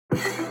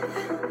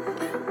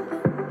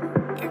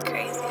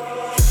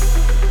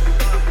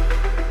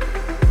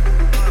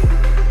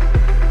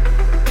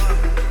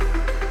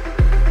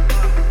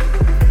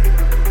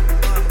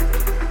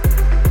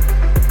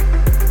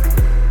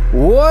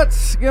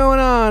going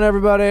on,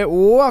 everybody?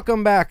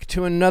 Welcome back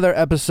to another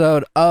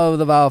episode of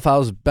the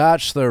Valfow's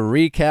Bachelor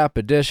Recap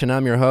Edition.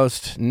 I'm your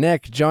host,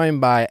 Nick,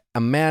 joined by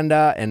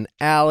Amanda and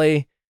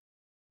Allie.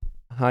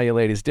 How you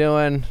ladies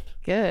doing?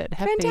 Good.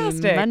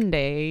 Fantastic.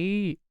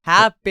 Monday.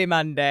 Happy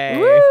Monday.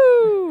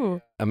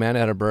 Woo! Amanda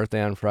had her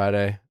birthday on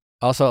Friday.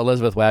 Also,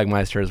 Elizabeth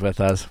Wagmeister is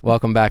with us.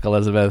 Welcome back,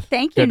 Elizabeth.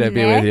 Thank you, Good to Nick.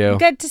 be with you.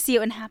 Good to see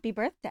you, and happy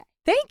birthday.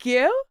 Thank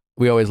you.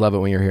 We always love it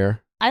when you're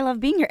here. I love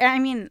being here. I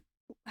mean,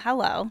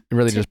 hello. You're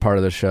really just part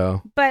of the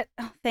show. But,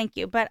 thank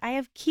you. But I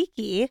have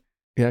Kiki.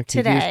 Yeah,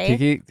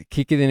 Today.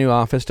 Kiki, the new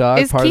office dog,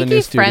 Is part of the new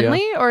Kiki studio.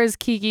 friendly or is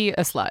Kiki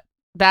a slut?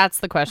 That's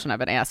the question I've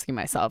been asking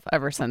myself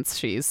ever since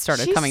she's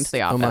started coming to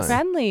the Oh my. office.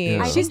 Friendly.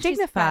 Yeah. She's She's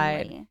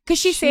dignified. friendly. Because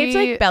she saves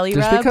like belly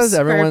Just rubs because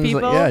everyone's for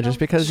people. like, just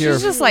because She's you're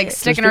just like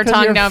sticking her because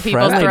tongue you're down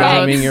people's friendly throats.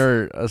 doesn't mean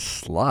you're a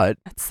slut.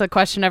 That's the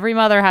question every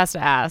mother has to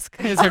ask.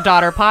 Is her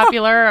daughter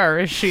popular or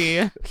is she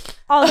a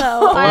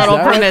Although, little Is that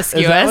what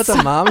promiscuous?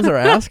 the moms are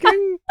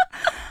asking?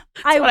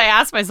 That's what I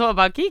asked myself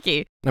about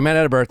Kiki. Amanda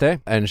had a birthday,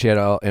 and she had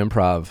an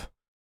improv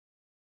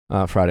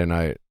Friday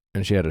night,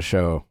 and she had a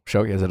show.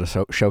 Is it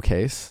a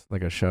showcase?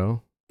 Like a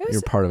show?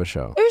 You're part of a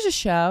show. It was a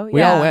show.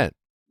 We all went.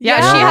 Yeah,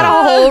 Yeah. she had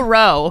a whole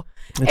row.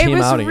 A It team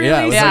was outing.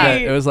 really Yeah,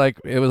 sweet. it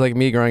was like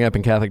me growing up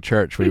in Catholic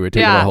church. We would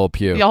take Yeah. the whole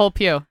pew. The whole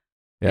pew.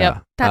 Yeah.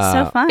 Yep. that's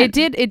so fun. It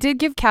did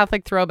give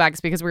Catholic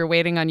throwbacks because we were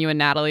waiting on you and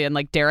Natalie, and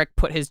like Derek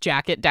put his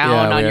jacket down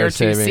Yeah, on we your were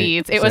two saving-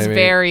 seats. It was saving-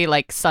 very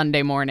like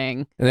Sunday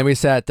morning. And then we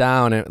sat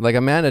down, and like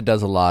Amanda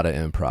does a lot of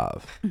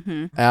improv.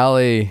 hmm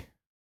Allie,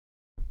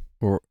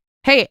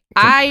 Hey,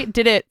 I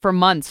did it for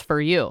months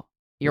for you.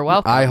 You're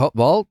welcome. I hope.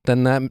 Well,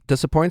 then that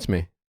disappoints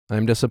me.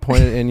 I'm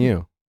disappointed in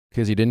you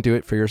because you didn't do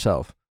it for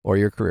yourself or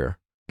your career.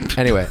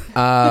 Anyway,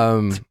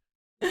 I'm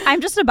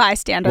just a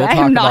bystander. We'll I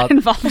talk am not about-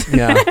 involved in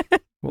yeah.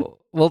 it.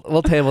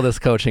 We'll table this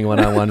coaching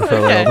one-on-one for a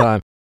Okay. little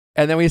time.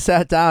 And then we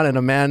sat down, and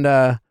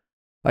Amanda,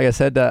 like I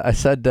said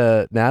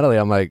to Natalie,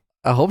 I'm like,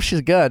 I hope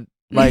she's good.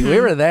 Like, we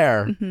were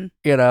there, Mhm.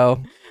 you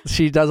know.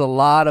 She does a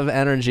lot of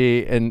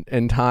energy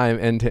and time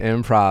into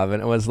improv,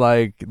 and it was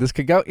like, this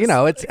could go, you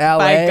know, it's LA.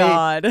 My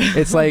God.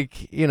 It's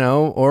like, you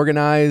know,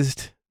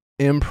 organized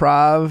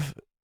improv.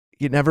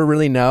 You never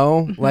really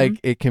know. Mhm. Like,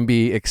 it can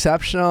be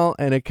exceptional,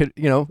 and it could,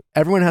 you know,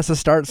 everyone has to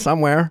start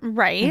somewhere.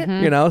 Right.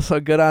 Mhm. You know, so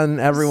good on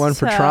everyone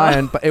for So-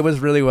 trying. But it was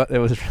really good.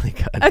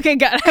 Okay,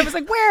 good. I was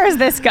like, where is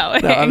this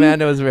going? No,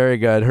 Amanda was very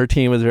good. Her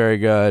team was very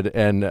good,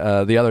 and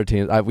the other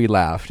teams, we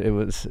laughed. It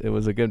was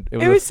a good. It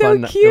was, It was a so fun,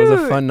 It was a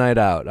cute. fun night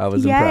out. I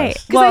was Yay.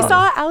 impressed. Because I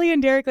saw Allie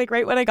and Derek like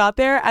right when I got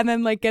there, and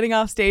then like getting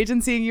off stage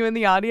and seeing you in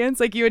the audience,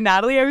 like you and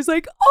Natalie, I was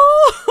like,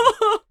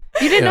 oh.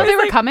 You didn't know Yeah. they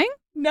were Like, coming?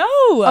 No.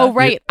 Oh,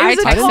 right. It I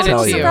was a I didn't texted tell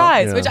total it to you. you.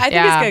 surprise, Yeah. which I think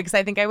Yeah. is good because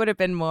I think I would have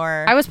been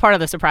more. I was part of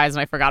the surprise,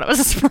 and I forgot it was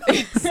a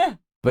surprise.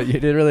 But you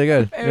did really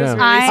good. It was Yeah. really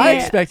I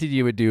sweet. expected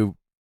you would do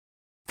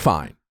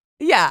fine.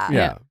 Yeah.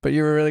 Yeah, but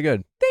you were really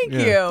good. Thank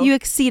Yeah. you. You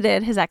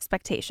exceeded his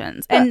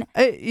expectations. And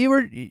You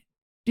were.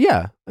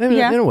 Yeah, in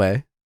Yeah. a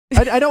way.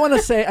 I don't want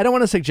to say. I don't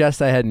want to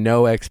suggest I had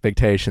no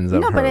expectations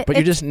of No, her, but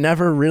you just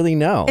never really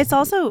know. it's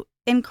also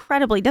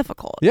incredibly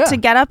difficult Yeah. to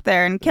get up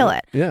there and kill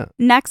it. Yeah.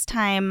 Next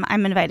time,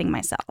 I'm inviting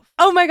myself.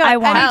 Oh my God. I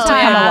want Hell to come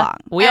yeah. along.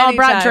 We all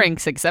brought Anytime.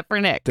 drinks except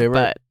for Nick. They were.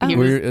 but he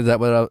were was. you- is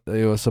that what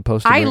it was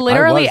supposed to? I bring?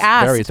 literally was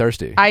asked. Very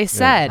thirsty. I Yeah.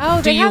 said, Oh,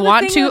 "Do they you have the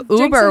want thing to of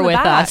drinks Uber in the with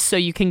back. us so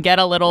you can get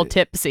a little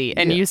tipsy?"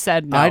 And Yeah. you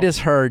said no. I just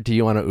heard, do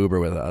you want to Uber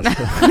with us?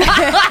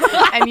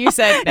 And you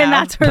said no. And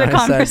that's where the I said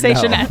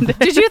conversation no. ended.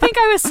 Did you think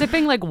I was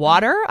sipping like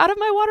water out of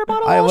my water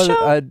bottle I all was.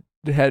 show?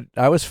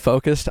 I was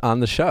focused on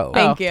the show.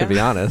 Thank you. To be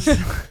honest.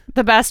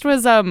 The best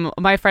was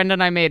my friend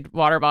and I made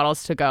water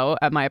bottles to go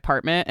at my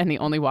apartment, and the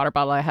only water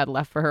bottle I had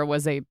left for her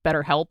was a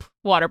BetterHelp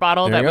water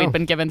bottle There that you we'd go.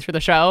 been given through the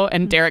show.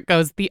 And Derek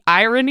goes, "The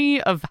irony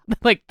of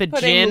like the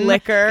Putting gin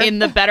liquor in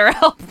the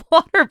BetterHelp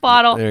water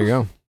bottle." There you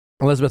go.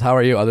 Elizabeth, how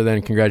are you? Other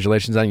than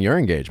congratulations on your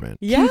engagement.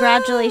 Yeah.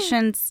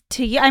 Congratulations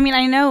to you. I mean,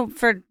 I know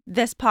for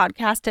this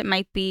podcast, it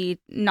might be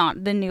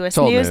not the newest It's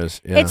old news.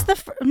 news. Yeah.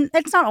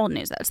 It's not old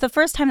news though. It's the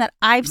first time that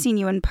I've seen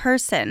you in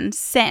person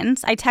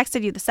since I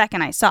texted you the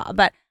second I saw.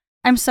 But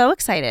I'm so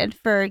excited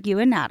for you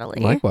and Natalie.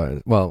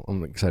 Likewise. Well,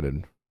 I'm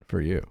excited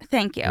for you.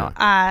 Thank you.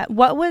 Yeah.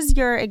 What was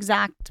your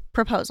exact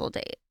proposal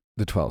date?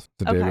 The 12th,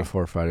 the day Okay.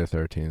 before Friday the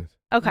 13th,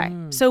 Okay,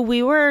 Mm. so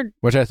we were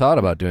which I thought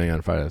about doing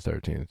on Friday the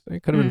 13th.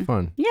 It could have been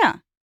fun. yeah.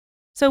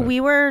 So But-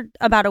 we were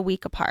about a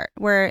week apart.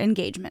 We're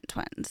engagement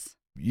twins.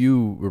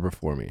 You were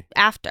before me.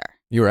 After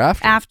You were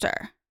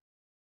after.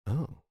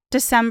 Oh.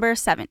 December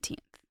 17th.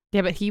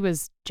 Yeah, but he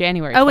was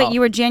January. Oh wait, 12th. you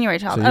were January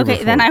 12th. So you're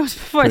Okay, then before. I was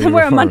before. So Then you're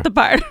we're a before. month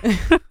apart.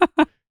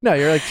 No,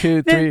 you're like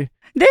 2, 3.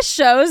 This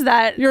shows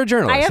that You're a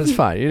journalist. have- It's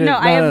fine. You're no,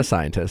 not I have- a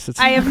scientist. It's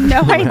I have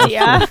no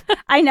idea.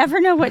 I never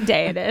know what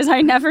day it is.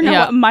 I never know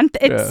Yeah. what month.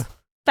 It's Yeah.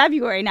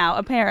 February now,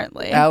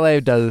 apparently. LA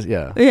does.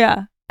 Yeah.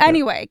 Yeah.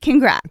 Anyway,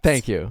 congrats.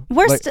 Thank you.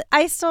 We're Like-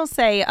 I still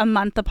say a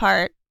month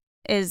apart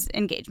is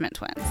engagement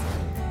twins.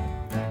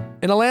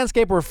 In a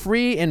landscape where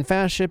free and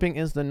fast shipping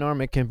is the norm,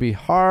 it can be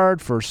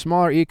hard for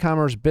smaller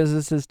e-commerce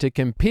businesses to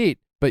compete.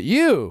 But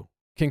you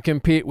can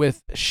compete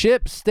with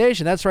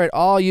ShipStation. That's right,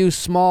 all you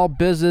small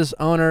business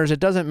owners.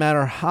 It doesn't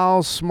matter how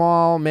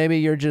small. Maybe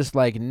you're just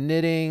like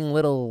knitting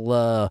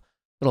little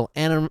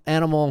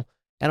animal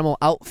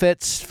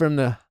outfits from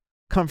the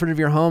comfort of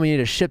your home. You need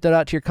to ship that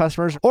out to your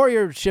customers, or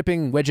you're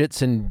shipping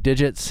widgets and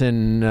digits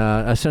and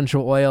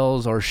essential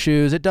oils or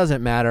shoes. It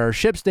doesn't matter.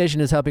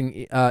 ShipStation is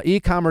helping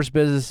e-commerce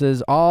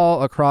businesses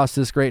all across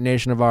this great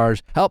nation of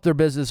ours help their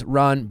business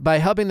run by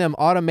helping them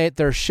automate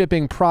their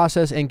shipping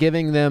process and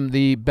giving them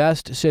the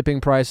best shipping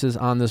prices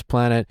on this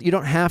planet. You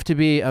don't have to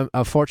be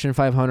a Fortune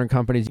 500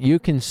 company. You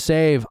can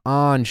save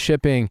on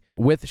shipping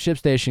with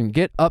ShipStation.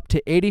 Get up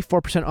to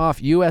 84% off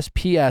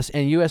USPS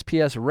and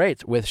USPS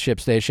rates with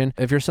ShipStation.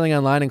 If you're selling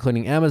online,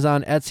 including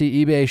Amazon,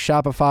 Etsy, eBay,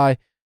 Shopify,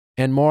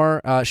 and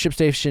more,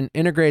 ShipStation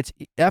integrates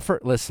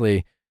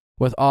effortlessly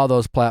with all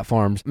those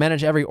platforms.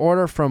 Manage every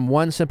order from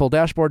one simple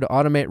dashboard to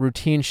automate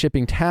routine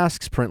shipping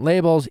tasks, print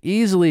labels,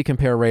 easily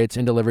compare rates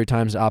and delivery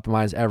times to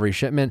optimize every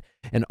shipment,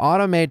 and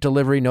automate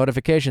delivery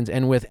notifications.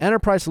 And with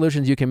enterprise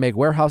solutions, you can make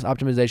warehouse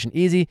optimization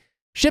easy.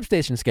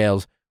 ShipStation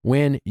scales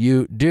when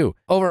you do.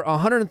 Over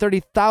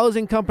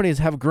 130,000 companies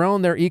have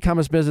grown their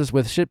e-commerce business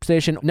with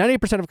ShipStation.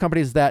 90% of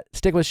companies that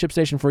stick with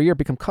ShipStation for a year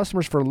become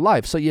customers for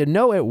life. So you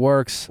know it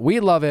works. We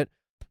love it.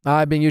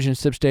 I've been using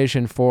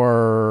ShipStation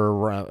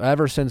for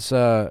ever since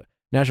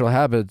Natural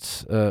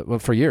Habits,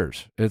 for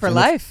years. For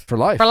life. For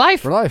life. For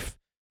life. For life.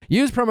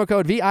 Use promo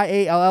code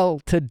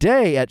VIALL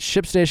today at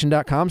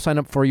ShipStation.com. Sign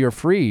up for your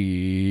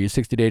free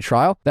 60-day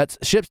trial. That's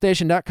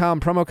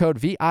ShipStation.com, promo code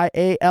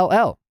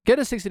VIALL. Get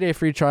a 60-day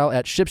free trial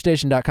at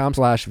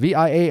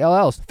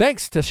ShipStation.com/VIALL.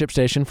 Thanks to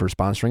ShipStation for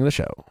sponsoring the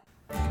show.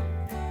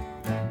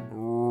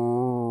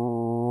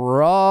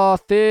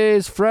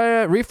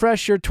 Rothy's.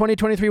 Refresh your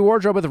 2023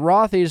 wardrobe with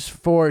Rothy's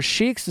for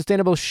chic,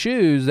 sustainable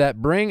shoes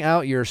that bring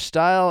out your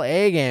style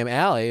A game.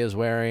 Allie is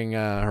wearing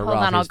her Hold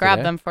Rothy's on, I'll grab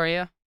today. them for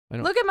you.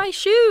 Look at my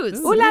shoes.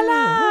 Ooh la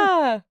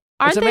la.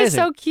 Aren't they amazing.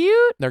 so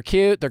cute? They're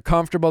cute. They're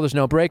comfortable. There's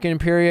no break-in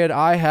period.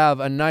 I have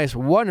a nice,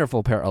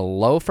 wonderful pair of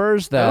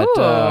loafers that,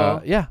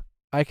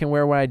 I can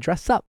wear when I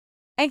dress up.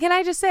 And can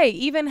I just say,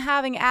 even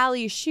having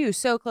Allie's shoe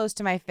so close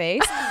to my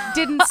face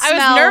didn't smell I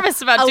was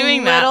nervous about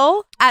doing that.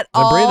 at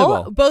They're all.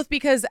 breathable. Both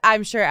because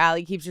I'm sure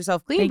Allie keeps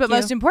herself clean, Thank but you.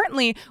 most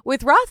importantly,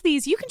 with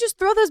Rothy's, you can just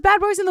throw those bad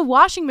boys in the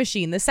washing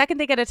machine. The second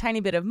they get a tiny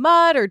bit of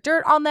mud or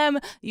dirt on them,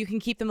 you can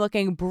keep them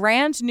looking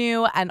brand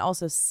new and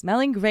also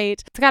smelling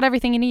great. It's got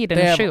everything you need in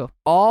They a have shoe.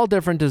 all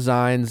different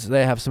designs.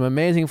 They have some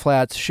amazing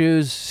flats,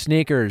 shoes,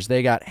 sneakers.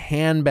 They got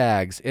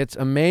handbags. It's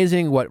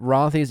amazing what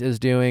Rothy's is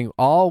doing,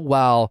 all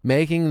while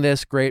making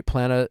this great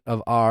planet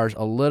of ours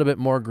a little bit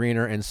more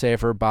greener and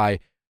safer by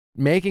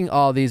making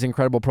all these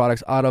incredible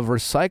products out of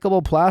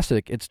recyclable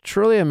plastic. It's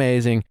truly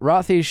amazing.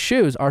 Rothy's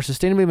shoes are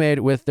sustainably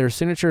made with their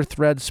signature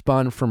thread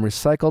spun from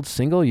recycled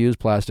single-use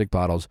plastic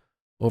bottles.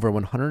 Over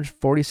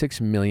 146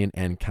 million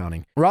and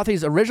counting.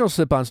 Rothy's original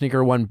slip-on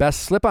sneaker won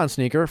Best Slip-On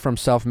Sneaker from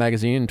Self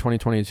Magazine in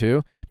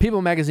 2022.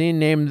 People Magazine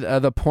named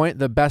the Point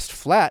the best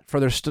flat for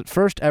their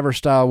first ever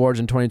Style Awards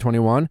in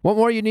 2021. What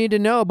more you need to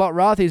know about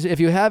Rothy's? If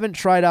you haven't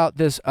tried out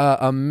this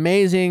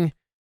amazing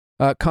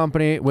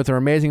company with their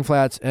amazing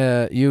flats,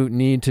 you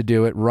need to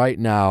do it right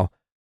now.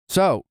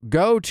 So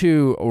go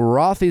to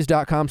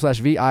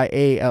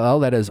rothys.com/VIALL.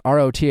 That is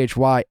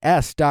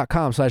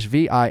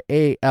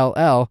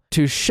ROTHYS.com/VIALL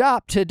to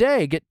shop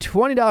today. Get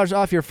 $20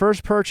 off your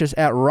first purchase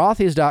at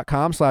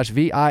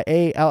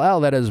rothys.com/VIALL.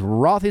 That is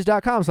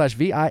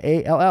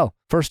rothys.com/VIALL.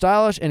 For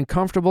stylish and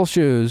comfortable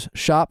shoes,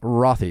 shop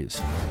Rothy's.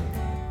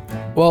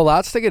 Well,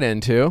 lots to get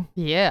into.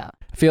 Yeah.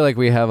 I feel like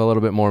we have a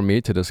little bit more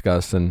meat to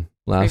discuss than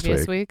last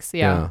Previous week. weeks.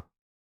 Yeah.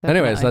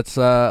 Anyways,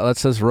 definitely.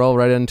 let's just roll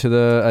right into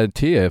the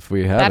tea if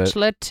we have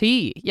Bachelor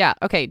tea. Yeah.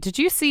 Okay. Did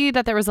you see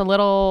that there was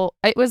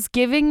it was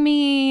giving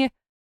me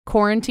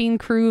Quarantine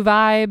Crew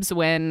vibes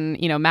when,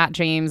 Matt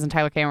James and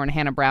Tyler Cameron and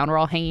Hannah Brown were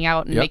all hanging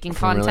out and making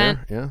content.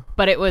 Yeah.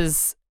 But it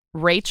was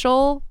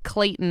Rachel,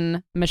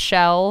 Clayton,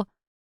 Michelle,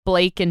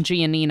 Blake, and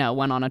Giannina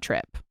went on a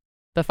trip.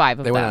 The five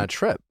of They them. went on a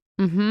trip.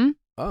 Mm-hmm.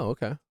 Oh,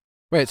 okay.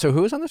 Wait, so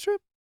who was on this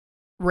trip?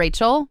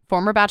 Rachel,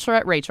 former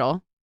Bachelorette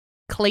Rachel,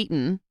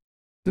 Clayton,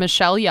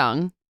 Michelle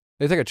Young.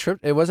 It was like a trip.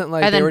 It wasn't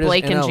like And they then were just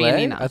Blake in and LA.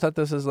 Giannina. I thought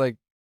this was like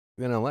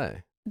in LA.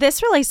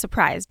 This really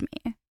surprised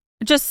me.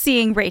 Just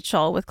seeing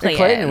Rachel with And Clayton.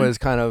 Clayton was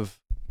kind of.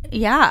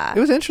 Yeah. It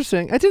was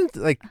interesting.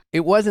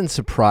 It wasn't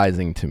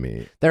surprising to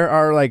me. There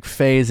are like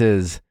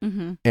phases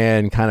Mm-hmm.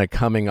 and kind of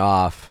coming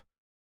off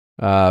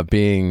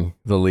being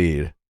the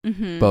lead.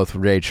 Mm-hmm. Both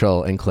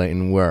Rachel and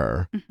Clayton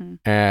were. Mm-hmm.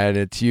 And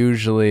it's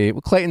usually,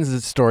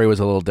 Clayton's story was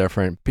a little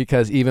different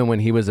because even when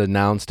he was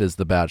announced as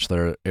the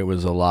Bachelor, it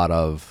was a lot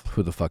of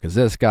who the fuck is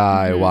this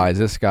guy? Mhm. Why is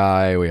this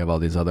guy? We have all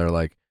these other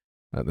the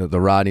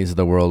Rodneys of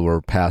the world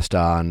were passed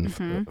on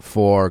Mhm.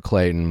 for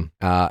Clayton.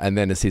 And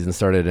then the season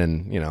started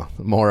and,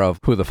 more of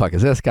who the fuck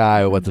is this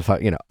guy? What the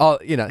fuck,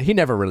 he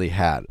never really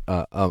had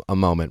a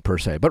moment per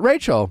se. But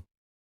Rachel,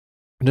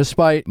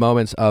 despite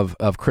moments of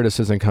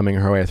criticism coming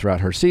her way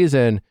throughout her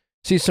season,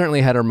 she certainly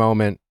had her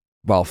moment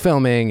while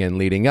filming and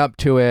leading up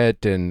to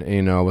it. And,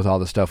 with all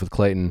the stuff with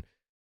Clayton,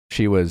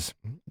 she was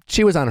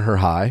she was on her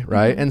high,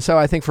 right? And so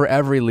I think for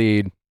every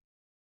lead,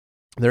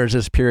 there's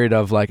this period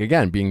of like,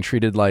 again, being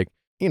treated like,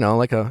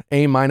 like a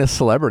A-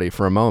 celebrity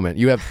for a moment.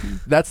 You have,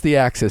 that's the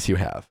axis you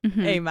have.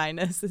 A-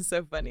 is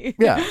so funny.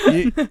 Yeah.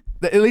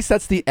 At least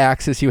that's the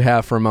axis you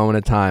have for a moment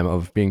of time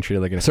of being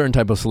treated like a certain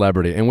type of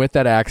celebrity. And with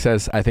that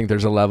access, I think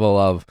there's a level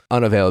of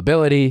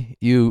unavailability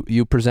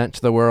you present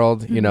to the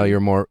world.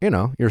 You're more,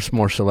 you're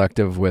more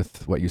selective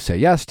with what you say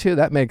yes to.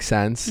 That makes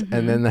sense.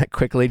 And then that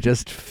quickly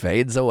just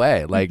fades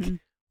away like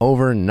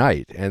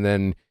overnight. And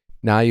then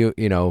now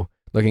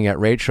looking at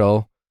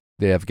Rachel,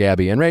 they have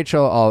Gabby and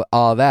Rachel,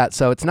 all that.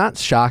 So it's not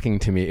shocking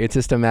to me. It's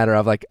just a matter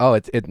of like,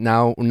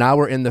 now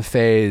we're in the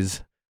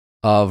phase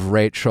of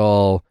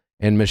Rachel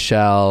and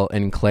Michelle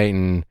and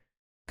Clayton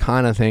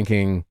kind of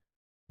thinking,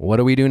 what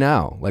do we do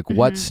now? Like,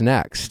 what's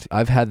next?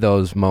 I've had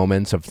those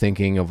moments of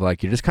thinking of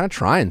like, you're just kind of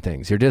trying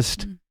things. You're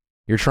just,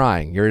 you're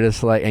trying. You're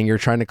just like, and you're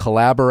trying to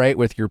collaborate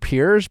with your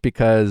peers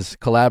because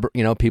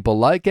people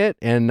like it.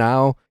 And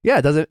now,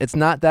 it's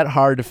not that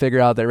hard to figure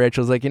out that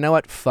Rachel's like, you know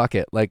what? Fuck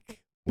it. Like,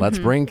 let's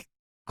bring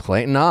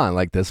Clayton on.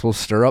 Like, this will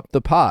stir up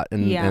the pot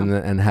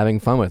and having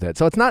fun with it.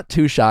 So it's not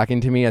too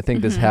shocking to me. I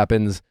think this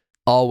happens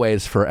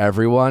always for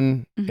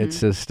everyone. It's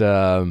just,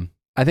 I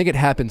think it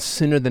happens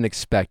sooner than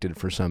expected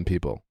for some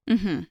people,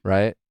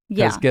 right?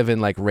 Yeah. Because given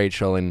like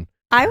Rachel and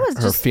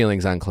her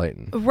feelings on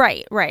Clayton.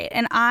 Right.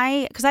 And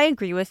because I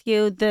agree with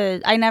you,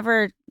 I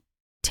never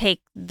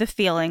take the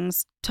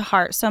feelings to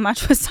heart so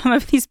much with some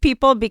of these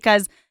people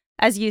because,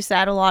 as you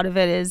said, a lot of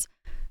it is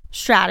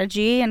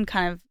strategy and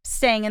kind of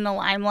staying in the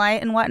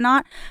limelight and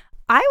whatnot.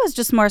 I was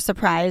just more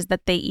surprised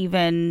that they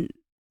even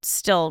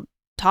still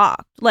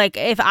talked. Like,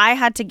 if I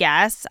had to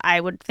guess,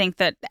 I would think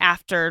that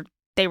after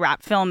they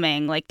wrapped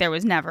filming, like, there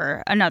was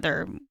never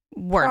another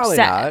word Probably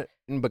said.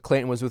 not. But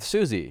Clayton was with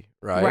Susie,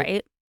 right?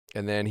 Right.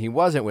 And then he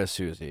wasn't with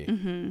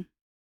Susie.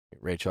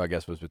 Rachel, I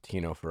guess, was with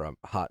Tino for a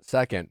hot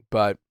second.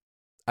 But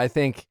I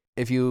think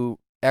if you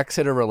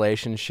exit a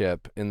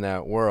relationship in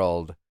that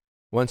world,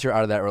 once you're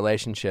out of that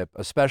relationship,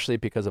 especially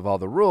because of all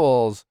the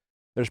rules,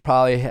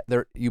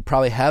 you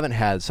probably haven't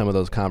had some of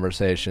those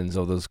conversations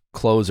or those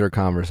closer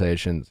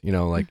conversations,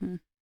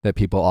 that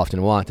people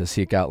often want to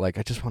seek out. Like,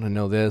 I just want to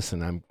know this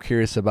and I'm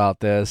curious about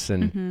this.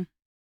 And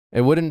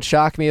it wouldn't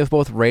shock me if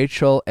both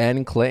Rachel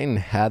and Clayton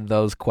had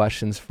those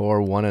questions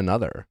for one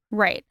another.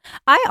 Right.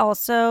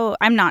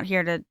 I'm not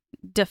here to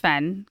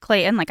defend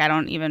Clayton. Like, I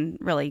don't even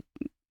really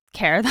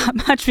care that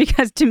much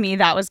because to me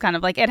that was kind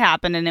of like it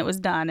happened and it was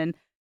done and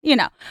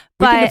but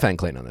we can defend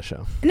Clayton on the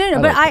show.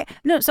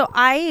 So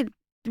I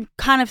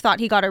kind of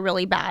thought he got a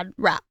really bad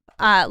rap.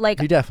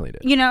 He definitely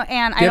did.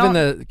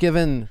 And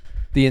given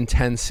the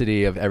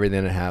intensity of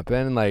everything that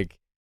happened, like,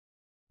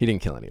 he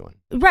didn't kill anyone.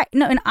 Right.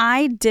 No, and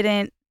I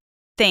didn't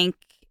think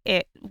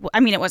it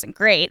wasn't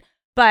great,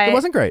 but it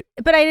wasn't great.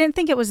 But I didn't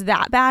think it was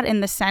that bad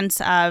in the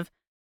sense of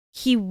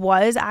he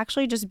was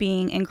actually just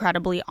being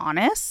incredibly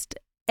honest.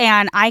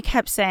 And I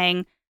kept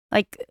saying,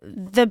 like,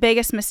 the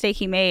biggest mistake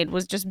he made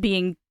was just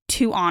being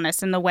too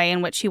honest in the way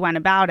in which he went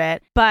about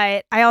it.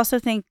 But I also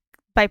think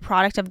by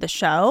product of the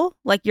show,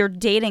 like, you're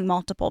dating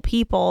multiple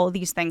people,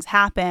 these things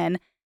happen.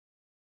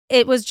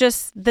 It was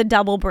just the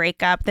double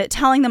breakup, that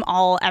telling them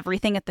all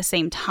everything at the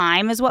same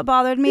time is what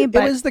bothered me. It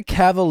was the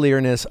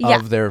cavalierness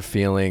of their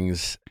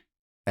feelings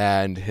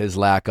and his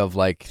lack of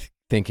like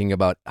thinking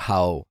about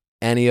how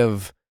any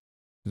of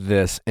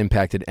this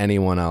impacted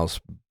anyone else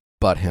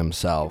but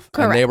himself.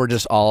 Correct. And they were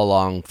just all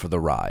along for the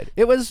ride.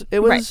 It was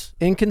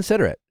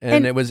inconsiderate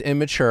and it was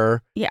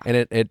immature. Yeah.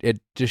 And it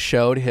just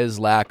showed his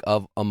lack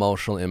of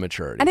emotional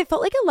immaturity. And it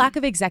felt like a lack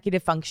of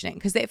executive functioning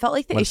because it felt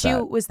like the What's issue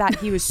that? was that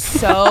he was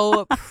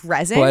so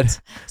present. What?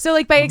 So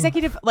like by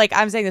executive, like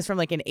I'm saying this from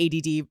like an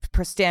ADD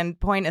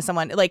standpoint as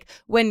someone, like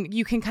when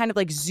you can kind of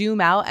like zoom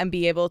out and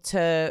be able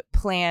to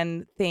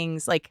plan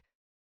things, like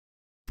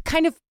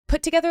kind of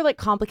put together like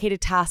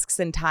complicated tasks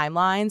and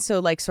timelines. So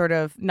like sort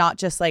of not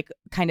just like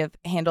kind of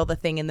handle the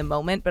thing in the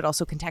moment, but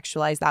also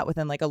contextualize that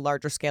within like a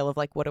larger scale of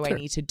like, what do I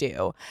need to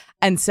do?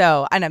 And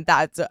so, and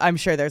I'm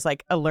sure there's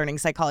like a learning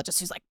psychologist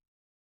who's like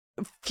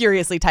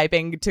furiously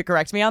typing to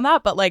correct me on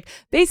that. But like,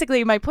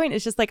 basically my point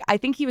is just like, I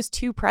think he was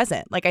too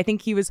present. Like, I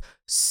think he was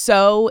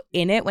so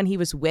in it when he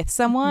was with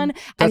someone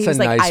and he was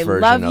like, I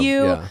love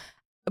you.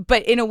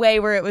 But in a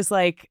way where it was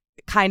like,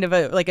 kind of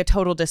a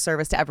total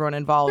disservice to everyone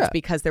involved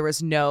because there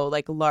was no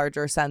like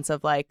larger sense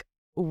of like,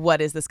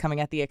 what is this coming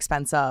at the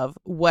expense of?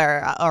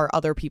 Where are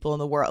other people in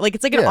the world? Like,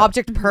 it's like an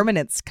object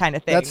permanence kind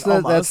of thing.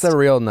 That's the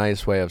real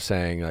nice way of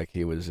saying like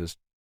he was just,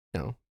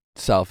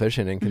 selfish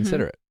and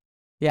inconsiderate.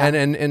 Yeah.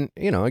 And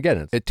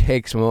again, it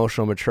takes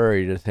emotional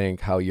maturity to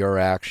think how your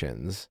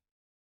actions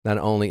not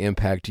only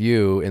impact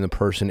you and the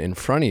person in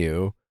front of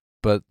you,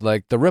 but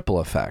like the ripple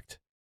effect,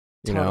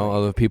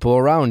 of the people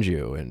around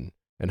you and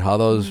how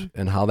those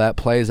and how that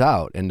plays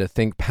out, and to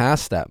think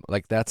past that,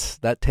 like that's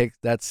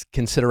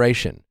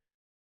consideration,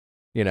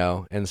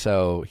 and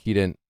so he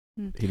didn't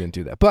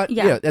do that. But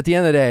at the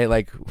end of the day,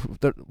 like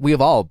we have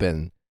all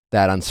been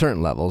that on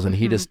certain levels, and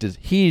he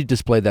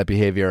displayed that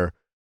behavior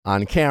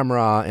on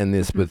camera and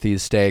with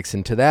these stakes,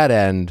 and to that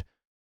end,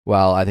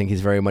 while I think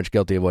he's very much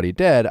guilty of what he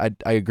did,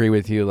 I agree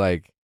with you.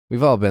 Like,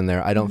 we've all been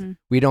there.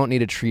 We don't need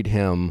to treat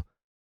him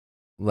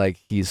like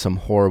he's some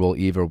horrible,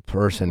 evil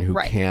person who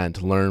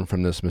can't learn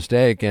from this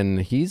mistake.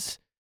 And he's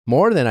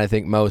more than I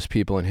think most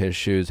people in his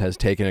shoes has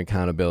taken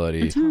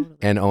accountability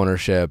and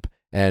ownership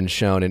and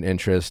shown an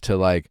interest to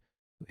like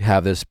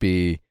have this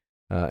be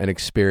an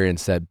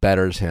experience that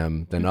betters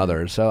him than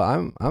others. So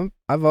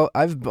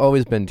I've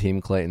always been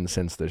Team Clayton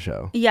since the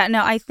show. Yeah,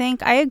 no, I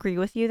think I agree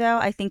with you though.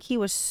 I think he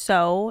was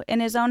so in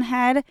his own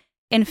head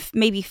and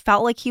maybe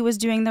felt like he was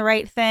doing the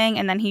right thing,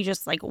 and then he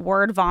just like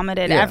word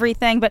vomited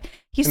everything. But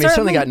he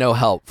certainly got no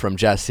help from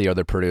Jesse or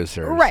the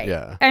producers. Right.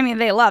 Yeah. I mean,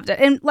 they loved it.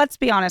 And let's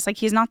be honest, like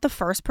he's not the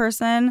first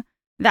person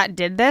that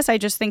did this. I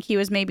just think he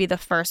was maybe the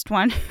first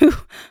one who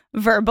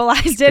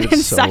verbalized it in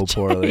so such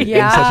poorly.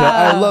 Yeah. In such a,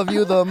 I love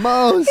you the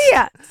most.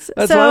 Yeah.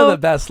 That's one of the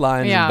best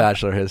lines in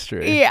Bachelor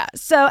history. Yeah.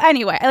 So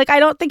anyway, like I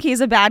don't think he's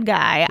a bad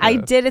guy. Yeah. I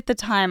did at the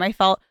time. I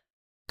felt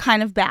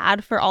kind of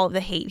bad for all of the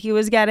hate he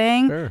was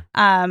getting. Sure.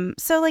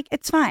 So like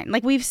it's fine.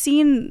 Like we've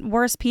seen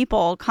worse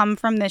people come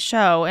from this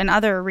show and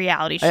other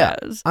reality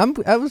shows.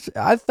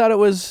 I thought it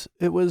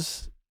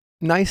was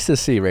nice to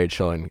see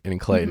Rachel and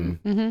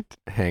Clayton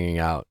hanging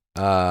out.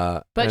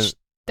 But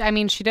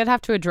she did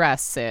have to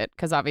address it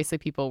because obviously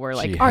people were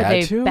like, "Are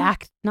they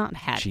back?" Not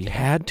had. She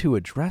had to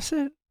address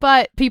it.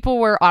 But people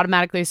were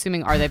automatically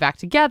assuming, are they back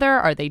together?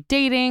 Are they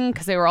dating?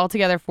 Because they were all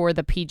together for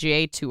the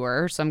PGA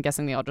tour. So I'm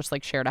guessing they all just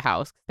like shared a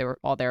house. They were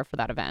all there for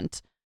that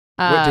event.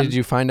 Did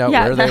you find out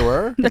where they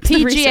were? The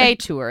PGA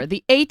tour,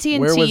 the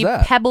AT&T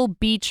Pebble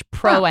Beach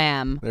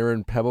Pro-Am. They were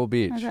in Pebble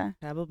Beach. Okay.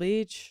 Pebble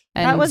Beach.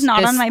 And that was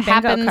not on my bingo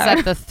happens card.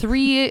 at the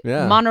 3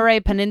 Monterey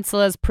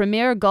Peninsula's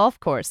premier golf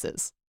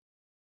courses.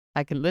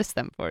 I can list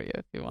them for you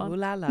if you want. Ooh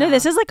la la. No,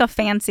 this is like a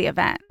fancy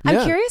event.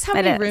 I'm curious how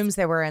It many is. rooms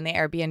there were in the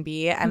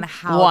Airbnb and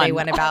how they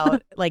went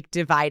about like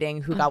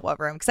dividing who got what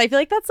room. Because I feel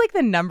like that's like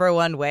the number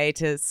one way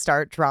to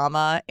start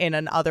drama in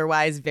an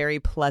otherwise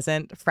very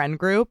pleasant friend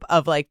group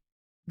of like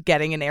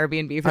getting an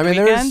Airbnb for the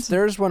weekend.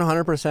 There's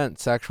 100%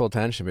 sexual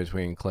tension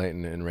between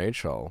Clayton and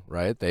Rachel,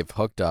 right? They've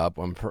hooked up.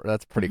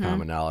 That's pretty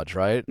common knowledge,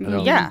 right?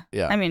 Yeah.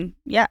 Yeah. I mean,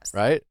 yes.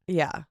 Right?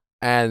 Yeah.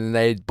 And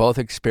they both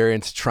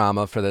experienced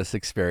trauma for this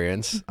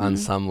experience on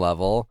some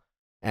level,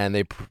 and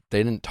they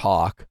didn't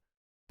talk,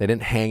 they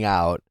didn't hang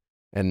out,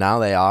 and now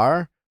they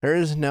are. There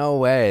is no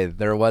way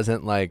there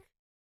wasn't like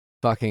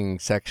fucking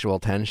sexual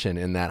tension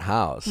in that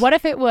house. What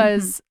if it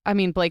was? I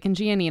mean, Blake and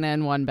Giannina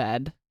in one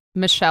bed,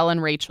 Michelle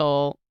and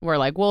Rachel were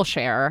like, "We'll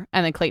share,"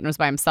 and then Clayton was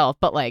by himself.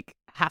 But like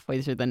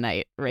halfway through the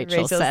night,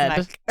 Rachel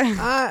said,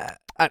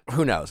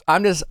 who knows?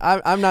 I'm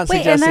not Wait,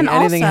 suggesting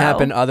anything also,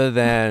 happened other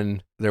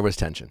than there was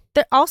tension.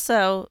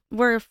 Also,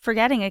 we're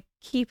forgetting a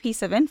key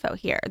piece of info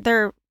here.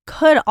 There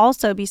could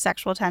also be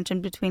sexual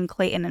tension between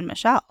Clayton and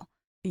Michelle.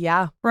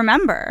 Yeah.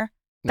 Remember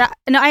that?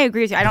 No, I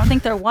agree with you. I don't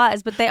think there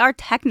was, but they are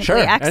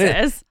technically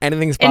exes.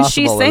 Anything's possible. And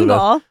she's single.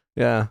 Elizabeth.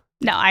 Yeah.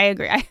 No, I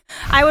agree.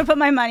 I would put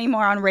my money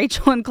more on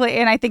Rachel and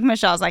Clayton. I think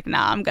Michelle's like,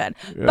 nah, I'm good.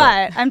 Yeah.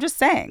 But I'm just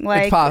saying,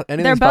 like,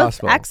 they're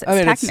both exes, I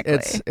mean,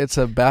 technically. it's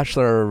a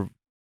Bachelor,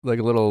 like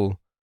a little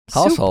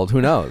household.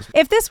 Who knows?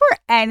 If this were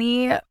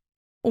any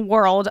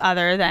world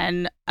other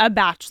than a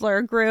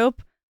Bachelor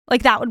group,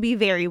 like that would be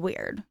very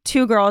weird.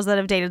 Two girls that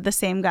have dated the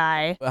same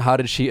guy. How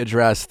did she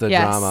address the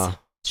drama?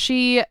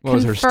 She what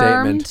was her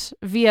statement?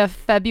 Via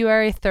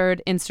February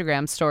 3rd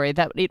Instagram story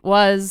that it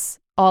was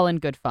all in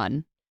good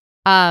fun.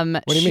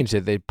 What do you mean?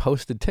 They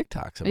posted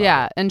TikToks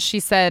about it. And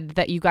she said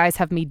that you guys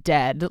have me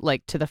dead,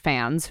 like to the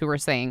fans who were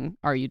saying,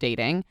 "Are you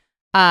dating?"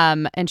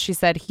 And she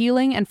said,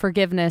 "Healing and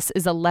forgiveness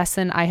is a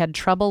lesson I had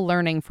trouble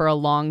learning for a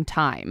long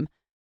time."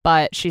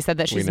 But she said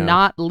that she's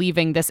not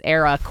leaving this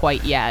era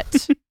quite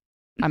yet.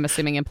 I'm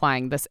assuming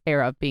implying this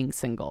era of being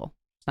single.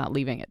 She's not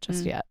leaving it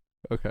just yet.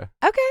 Okay.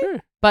 Sure.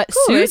 But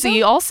cool,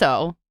 Susie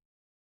also.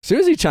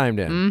 Susie chimed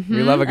in.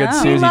 We love a good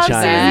Susie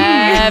chime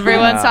in.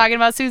 Everyone's talking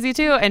about Susie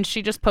too. And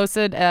she just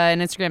posted an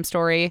Instagram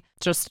story,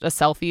 just a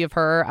selfie of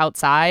her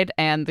outside.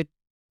 And the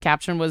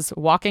caption was,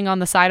 "Walking on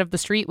the side of the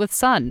street with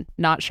sun,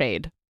 not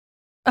shade."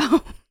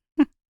 Oh.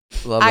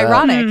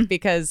 Ironic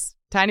because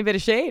tiny bit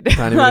of shade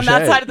on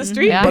that side of the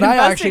street. Yeah. But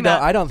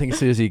I don't think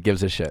Susie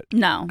gives a shit.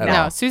 No.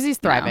 No, Susie's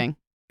thriving.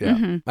 No.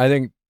 Yeah. I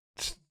think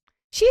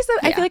she's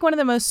I feel like one of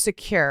the most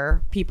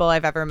secure people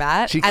I've ever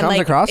met. She comes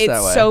across that way.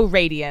 It's so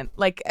radiant.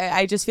 Like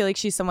I just feel like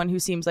she's someone who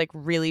seems like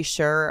really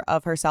sure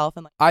of herself.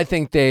 And I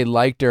think they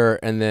liked her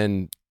and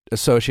then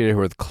associated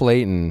her with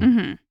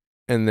Clayton,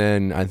 and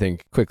then I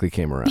think quickly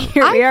came around.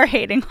 Here we are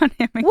hating on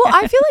him again. Well,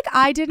 I feel like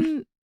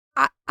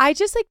I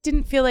just like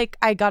didn't feel like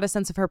I got a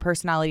sense of her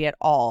personality at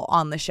all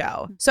on the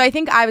show. So I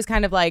think I was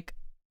kind of like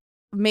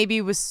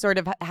maybe was sort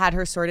of had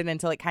her sorted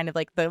into like kind of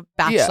like the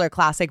Bachelor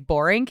classic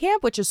boring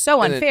camp, which is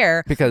so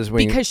unfair because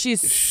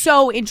she's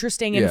so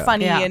interesting and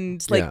funny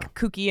and like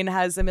kooky and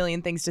has a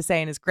million things to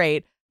say and is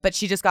great. but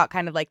she just got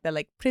kind of like the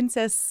like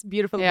princess,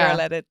 beautiful Yeah.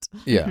 girl at it.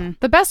 Yeah. Mhm.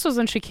 The best was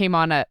when she came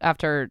on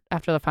after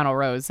the final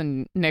rose,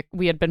 and Nick,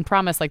 we had been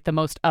promised like the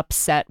most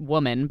upset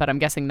woman, but I'm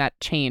guessing that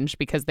changed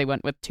because they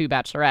went with 2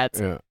 bachelorettes.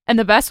 Yeah. And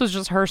the best was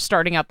just her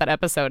starting out that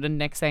episode and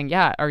Nick saying,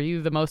 "Yeah, are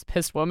you the most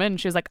pissed woman?" And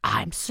she was like,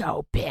 "I'm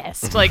so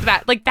pissed." Like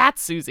that. Like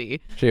that's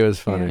Susie. She was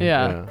funny.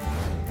 Yeah.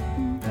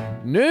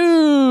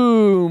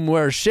 Noom,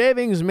 where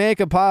shavings make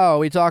a pile.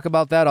 We talk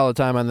about that all the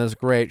time on this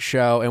great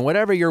show. And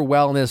whatever your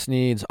wellness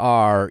needs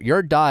are,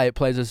 your diet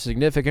plays a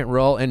significant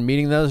role in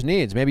meeting those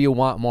needs. Maybe you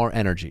want more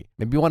energy.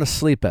 Maybe you want to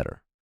sleep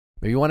better.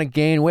 Maybe you want to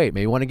gain weight.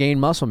 Maybe you want to gain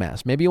muscle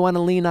mass. Maybe you want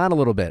to lean out a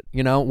little bit.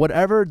 You know,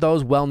 whatever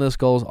those wellness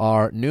goals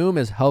are, Noom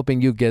is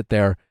helping you get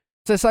there.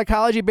 It's a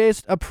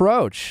psychology-based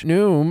approach.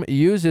 Noom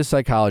uses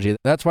psychology.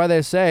 That's why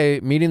they say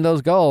meeting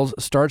those goals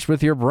starts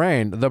with your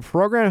brain. The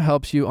program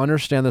helps you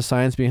understand the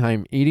science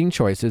behind eating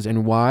choices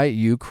and why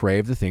you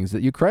crave the things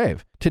that you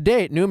crave. To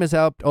date, Noom has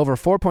helped over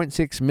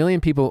 4.6 million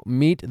people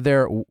meet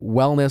their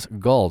wellness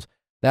goals.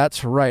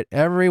 That's right.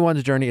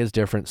 Everyone's journey is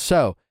different.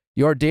 So,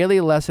 your daily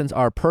lessons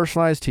are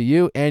personalized to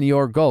you and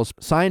your goals.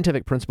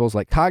 Scientific principles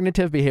like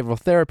cognitive behavioral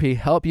therapy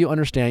help you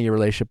understand your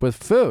relationship with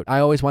food. I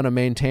always want to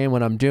maintain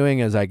what I'm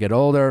doing as I get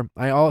older.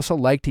 I also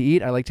like to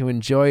eat. I like to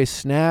enjoy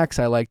snacks.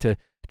 I like to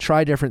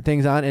try different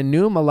things on. And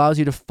Noom allows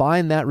you to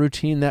find that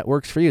routine that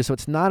works for you. So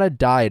it's not a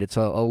diet. It's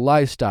a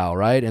lifestyle,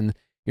 right? And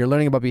you're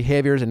learning about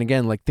behaviors and,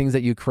 again, like things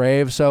that you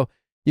crave. So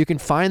you can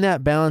find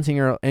that balance in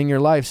your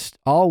life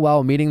all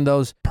while meeting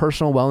those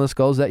personal wellness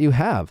goals that you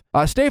have.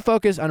 Stay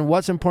focused on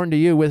what's important to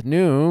you with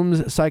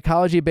Noom's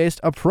psychology-based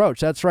approach.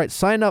 That's right.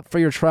 Sign up for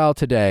your trial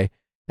today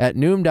at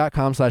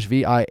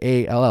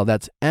Noom.com/VIALL.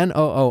 That's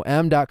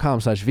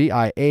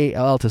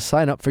NOOM.com/VIALL to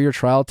sign up for your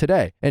trial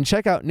today. And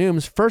check out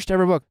Noom's first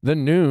ever book, The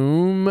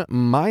Noom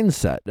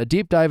Mindset, a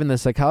deep dive in the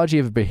psychology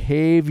of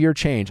behavior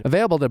change.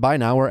 Available to buy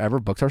now wherever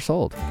books are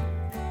sold.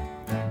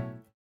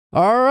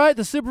 All right,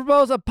 the Super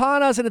Bowl's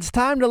upon us, and it's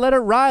time to let it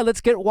ride.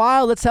 Let's get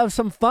wild. Let's have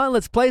some fun.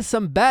 Let's play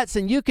some bets,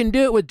 and you can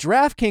do it with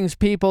DraftKings,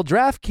 people.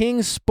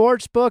 DraftKings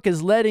Sportsbook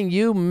is letting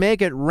you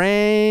make it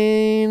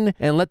rain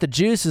and let the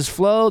juices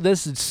flow.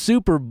 This is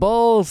Super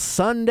Bowl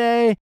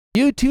Sunday.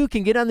 You too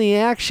can get on the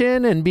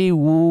action and be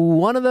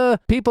one of the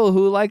people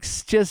who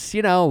likes just,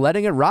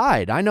 letting it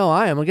ride. I know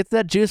I am. I'll get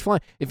that juice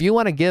flowing. If you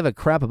want to give a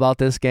crap about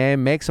this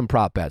game, make some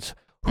prop bets.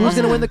 Who's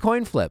going to win the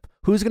coin flip?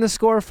 Who's going to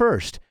score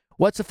first?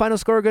 What's the final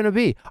score going to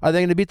be? Are they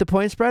going to beat the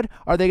point spread?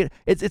 Are they?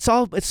 It's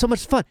so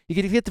much fun.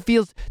 You get to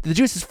feel the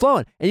juice is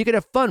flowing, and you can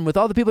have fun with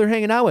all the people you're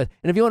hanging out with.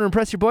 And if you want to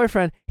impress your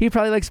boyfriend, he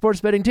probably likes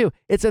sports betting too.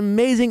 It's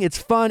amazing. It's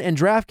fun, and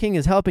DraftKings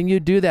is helping you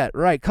do that.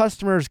 Right?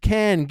 Customers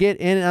can get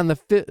in on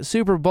the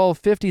Super Bowl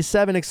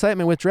 57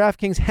 excitement with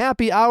DraftKings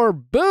Happy Hour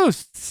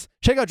boosts.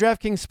 Check out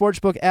DraftKings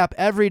Sportsbook app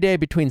every day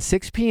between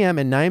 6 p.m.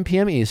 and 9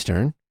 p.m.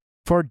 Eastern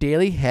for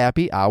daily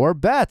happy hour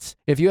bets.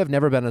 If you have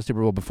never been to a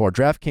Super Bowl before,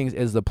 DraftKings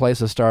is the place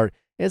to start.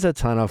 It's a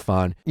ton of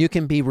fun. You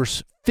can be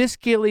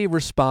fiscally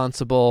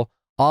responsible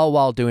all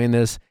while doing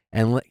this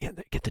and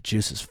get the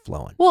juices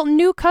flowing. Well,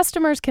 new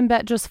customers can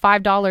bet just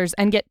 $5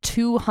 and get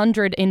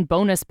 $200 in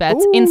bonus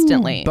bets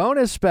instantly.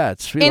 Bonus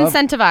bets.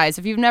 Incentivize.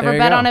 If you've never There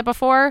you bet go. on it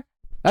before,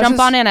 That's jump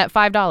just- on in at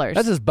 $5.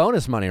 That's just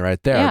bonus money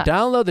right there. Yeah.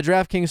 Download the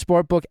DraftKings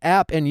Sportbook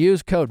app and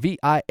use code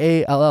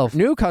VIALL.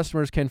 New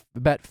customers can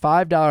bet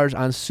 $5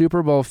 on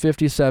Super Bowl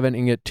 57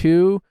 and get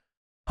 $200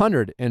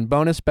 in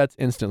bonus bets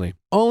instantly.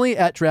 Only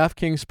at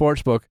DraftKings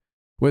Sportsbook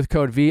with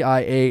code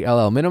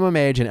VIALL. Minimum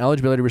age and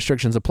eligibility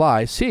restrictions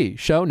apply. See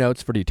show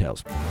notes for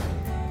details.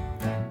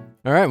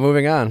 All right,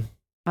 moving on.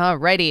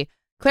 Alrighty.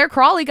 Claire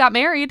Crawley got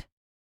married.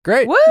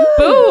 Great. Woo!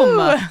 Boom!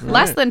 Right.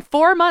 Less than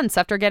 4 months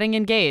after getting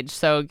engaged.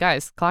 So,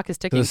 guys, clock is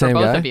ticking the for same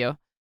both guy? of you.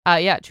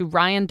 Yeah, to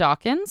Ryan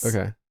Dawkins.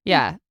 Okay.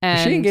 Yeah. And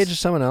Is she engaged to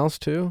someone else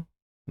too?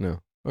 No.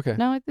 Okay.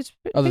 No, it's,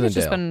 I Other think than it's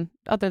just Dale. been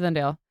other than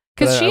Dale.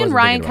 But Because I she and wasn't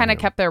Ryan thinking about kind of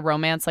him. kept their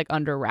romance like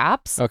under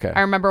wraps. Okay.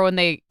 I remember when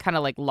they kind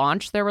of like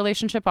launched their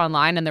relationship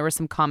online, and there were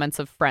some comments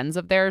of friends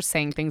of theirs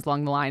saying things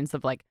along the lines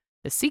of like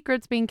the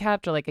secret's being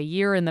kept or like a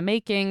year in the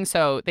making.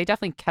 So they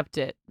definitely kept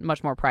it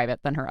much more private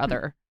than her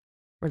other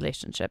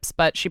relationships.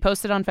 But she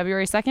posted on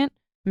February 2nd,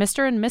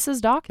 Mr. and Mrs.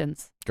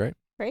 Dawkins. Great.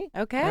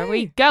 Okay. There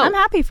we go. I'm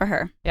happy for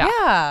her.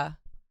 Yeah.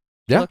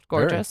 Yeah. She looked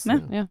very. gorgeous. Yeah.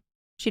 Yeah.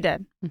 She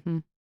did. Mm-hmm.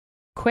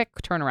 Quick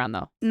turnaround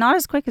though. Not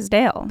as quick as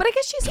Dale. But I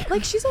guess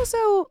she's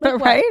also like,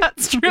 what? Right?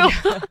 That's true.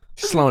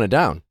 She's slowing it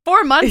down.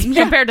 4 months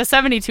Yeah. compared to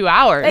 72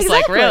 hours. Like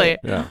Exactly. really.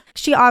 Yeah.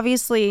 She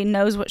obviously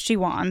knows what she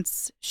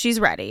wants. She's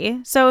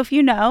ready. So if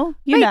you know,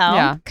 you Right. know.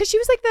 Yeah. Because she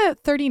was like the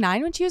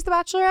 39 when she was the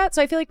Bachelorette,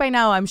 so I feel like by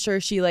now I'm sure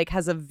she like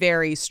has a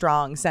very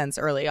strong sense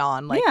early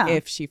on, like Yeah.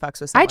 if she fucks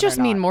with someone. I just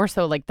or mean not. more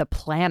so like the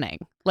planning.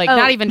 Like Oh,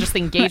 not even just the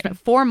engagement.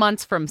 4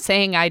 months from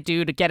saying I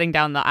do to getting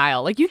down the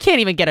aisle. Like you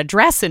can't even get a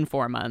dress in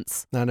 4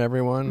 months. Not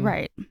everyone,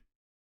 Right.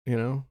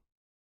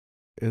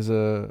 is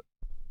a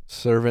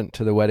servant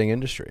to the wedding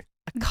industry.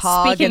 a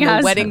cog Speaking in the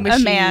as wedding a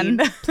machine. man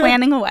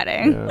planning a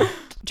wedding. Yeah.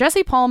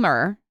 Jesse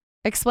Palmer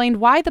explained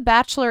why The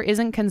Bachelor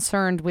isn't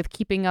concerned with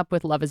keeping up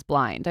with Love is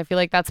Blind. I feel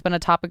like that's been a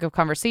topic of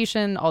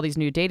conversation, all these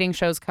new dating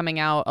shows coming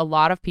out. A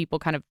lot of people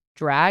kind of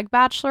drag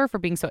Bachelor for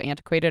being so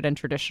antiquated and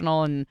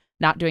traditional and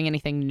not doing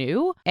anything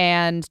new.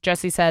 And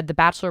Jesse said The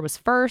Bachelor was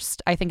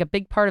first. I think a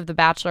big part of The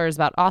Bachelor is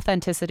about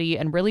authenticity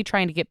and really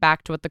trying to get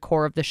back to what the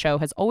core of the show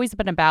has always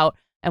been about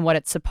and what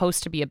it's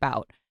supposed to be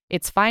about.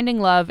 It's finding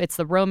love, it's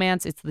the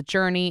romance, it's the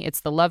journey,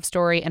 it's the love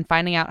story, and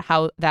finding out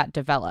how that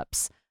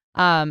develops.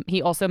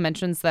 He also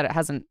mentions that it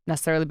hasn't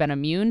necessarily been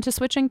immune to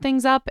switching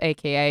things up,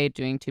 aka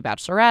doing 2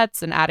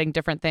 bachelorettes and adding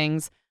different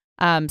things,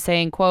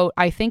 saying, quote,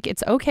 I think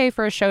it's okay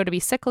for a show to be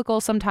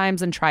cyclical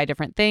sometimes and try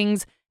different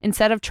things.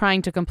 Instead of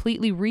trying to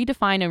completely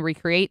redefine and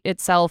recreate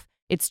itself,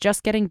 it's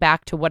just getting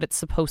back to what it's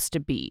supposed to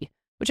be,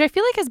 which I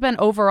feel like has been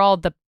overall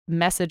the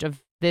message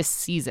of this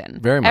season.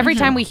 Very much Every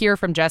time so. we hear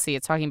from Jesse,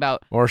 it's talking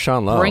about Or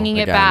Sean Lowe. bringing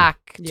it again.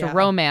 back to Yeah.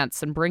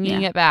 romance and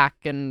bringing it back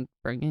and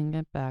bringing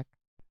it back.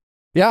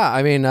 Yeah,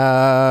 I mean,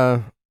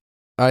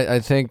 I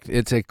think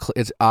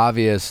it's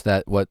obvious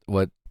that what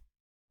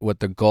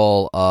the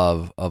goal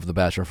of the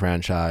Bachelor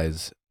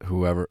franchise,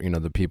 whoever,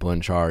 the people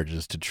in charge,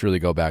 is to truly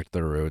go back to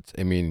their roots.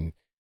 I mean,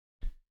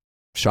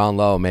 Sean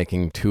Lowe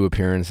making 2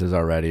 appearances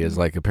already is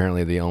like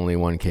apparently the only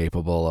one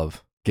capable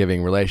of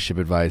giving relationship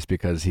advice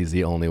because he's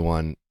the only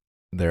one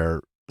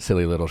their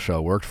silly little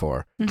show worked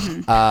for.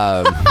 Mhm.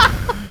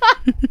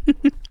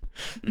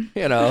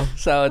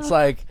 So it's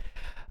like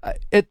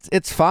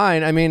it's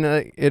fine. I mean,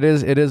 it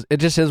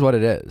just is what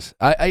it is.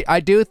 I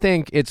do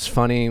think it's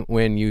funny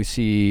when you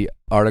see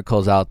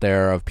articles out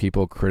there of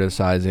people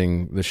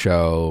criticizing the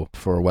show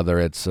for whether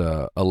it's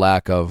a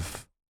lack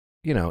of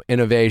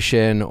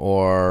innovation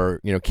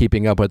or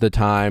keeping up with the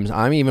times.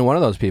 I'm even one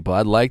of those people.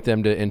 I'd like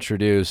them to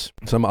introduce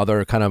some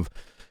other kind of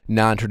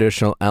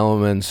non-traditional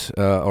elements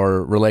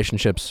or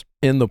relationships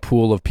in the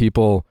pool of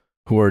people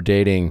who are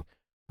dating,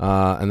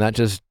 and that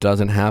just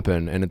doesn't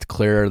happen. And it's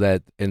clear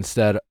that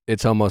instead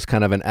it's almost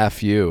kind of an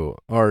FU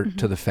or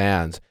to the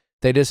fans.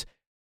 They just,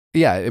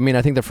 I mean,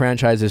 I think the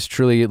franchise is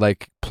truly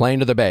like playing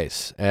to the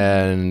base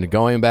and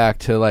going back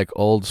to like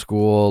old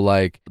school.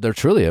 Like they're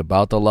truly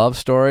about the love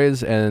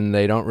stories, and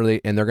they don't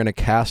really, and they're going to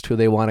cast who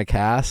they want to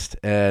cast,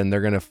 and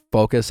they're going to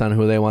focus on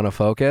who they want to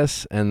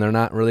focus, and they're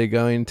not really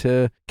going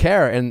to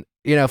care. And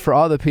for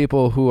all the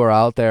people who are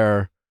out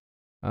there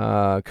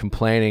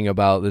complaining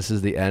about this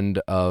is the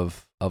end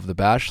of The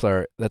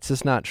Bachelor, that's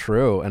just not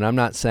true. And I'm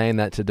not saying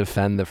that to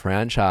defend the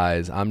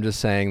franchise. I'm just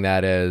saying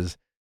that this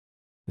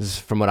is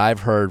from what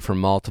I've heard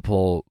from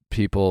multiple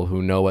people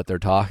who know what they're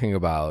talking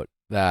about,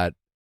 that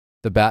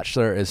The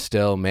Bachelor is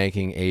still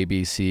making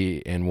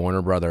ABC and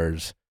Warner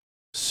Brothers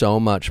so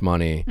much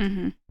money,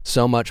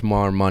 so much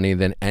more money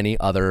than any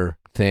other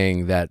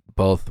thing that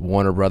both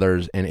Warner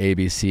Brothers and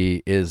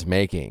ABC is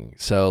making.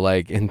 So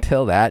like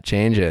until that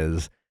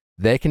changes,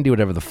 they can do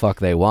whatever the fuck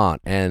they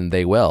want, and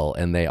they will,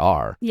 and they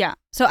are. Yeah.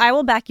 So I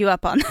will back you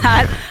up on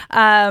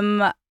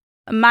that.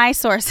 My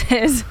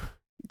sources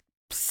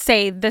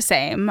say the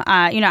same.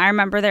 I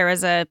remember there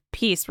was a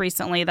piece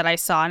recently that I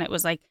saw, and it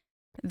was like,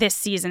 this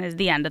season is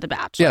the end of The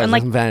Bachelor. Yeah, and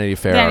like Vanity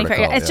Fair Vanity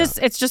article.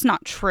 Fair. It's just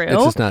not true.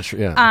 It's just not true.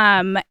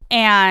 Yeah.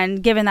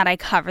 And given that I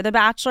cover The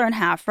Bachelor and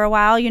have for a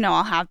while,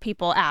 I'll have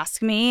people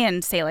ask me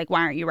and say like, why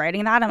aren't you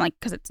writing that? I'm like,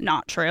 because it's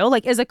not true.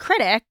 Like, as a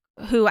critic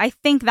who I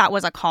think that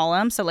was a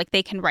column, so like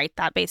they can write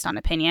that based on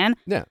opinion.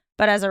 Yeah.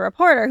 But as a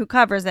reporter who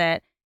covers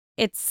it,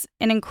 it's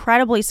an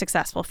incredibly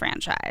successful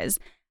franchise.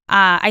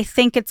 I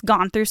think it's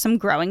gone through some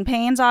growing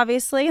pains,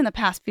 obviously, in the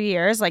past few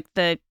years, like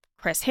the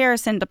Chris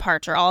Harrison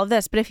departure, all of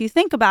this. But if you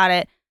think about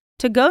it,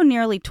 to go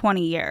nearly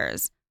 20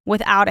 years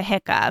without a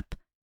hiccup,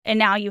 and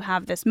now you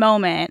have this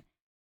moment,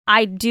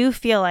 I do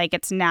feel like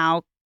it's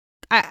now,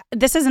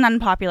 this is an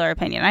unpopular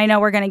opinion. I know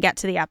we're going to get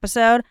to the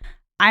episode.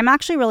 I'm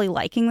actually really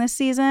liking this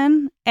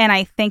season, and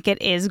I think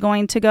it is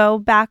going to go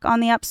back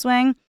on the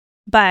upswing.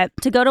 But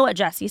to go to what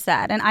Jesse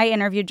said, and I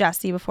interviewed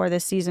Jesse before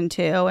this season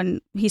too,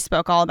 and he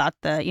spoke all about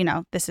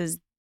this is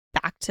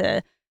back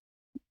to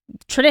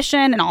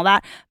tradition and all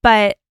that.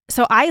 But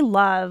so I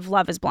love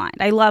Love is Blind.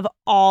 I love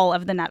all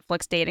of the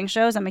Netflix dating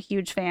shows. I'm a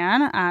huge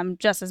fan,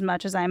 just as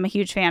much as I'm a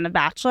huge fan of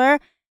Bachelor.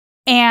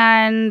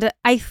 And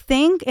I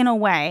think in a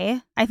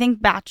way,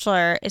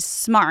 Bachelor is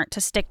smart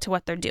to stick to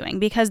what they're doing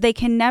because they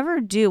can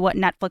never do what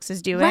Netflix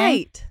is doing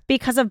Right.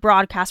 because of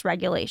broadcast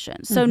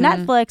regulations. So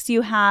Netflix,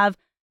 you have,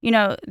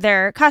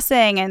 they're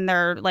cussing and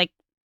they're like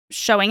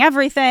showing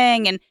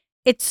everything, and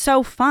it's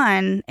so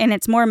fun and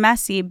it's more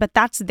messy, but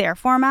that's their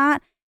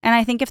format. And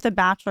I think if The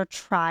Bachelor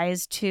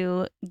tries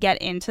to get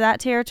into that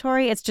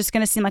territory, it's just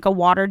going to seem like a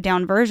watered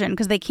down version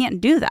because they can't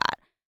do that.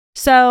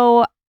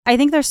 So I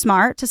think they're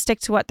smart to stick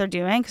to what they're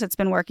doing because it's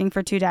been working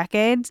for 2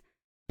 decades.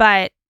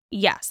 But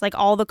yes, like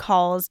all the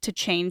calls to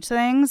change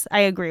things, I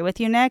agree with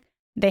you, Nick.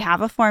 They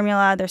have a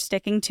formula. They're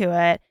sticking to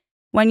it.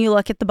 When you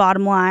look at the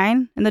bottom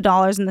line and the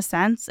dollars and the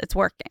cents, it's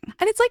working.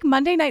 And it's like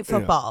Monday Night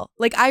Football.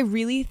 Like, I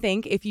really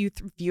think if you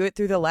view it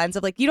through the lens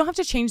of like, you don't have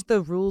to change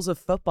the rules of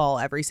football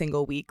every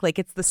single week. Like,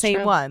 it's the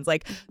same ones.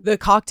 Like the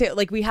cocktail,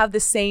 like we have the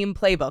same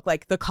playbook.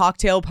 Like the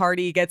cocktail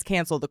party gets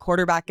canceled, the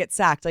quarterback gets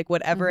sacked, like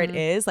whatever it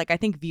is. Like, I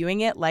think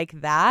viewing it like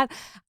that,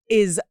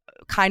 is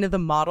kind of the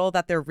model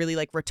that they're really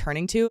like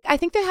returning to. I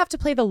think they have to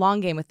play the long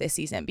game with this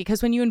season,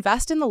 because when you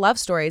invest in the love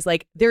stories,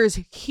 like there's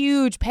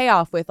huge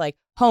payoff with like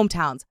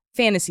hometowns,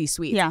 fantasy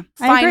suites,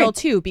 final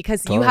two,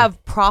 because you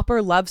have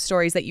proper love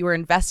stories that you were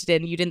invested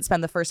in. You didn't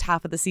spend the first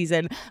half of the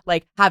season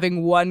like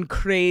having one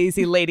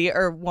crazy lady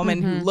or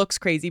woman who looks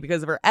crazy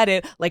because of her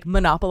edit, like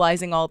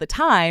monopolizing all the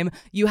time.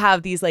 You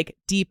have these like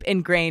deep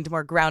ingrained,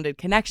 more grounded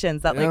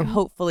connections that like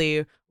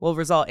hopefully will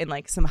result in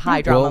like some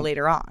high drama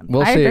later on.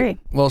 I agree. agree.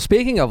 Well,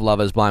 speaking of Love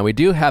is Blind, we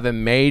do have a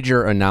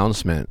major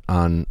announcement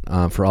on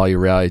for all your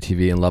reality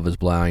TV and Love is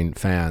Blind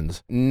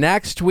fans.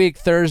 Next week,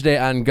 Thursday,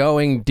 on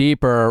Going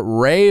Deeper,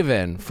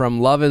 Raven from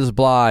Love is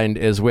Blind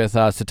is with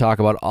us to talk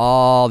about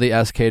all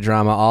the SK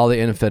drama, all the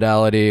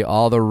infidelity,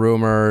 all the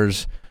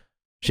rumors.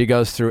 She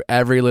goes through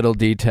every little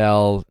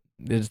detail.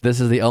 This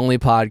is the only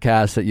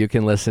podcast that you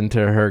can listen to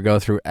her go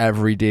through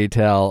every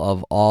detail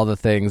of all the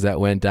things that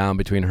went down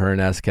between her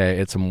and SK.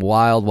 It's some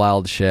wild,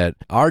 wild shit.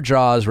 Our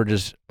jaws were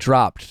just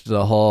dropped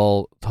the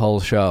whole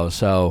show,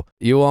 so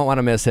you won't want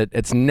to miss it.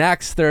 It's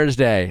next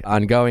Thursday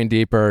on Going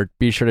Deeper.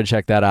 Be sure to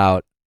check that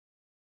out.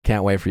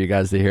 Can't wait for you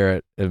guys to hear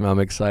it. I'm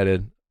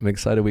excited. I'm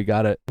excited we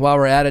got it. While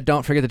we're at it,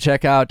 don't forget to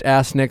check out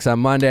Ask Nick's on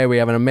Monday. We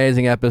have an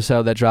amazing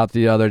episode that dropped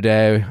the other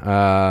day.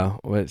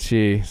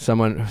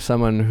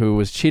 Someone who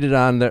was cheated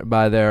on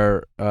by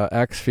their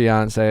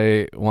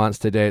ex-fiance wants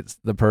to date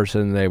the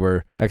person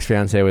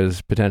ex-fiance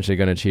was potentially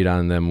going to cheat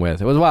on them with.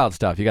 It was wild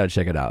stuff. You got to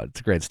check it out. It's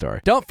a great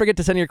story. Don't forget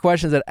to send your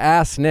questions at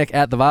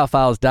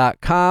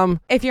asknick@thevilefiles.com.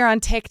 If you're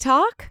on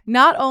TikTok,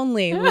 not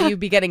only will you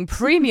be getting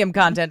premium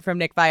content from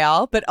Nick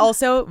Viall, but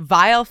also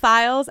Viall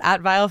Files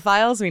at Viall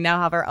Files. We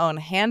now have our own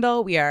handle.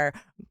 We are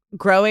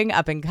growing,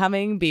 up and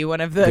coming. Be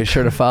one of the. Be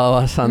sure to follow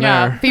us on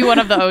there. Be one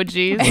of the OGs.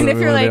 And if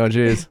you're like,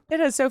 it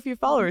has so few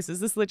followers,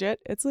 is this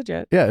legit? It's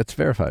legit. Yeah, it's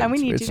verified. And we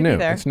need it's you new. to be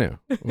there. It's new.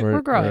 We're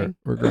growing.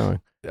 We're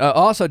growing.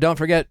 Also, don't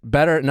forget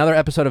another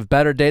episode of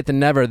Better Date Than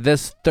Never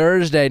this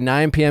Thursday,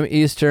 9 p.m.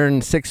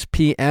 Eastern, 6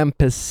 p.m.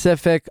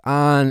 Pacific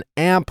on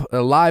AMP,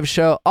 a live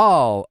show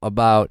all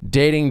about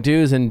dating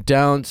do's and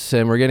don'ts,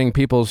 and we're getting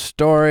people's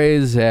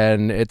stories,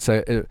 and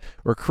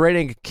we're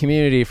creating a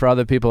community for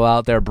other people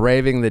out there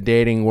braving the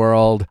dating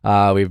world.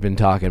 We've been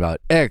talking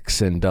about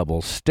icks and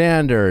double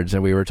standards,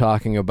 and we were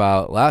talking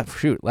about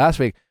last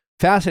week,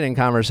 fascinating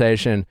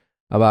conversation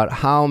about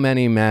how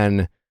many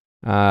men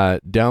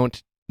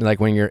don't, like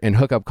when you're in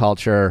hookup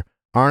culture,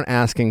 aren't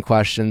asking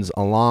questions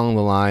along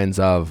the lines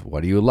of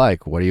what do you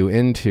like, what are you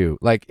into,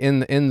 like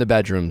in the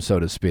bedroom, so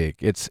to speak.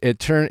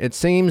 It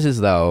seems as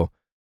though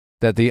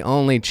that the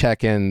only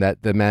check-in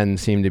that the men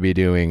seem to be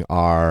doing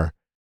are,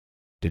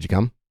 did you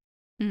come?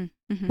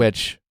 Mm-hmm.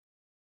 Which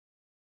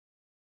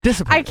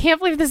disappointing. I can't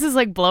believe this is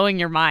like blowing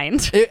your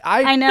mind.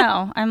 I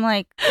know. I'm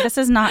like, this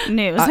is not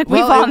news. Like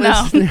we've all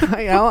known.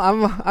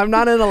 I'm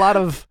not in a lot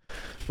of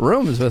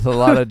rooms with a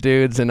lot of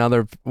dudes and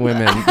other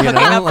women, hooking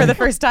up for the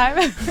first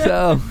time.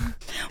 So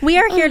we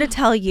are here to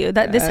tell you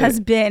that this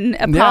has been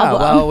a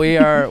problem. Yeah,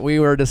 well, we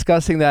were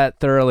discussing that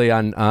thoroughly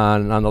on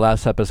the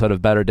last episode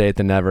of Better Date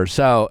Than Never.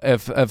 So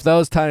if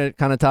those kind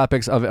of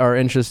topics are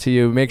interest to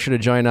you, make sure to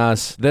join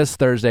us this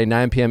Thursday,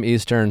 9 p.m.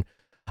 Eastern.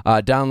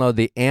 Download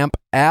the AMP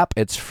app.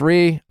 It's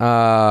free.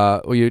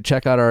 You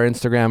check out our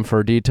Instagram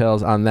for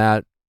details on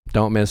that.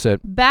 Don't miss it.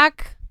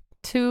 Back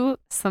to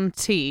some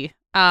tea,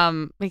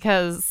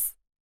 because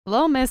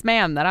Little Miss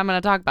Ma'am that I'm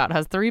going to talk about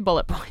has 3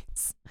 bullet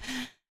points.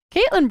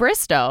 Caitlin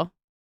Bristow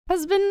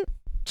has been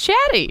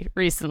chatty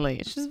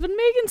recently. She's been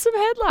making some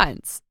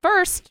headlines.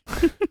 First,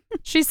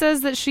 she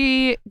says that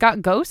she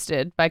got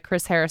ghosted by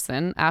Chris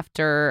Harrison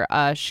after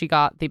she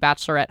got the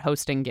Bachelorette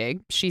hosting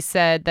gig. She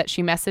said that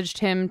she messaged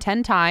him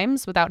 10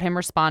 times without him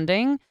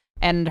responding,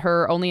 and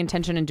her only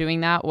intention in doing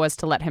that was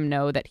to let him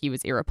know that he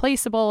was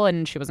irreplaceable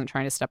and she wasn't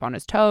trying to step on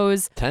his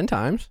toes. 10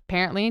 times?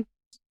 Apparently.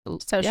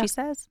 So she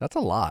says. That's a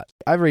lot.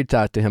 I've reached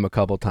out to him a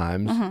couple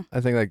times. I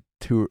think like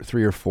 2,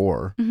 3, or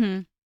 4.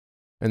 And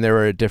they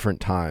were at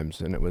different times,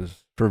 and it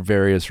was for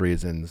various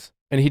reasons.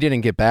 And he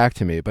didn't get back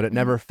to me, but it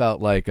never felt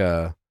like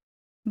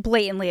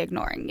blatantly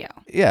ignoring you.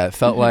 Yeah, it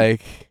felt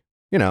like,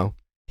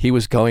 he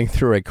was going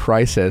through a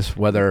crisis,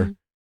 whether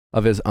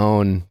of his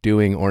own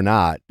doing or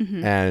not.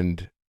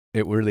 And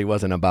it really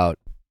wasn't about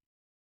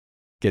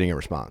getting a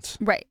response.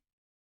 Right.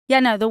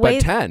 Yeah, no, the way...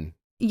 But 10...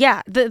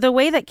 Yeah, the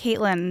way that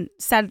Caitlin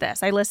said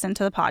this, I listened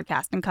to the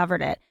podcast and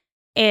covered it,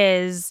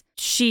 is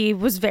she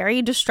was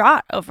very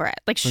distraught over it.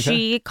 Like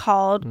she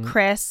called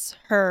Chris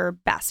her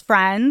best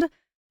friend.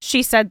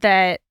 She said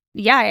that,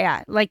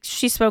 like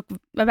she spoke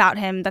about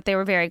him, that they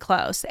were very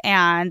close,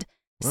 and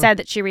said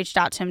that she reached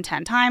out to him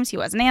 10 times. He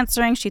wasn't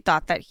answering. She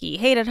thought that he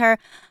hated her.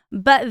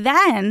 But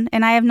then,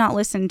 and I have not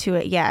listened to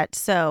it yet,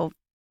 so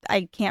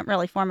I can't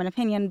really form an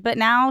opinion, but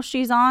now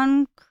she's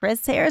on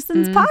Chris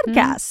Harrison's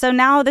podcast. So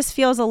now this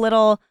feels a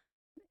little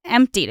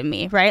empty to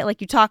me, right? Like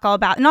you talk all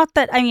about, not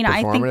that,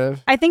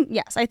 I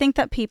think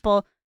that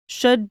people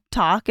should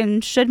talk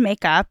and should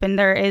make up, and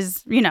there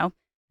is,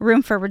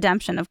 room for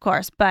redemption, of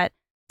course, but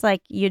it's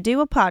like you do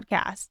a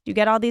podcast, you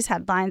get all these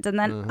headlines, and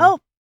then,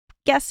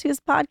 guess whose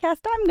podcast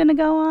I'm going to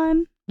go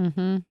on?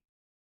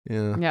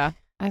 Yeah. Yeah,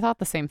 I thought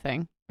the same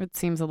thing. It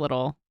seems a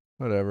little.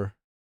 Whatever.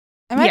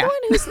 Am I Yeah. the one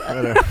who's?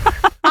 Whatever.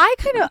 I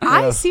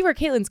Yeah. see where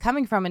Caitlin's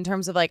coming from in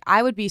terms of like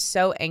I would be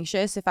so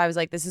anxious if I was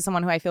like, this is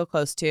someone who I feel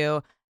close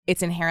to.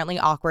 It's inherently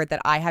awkward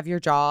that I have your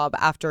job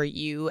after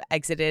you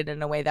exited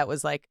in a way that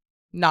was like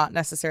not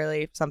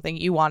necessarily something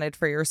you wanted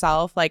for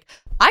yourself. Like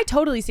I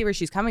totally see where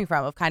she's coming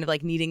from of kind of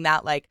like needing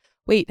that like,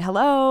 wait,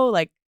 hello,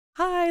 like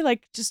hi,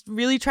 like just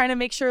really trying to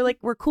make sure like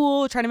we're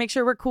cool, trying to make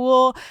sure we're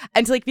cool.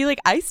 And to like be like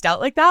iced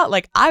out like that,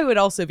 like I would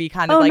also be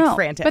kind of Oh, like no.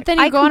 frantic. But then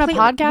you I go on a completely-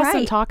 podcast right.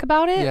 and talk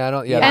about it. Yeah, I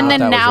don't. Yeah, Yeah. I And thought then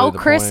that was now really the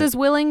Chris point. is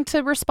willing to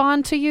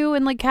respond to you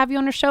and like have you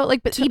on a show.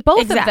 Like, but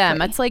both of them.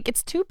 Exactly. It's like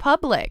it's too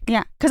public.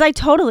 Yeah, because I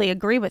totally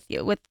agree with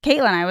you. With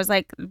Caitlin, I was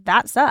like,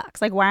 that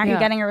sucks. Like, why aren't you Yeah.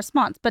 getting a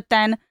response? But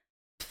then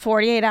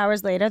 48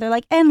 hours later, they're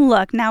like, and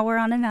look, now we're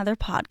on another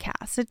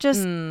podcast. It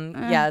just,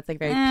 yeah, it's like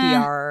very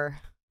eh. PR.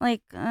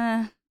 like,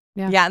 Yeah.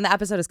 Yeah, and the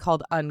episode is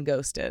called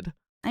Unghosted.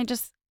 I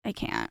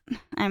can't.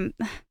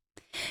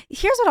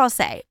 Here's what I'll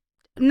say.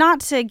 Not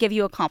to give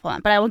you a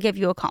compliment, but I will give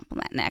you a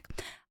compliment, Nick.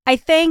 I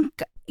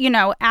think,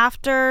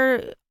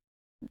 after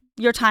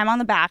your time on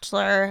The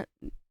Bachelor,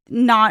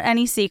 not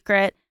any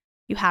secret,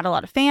 you had a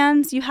lot of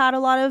fans, you had a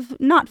lot of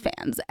not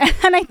fans.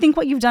 And I think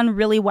what you've done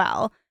really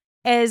well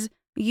is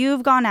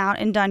you've gone out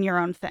and done your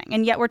own thing.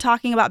 And yet we're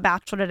talking about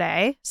Bachelor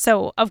today.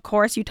 So, of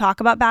course, you talk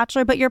about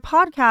Bachelor, but your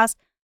podcast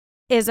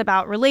is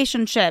about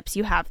relationships.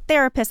 You have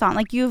therapists on.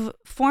 Like, you've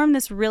formed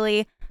this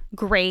really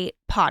great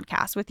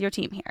podcast with your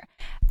team here.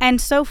 And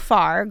so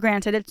far,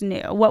 granted it's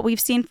new, what we've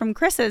seen from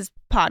Chris's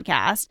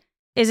podcast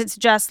is it's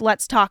just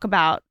let's talk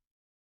about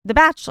The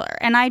Bachelor.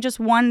 And I just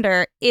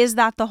wonder, is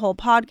that the whole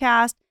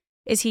podcast?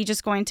 Is he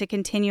just going to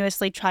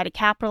continuously try to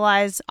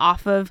capitalize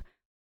off of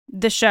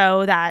the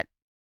show that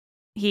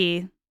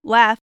he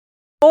left?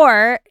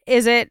 Or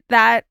is it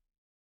that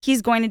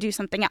he's going to do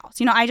something else?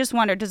 I just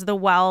wonder, does the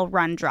well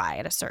run dry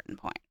at a certain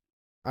point?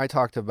 I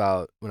talked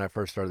about, when I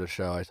first started the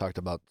show, I talked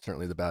about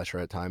certainly The Bachelor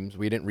at times.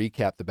 We didn't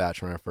recap The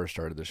Bachelor when I first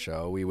started the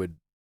show. We would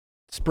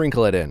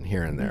sprinkle it in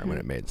here and there when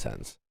it made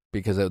sense,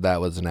 because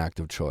that was an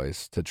active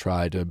choice to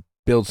try to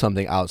build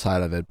something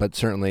outside of it. But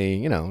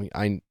certainly,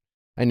 I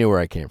knew where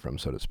I came from,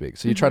 so to speak.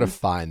 So you try to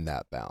find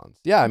that balance.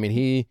 Yeah, I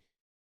mean,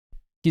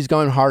 he's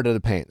going hard to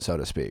the paint, so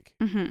to speak.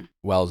 Mm-hmm.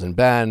 Wells and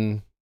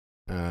Ben,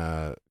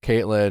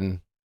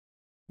 Caitlin.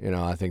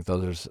 I think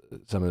those are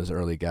some of his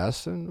early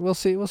guests, and we'll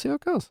see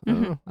what goes. I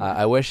don't know.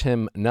 I wish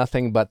him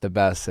nothing but the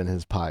best in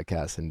his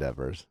podcast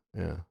endeavors.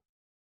 Yeah.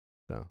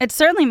 So It's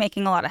certainly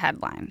making a lot of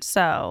headlines.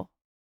 So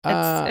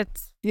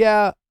it's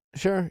yeah,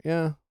 sure,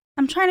 yeah,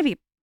 I'm trying to be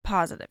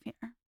positive here.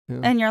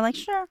 yeah. And you're like,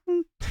 sure.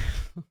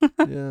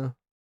 Yeah.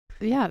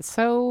 Yeah.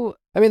 So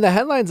I mean, the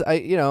headlines.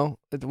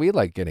 We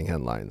like getting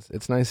headlines.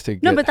 It's nice to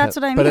get. No, but that's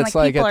what I But mean, it's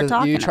like, like people are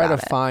talking you try to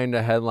about it. find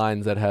the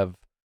headlines that have.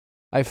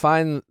 I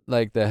find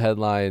like the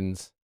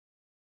headlines.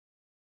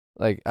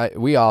 Like I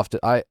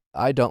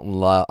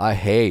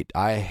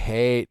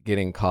hate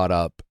getting caught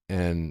up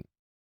in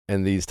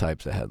these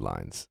types of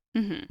headlines.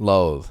 Mm-hmm.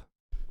 Loathe.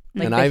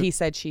 Like And the I've- he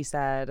said, she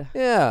said.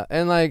 Yeah,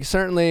 and like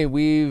certainly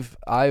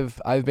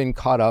I've been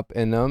caught up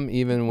in them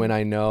even when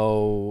I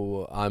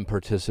know I'm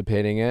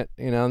participating in it,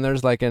 and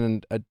there's like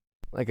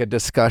a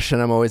discussion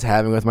I'm always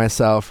having with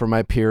myself or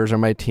my peers or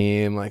my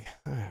team, like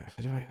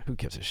who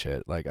gives a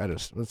shit? Like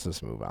let's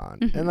just move on.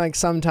 Mhm. And like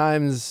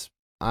sometimes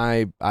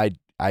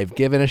I've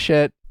given a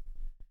shit,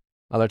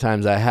 other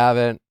times I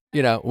haven't.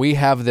 We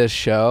have this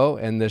show,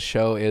 and this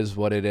show is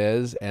what it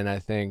is, and I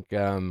think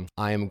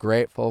I am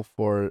grateful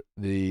for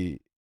the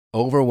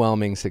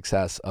overwhelming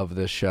success of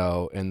this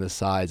show and the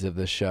size of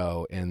the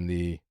show and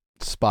the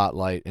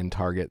spotlight and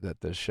target that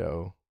this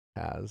show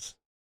has.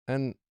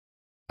 And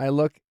I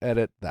look at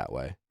it that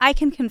way. I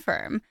can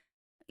confirm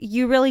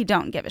you really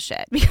don't give a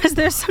shit, because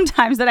there's some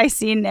times that I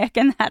see Nick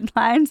in the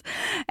headlines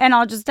and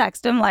I'll just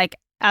text him like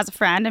as a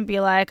friend and be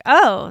like,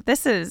 oh,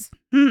 this is,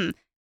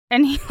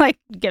 and he like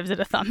gives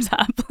it a thumbs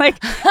up. Like,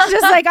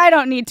 just like, I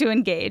don't need to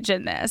engage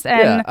in this. And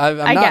Yeah,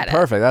 I'm I not get it.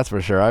 perfect, that's for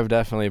sure. I've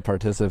definitely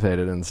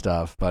participated in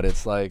stuff, but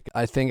it's like,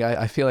 I think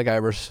I feel like I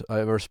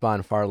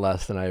respond far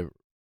less than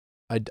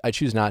I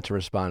choose not to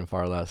respond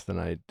far less than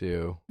I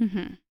do,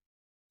 Mhm.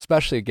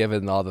 especially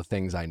given all the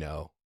things I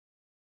know.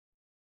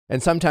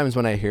 And sometimes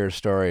when I hear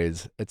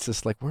stories, it's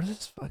just like, where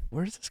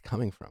is this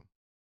coming from?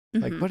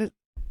 Like, Mhm.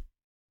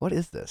 what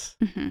is this?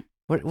 Mhm.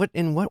 What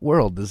in what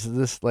world is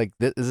this, like,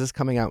 is this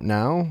coming out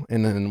now?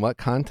 And in what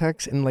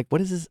context? And like, what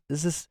is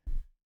this?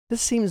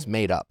 This seems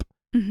made up.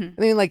 Mhm.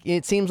 I mean, like,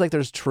 it seems like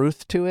there's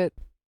truth to it,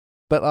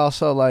 but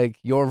also like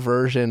your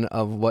version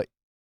of what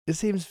it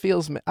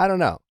feels, I don't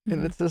know.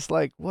 And Mhm. it's just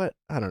like, what?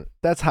 I don't know.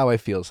 That's how I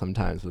feel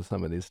sometimes with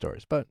some of these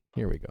stories, but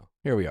here we go.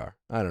 Here we are.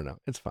 I don't know.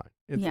 It's fine.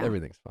 Yeah.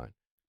 Everything's fine.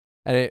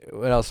 And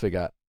what else we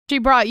got? she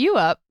brought you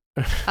up.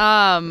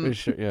 We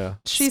should, yeah.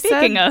 She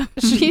Speaking said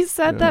of, she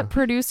said Yeah. that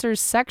producers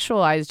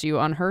sexualized you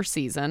on her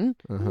season.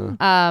 Uh-huh.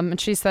 And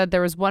she said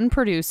there was one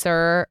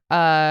producer,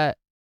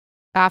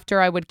 after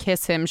I would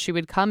kiss him, she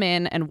would come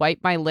in and wipe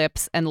my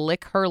lips and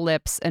lick her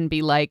lips and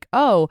be like,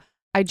 oh,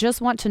 I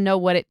just want to know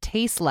what it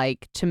tastes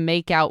like to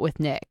make out with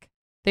Nick.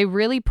 They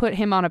really put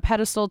him on a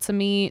pedestal to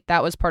me.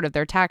 That was part of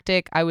their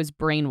tactic. I was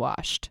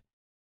brainwashed.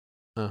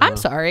 I'm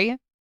sorry.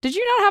 Did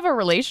you not have a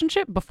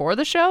relationship before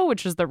the show,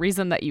 which is the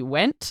reason that you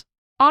went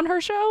on her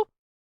show?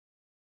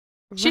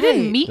 She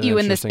didn't meet An you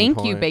in this interesting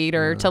point,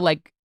 incubator yeah. to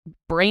like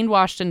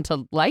brainwashed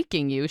into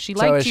liking you. She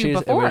liked you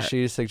before. Was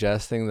she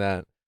suggesting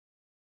that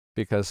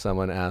because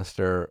someone asked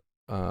her,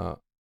 I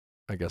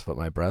guess, what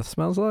my breath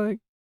smells like?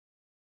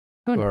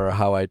 Or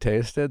how I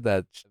tasted,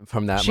 that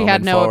from that she moment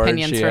had no forward,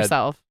 opinions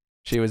herself.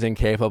 She was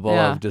incapable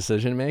Yeah. of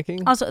decision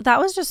making. Also, that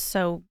was just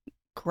so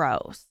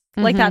gross.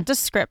 Like that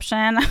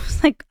description, I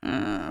was like,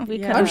 we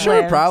could. I'm sure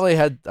it probably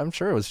had. I'm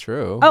sure it was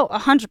true. Oh,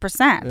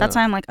 100%. That's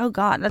why I'm like, oh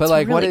God, that's but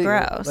like, really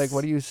what gross. Like,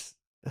 what do you?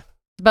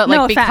 But like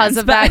No because offense,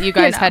 of but, that, you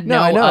guys had No,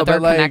 no I know, other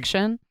but, like,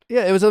 connection.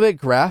 Yeah, it was a bit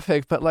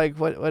graphic, but like,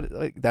 what?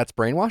 Like, that's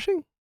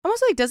brainwashing.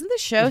 Almost like, doesn't the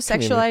show It's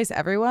kind of- sexualize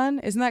everyone?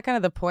 Isn't that kind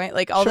of the point?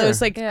 Like all Sure.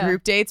 those like Yeah.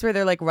 group dates where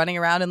they're like running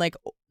around in like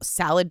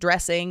salad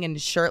dressing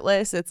and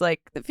shirtless. It's like,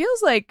 it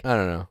feels like I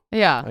don't know.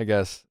 Yeah. I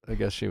guess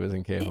she was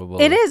incapable.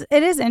 It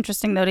is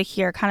interesting though to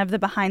hear kind of the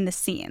behind the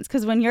scenes,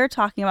 because when you're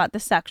talking about the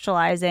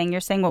sexualizing,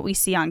 you're saying what we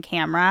see on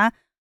camera,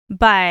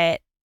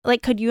 but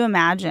like, could you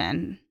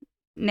imagine?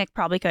 Nick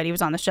probably could. He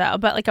was on the show,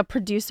 but like a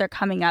producer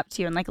coming up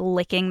to you and like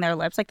licking their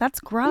lips, like that's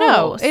gross.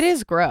 No, it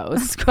is gross.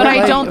 That's But gross.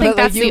 I don't think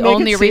but, that's you the make it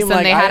only seem reason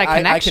like they had a I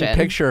connection. can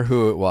picture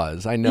who it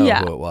was. I know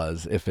Yeah. who it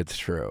was if it's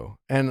true,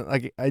 and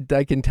like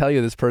I can tell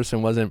you this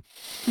person wasn't.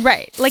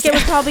 Right. Like it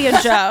was probably a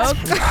joke.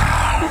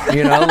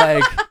 You know,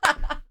 like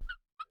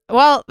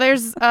Well,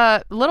 there's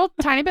a little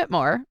tiny bit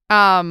more.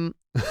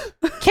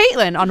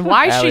 Caitlin on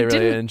why Allie she really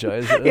didn't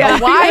enjoys it. Yeah.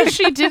 why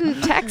she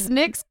didn't text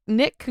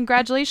Nick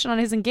congratulations on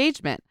his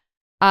engagement.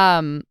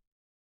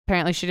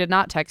 Apparently she did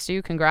not text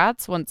you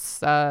congrats once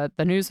the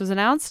news was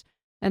announced.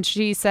 And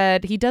she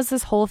said he does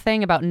this whole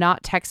thing about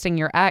not texting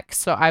your ex.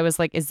 So I was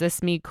like, is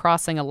this me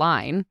crossing a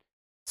line?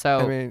 So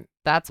I mean,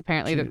 that's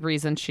apparently the she-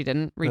 reason she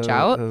didn't reach that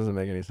out. doesn't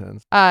make any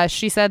sense.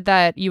 She said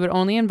that you would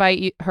only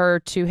invite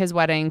her to his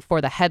wedding for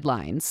the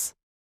headlines,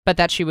 but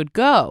that she would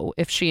go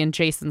if she and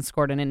Jason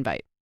scored an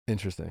invite.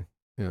 Interesting.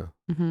 Yeah.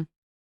 Mm-hmm.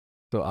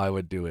 So I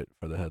would do it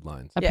for the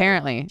headlines.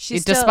 Apparently,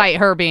 she's despite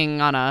her being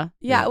on a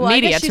yeah, well,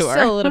 media I guess she's tour.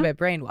 still a little bit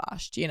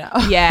brainwashed, you know.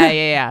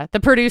 yeah. The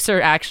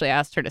producer actually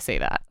asked her to say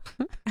that.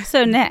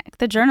 So Nick,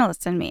 the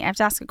journalist in me, I have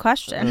to ask a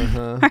question.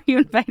 Uh-huh. Are you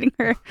inviting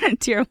her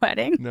to your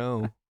wedding?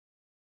 No.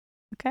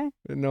 Okay.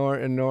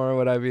 Nor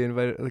would I be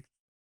invited. Like,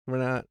 we're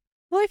not.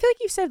 Well, I feel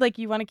like you said like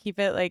you want to keep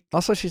it like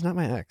Also, she's not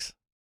my ex.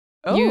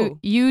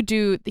 You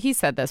do. He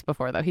said this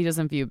before though. He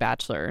doesn't view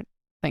Bachelor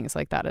things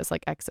like that as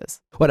like exes.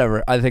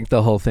 Whatever. I think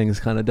the whole thing's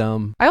kind of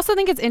dumb. I also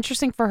think it's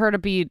interesting for her to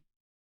be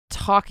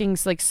talking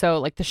like so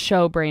like the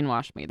show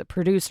brainwashed me. The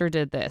producer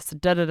did this.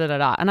 Da da da da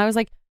da. And I was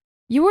like,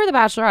 you were the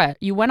Bachelorette.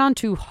 You went on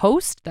to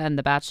host then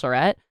the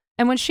Bachelorette.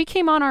 And when she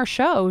came on our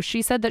show,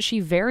 she said that she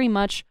very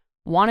much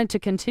wanted to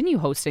continue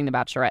hosting the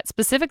Bachelorette,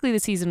 specifically the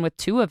season with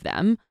 2 of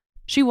them.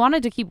 She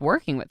wanted to keep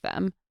working with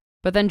them.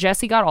 But then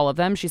Jessie got all of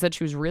them. She said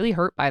she was really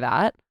hurt by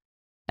that.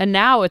 And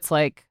now it's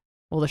like,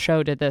 well, the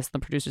show did this, the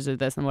producers did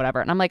this, and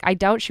whatever. And I'm like, I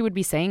doubt she would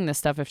be saying this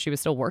stuff if she was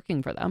still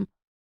working for them.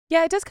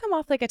 Yeah, it does come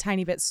off like a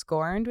tiny bit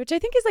scorned, which I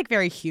think is like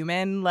very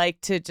human, like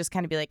to just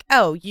kind of be like,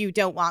 oh, you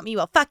don't want me?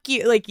 Well, fuck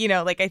you. Like, you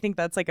know, like I think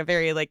that's like a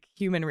very like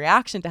human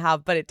reaction to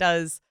have, but it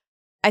does,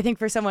 I think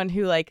for someone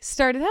who like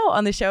started out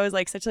on the show as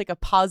like such like a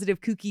positive,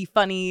 kooky,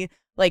 funny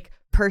like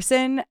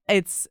person,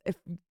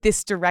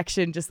 this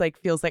direction just like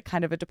feels like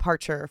kind of a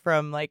departure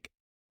from like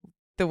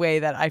the way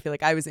that I feel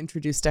like I was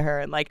introduced to her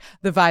and like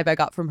the vibe I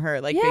got from her,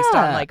 like based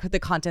on Yeah. like the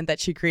content that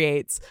she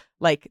creates,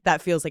 like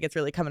that feels like it's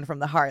really coming from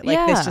the heart. Like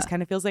Yeah. this just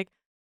kind of feels like,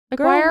 Like,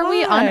 girl, why are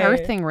we why?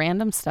 unearthing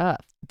random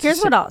stuff?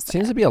 Here's what I'll say.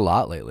 Seems to be a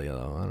lot lately,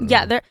 though. I don't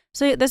Yeah, know.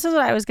 so this is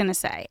what I was going to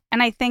say.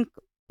 And I think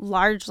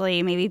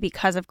largely maybe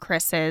because of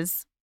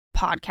Chris's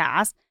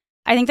podcast,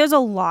 I think there's a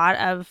lot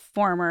of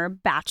former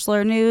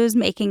Bachelor news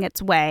making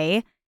its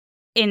way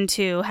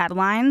into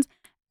headlines.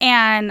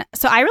 And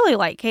so I really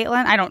like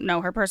Caitlin. I don't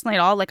know her personally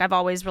at all. Like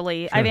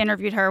I've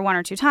interviewed her 1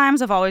 or 2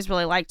 times. I've always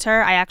really liked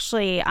her. I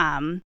actually,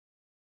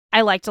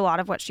 I liked a lot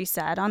of what she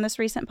said on this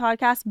recent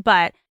podcast,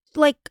 but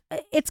like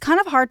it's kind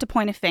of hard to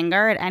point a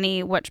finger at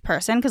any which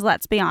person, because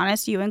let's be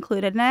honest, you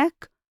included,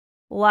 Nick.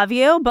 Love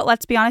you, but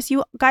let's be honest,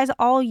 you guys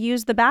all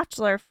use The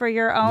Bachelor for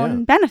your own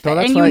Yeah. benefit, So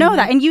that's and you why- know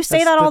that, and you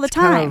say that all the That's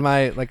kind time. of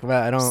my like.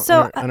 I don't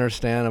So,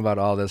 understand about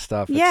all this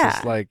stuff. It's yeah.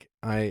 just like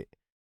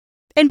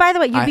And by the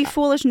way, you'd be I-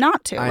 foolish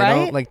not to, I right?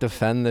 don't like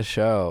defend the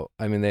show.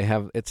 I mean, they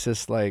have. It's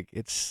just like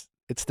it's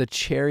the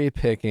cherry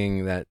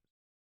picking that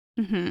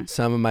Mm-hmm.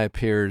 some of my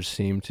peers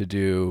seem to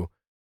do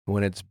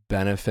when it's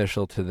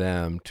beneficial to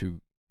them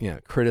to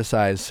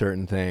criticize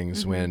certain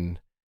things. Mhm. When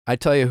I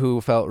tell you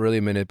who felt really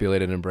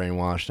manipulated and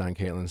brainwashed on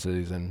Caitlin's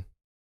season,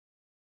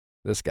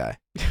 this guy,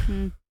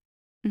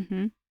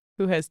 Mm-hmm.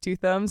 who has 2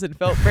 thumbs and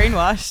felt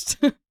brainwashed.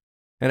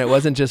 and it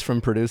wasn't just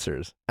from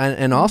producers.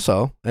 And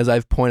also, as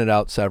I've pointed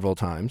out several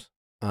times,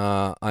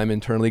 I'm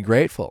internally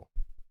grateful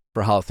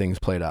for how things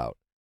played out.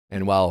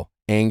 And while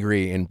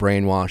angry and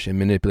brainwashed and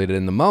manipulated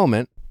in the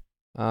moment,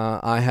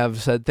 I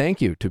have said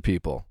thank you to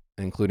people,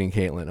 including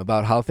Caitlin,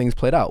 about how things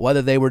played out,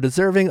 whether they were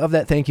deserving of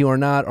that thank you or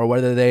not, or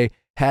whether they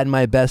had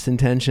my best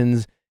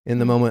intentions in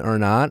the moment or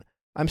not.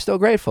 I'm still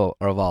grateful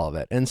of all of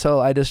it. And so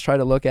I just try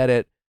to look at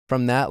it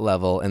from that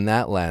level and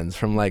that lens,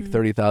 from like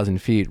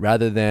 30,000 feet,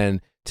 rather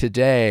than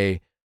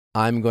today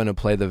I'm going to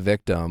play the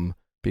victim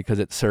because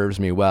it serves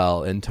me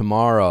well, and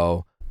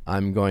tomorrow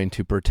I'm going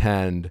to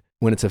pretend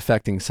when it's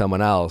affecting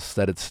someone else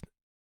that it's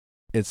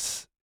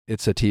a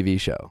TV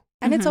show.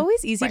 And it's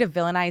always easy to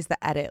villainize the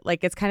edit.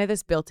 Like, it's kind of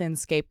this built-in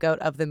scapegoat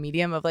of the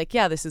medium of like,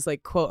 yeah, this is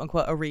like quote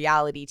unquote a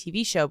reality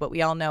TV show, but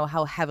we all know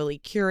how heavily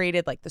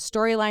curated like the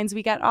storylines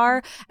we get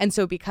are. And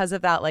so because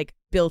of that like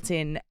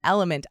built-in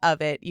element of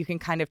it, you can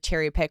kind of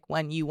cherry pick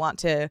when you want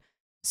to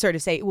sort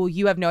of say, well,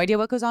 you have no idea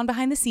what goes on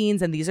behind the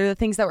scenes, and these are the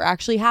things that were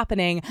actually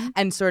happening,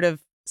 and sort of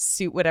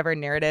suit whatever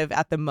narrative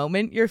at the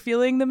moment you're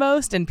feeling the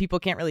most. And people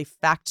can't really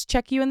fact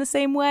check you in the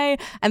same way.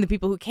 And the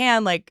people who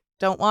can, like,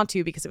 don't want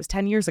to because it was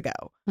 10 years ago.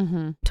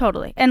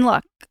 Totally. And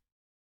look,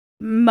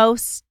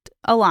 most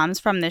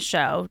alums from this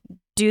show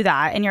do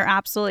that. And you're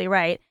absolutely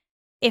right.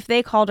 If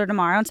they called her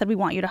tomorrow and said, we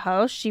want you to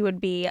host, she would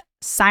be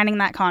signing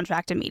that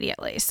contract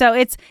immediately. So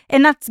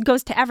and that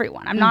goes to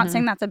everyone. I'm not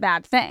saying that's a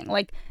bad thing.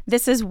 Like,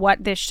 this is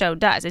what this show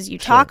does, is you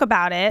talk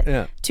about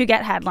it to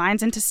get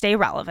headlines and to stay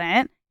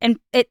relevant. And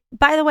it,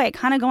 by the way,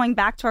 kind of going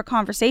back to our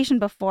conversation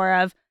before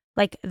of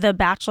like, The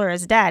Bachelor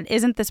is dead.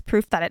 Isn't this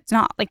proof that it's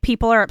not? Like,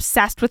 people are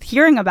obsessed with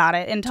hearing about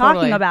it and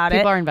talking about it.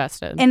 People are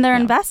invested. And they're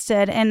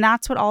invested. And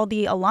that's what all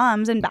the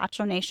alums in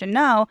Bachelor Nation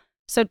know.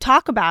 So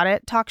talk about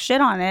it, talk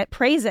shit on it,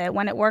 praise it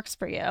when it works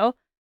for you.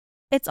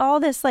 It's all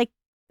this like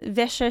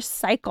vicious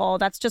cycle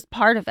that's just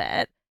part of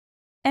it.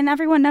 And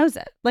everyone knows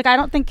it. Like, I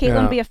don't think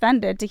Caitlin would be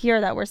offended to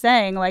hear that we're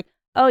saying like,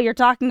 oh, you're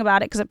talking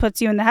about it because it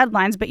puts you in the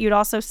headlines, but you'd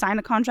also sign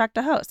a contract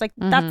to host. Like,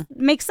 that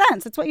makes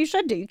sense. It's what you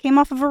should do. You came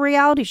off of a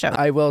reality show.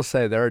 I will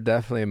say there are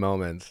definitely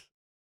moments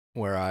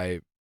where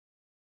I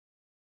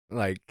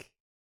like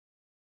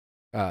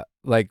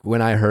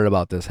when I heard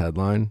about this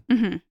headline,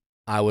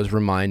 I was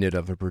reminded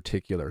of a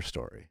particular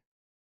story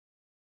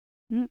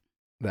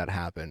that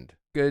happened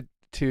good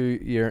 2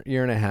 year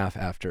and a half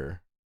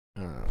after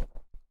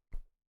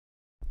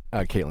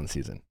Caitlin's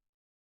season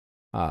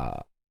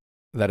that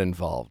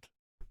involved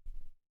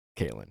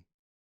Caitlin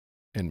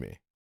and me.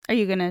 Are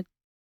you gonna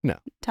No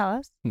tell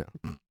us? No,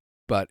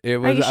 but it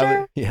was. Are you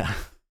sure? Yeah,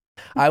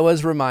 I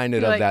was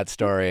reminded of that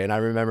story, and I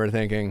remember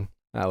thinking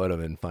that would have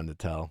been fun to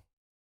tell.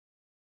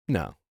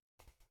 No,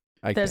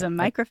 there's a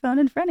microphone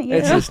in front of you.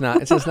 It's just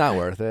not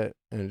worth it.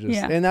 And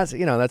and that's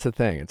that's the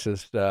thing. It's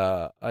just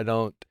I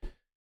don't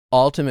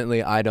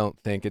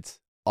think it's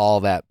all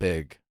that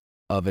big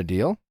of a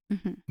deal,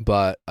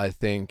 but I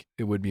think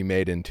it would be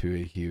made into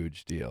a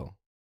huge deal.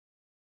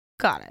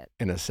 Got it.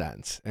 In a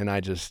sense. And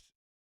I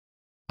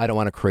don't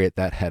want to create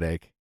that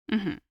headache.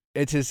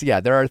 It's just,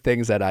 there are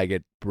things that I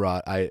get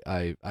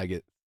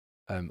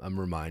I'm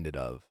reminded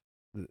of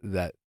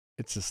that.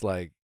 It's just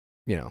like,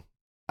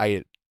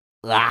 I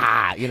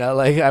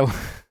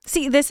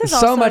see, this is so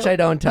also much I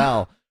don't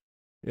tell,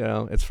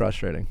 it's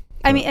frustrating.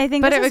 I mean, I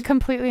think, but it would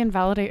completely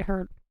invalidate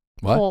her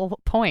whole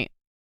point.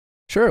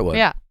 Sure it would.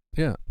 Yeah.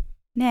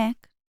 Nick.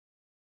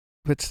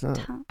 It's not.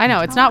 I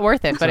know it's not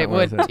worth it, but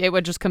it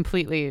would just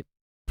completely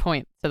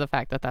point to the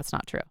fact that that's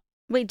not true.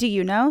 Wait, do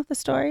you know the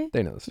story?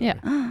 They know the story.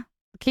 Yeah.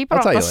 Keep it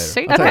I'll tell all you the later.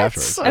 secrets. I'll tell you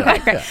afterwards. Okay,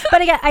 great.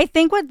 But again, I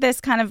think what this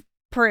kind of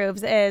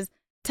proves is,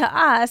 to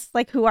us,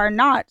 like, who are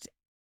not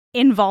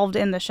involved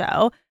in the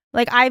show,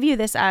 like, I view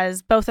this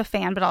as both a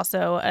fan but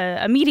also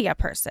a media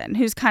person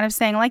who's kind of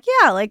saying like,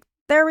 yeah, like,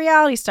 they're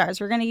reality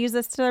stars. We're going to use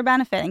this to their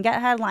benefit and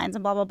get headlines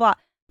and blah, blah, blah.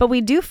 But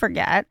we do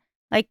forget,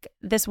 like,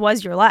 this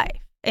was your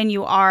life. And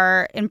you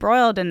are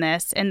embroiled in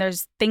this, and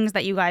there's things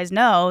that you guys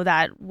know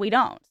that we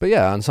don't. But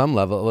yeah, on some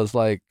level, it was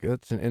like,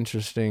 it's an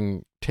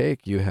interesting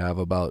take you have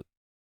about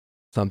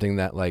something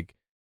that, like,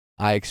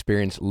 I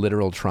experienced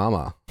literal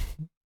trauma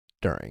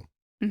during.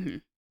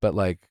 But,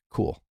 like,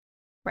 cool.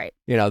 Right.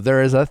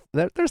 There's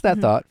that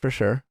thought for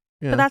sure.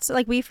 Yeah. But that's,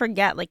 like, we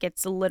forget, like,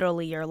 it's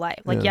literally your life.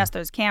 Like, yes,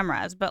 there's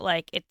cameras, but,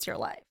 like, it's your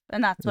life.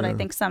 And that's what I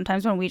think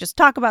sometimes when we just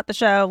talk about the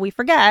show, we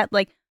forget,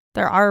 like,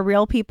 there are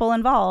real people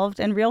involved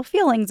and real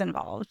feelings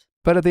involved.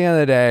 But at the end of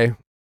the day,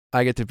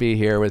 I get to be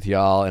here with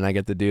y'all, and I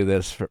get to do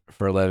this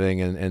for a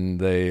living. And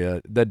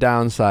the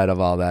downside of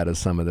all that is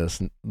some of this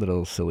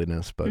little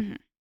silliness. But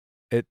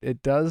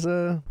it does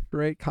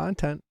great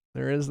content.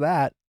 There is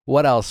that.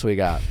 What else we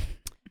got?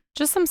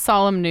 Just some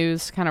solemn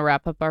news to kind of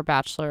wrap up our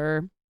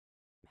Bachelor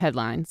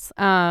headlines.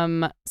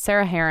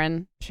 Sarah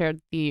Heron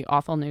shared the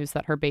awful news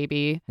that her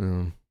baby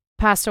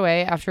passed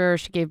away after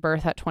she gave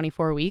birth at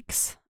 24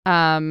 weeks.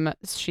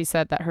 She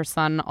said that her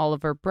son,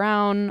 Oliver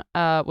Brown,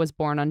 was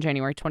born on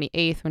January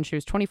 28th when she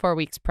was 24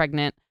 weeks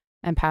pregnant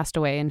and passed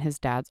away in his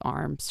dad's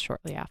arms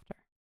shortly after.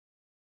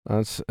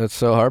 That's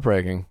so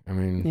heartbreaking. I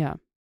mean, yeah,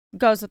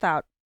 goes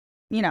without,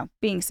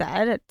 being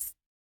said. It's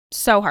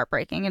so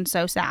heartbreaking and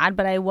so sad,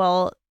 but I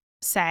will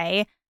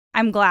say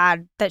I'm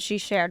glad that she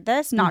shared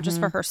this, not just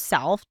for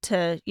herself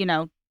to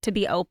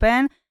be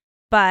open,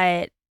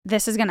 but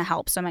this is going to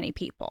help so many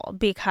people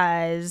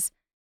because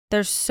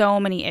there's so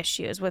many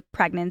issues with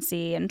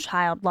pregnancy and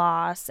child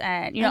loss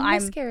and, you know,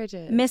 And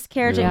miscarriages.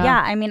 miscarriage. Yeah.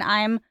 Yeah. I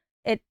mean,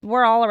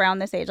 we're all around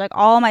this age. Like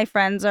all my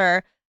friends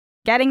are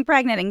getting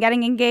pregnant and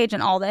getting engaged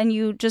and all that.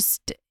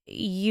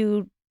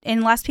 And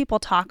unless people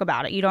talk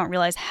about it, you don't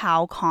realize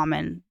how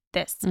common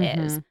this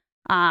is.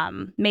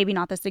 Maybe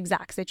not this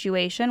exact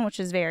situation, which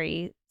is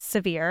very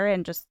severe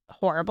and just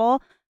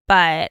horrible.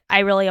 But I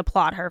really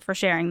applaud her for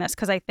sharing this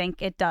because I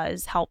think it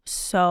does help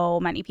so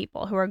many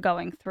people who are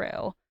going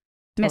through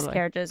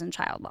miscarriages and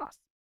child loss.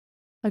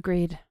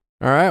 Agreed.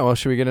 All right. Well,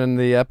 should we get into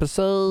the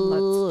episode?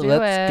 Let's do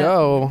Let's it.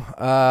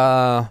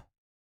 go.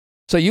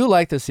 So you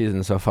like this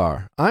season so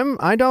far? I'm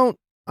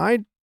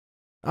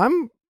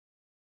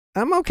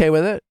okay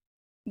with it.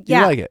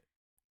 Yeah, You like it?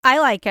 I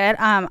like it.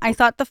 I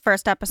thought the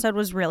first episode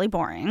was really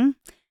boring,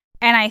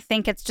 and I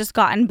think it's just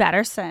gotten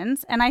better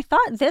since. And I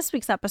thought this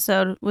week's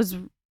episode was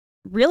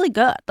really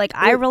good. Like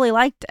I really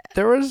liked it.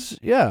 There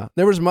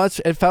was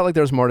much. It felt like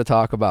there was more to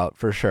talk about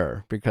for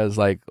sure because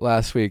like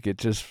last week it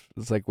just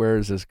was like, where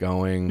is this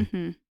going?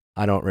 Mhm.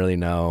 I don't really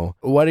know.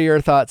 What are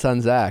your thoughts on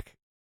Zach?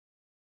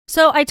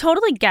 So I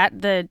totally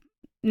get the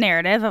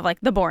narrative of like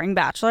the boring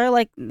bachelor.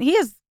 Like he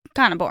is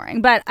kind of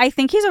boring, but I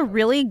think he's a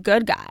really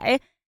good guy.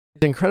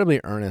 He's incredibly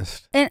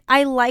earnest. And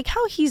I like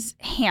how he's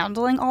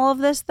handling all of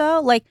this though.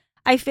 Like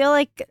I feel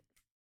like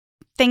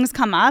things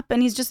come up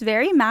and he's just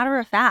very matter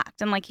of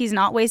fact and like he's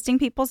not wasting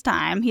people's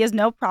time. He has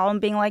no problem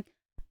being like,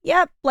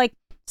 yep, like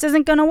this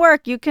isn't going to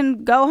work. You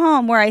can go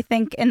home. Where I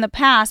think in the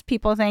past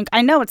people think,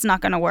 I know it's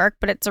not going to work,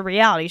 but it's a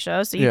reality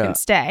show, so you can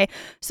stay.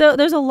 So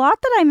there's a lot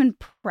that I'm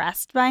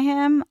impressed by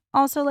him.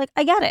 Also, like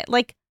I get it.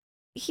 Like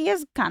he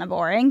is kind of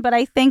boring, but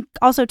I think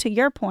also to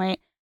your point,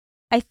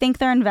 I think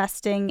they're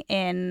investing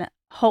in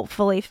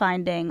hopefully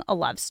finding a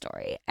love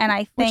story. And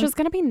I think Which is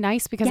going to be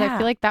nice because I Yeah.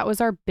 feel like that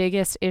was our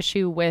biggest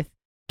issue with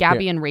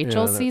Gabby and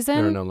Rachel's season.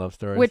 There are no love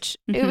stories. Which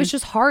it was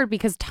just hard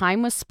because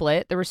time was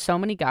split. There were so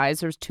many guys.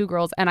 There was 2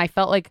 girls. And I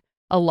felt like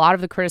a lot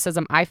of the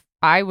criticism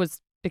I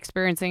was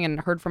experiencing and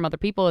heard from other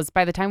people is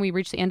by the time we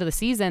reached the end of the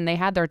season, they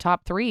had their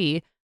top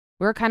 3.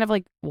 We were kind of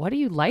like, what do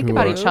you like Who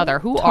about are each you? other?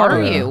 Who are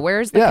Totally. you?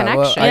 Where's the Well,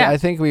 connection? I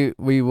think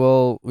we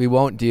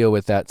won't deal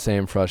with that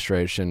same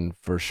frustration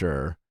for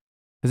sure.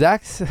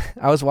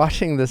 I was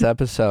watching this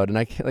episode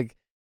and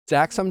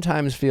Zach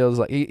sometimes feels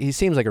like he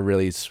seems like a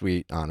really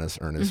sweet, honest,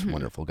 earnest,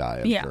 wonderful guy.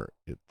 I'm Yeah. sure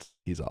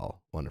he's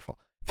all wonderful.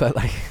 But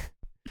like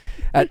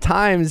at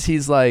times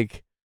he's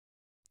like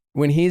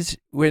when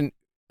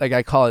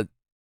I call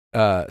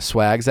it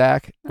swag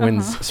Zach,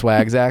 when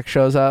swag Zach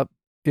shows up,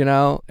 you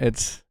know,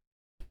 it's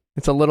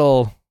a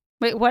little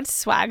Wait, what's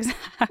swag?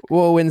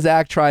 well, when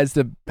Zach tries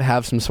to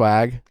have some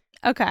swag,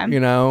 Okay. you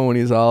know, when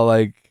he's all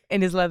like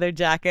in his leather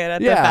jacket at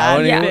the yeah,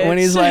 back. when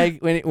he's like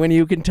when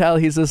you can tell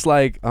he's just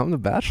like, I'm the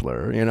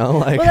Bachelor, you know,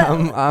 like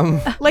I'm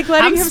like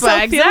letting I'm himself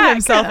swag feel Zach.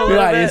 himself a little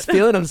yeah, he's bit.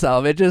 feeling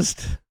himself. It just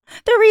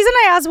The reason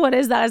I asked what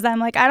is that is that I'm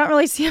like, I don't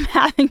really see him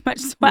having much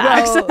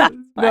swag. So that's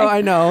no, fine.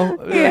 I know,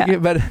 Yeah.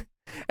 Like, but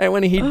and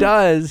when he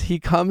does,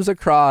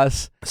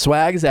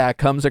 swag Zach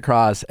comes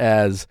across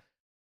as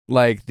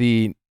like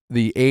the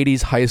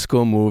 80s high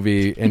school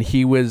movie, and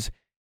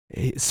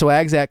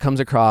swag Zach comes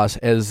across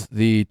as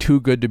the too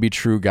good to be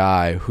true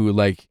guy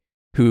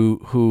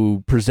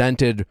who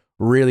presented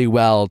really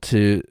well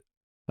to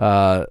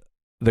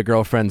the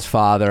girlfriend's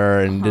father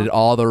and did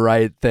all the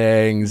right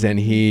things, and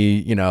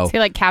he, you know, Is he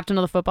like captain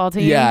of the football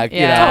team? yeah,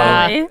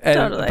 you know,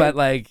 Totally. but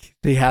like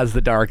he has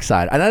the dark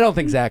side, and I don't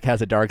think Zach has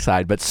a dark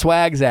side, but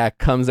swag Zach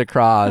comes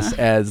across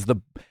as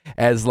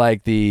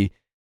like the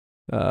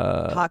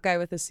Hot guy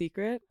with a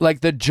secret.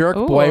 like the jerk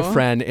Ooh.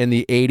 boyfriend in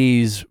the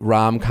 80s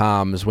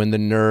rom-coms when the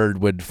nerd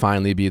would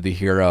finally be the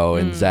hero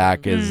and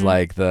Zach is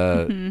like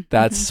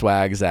that's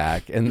swag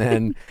Zach. And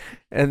then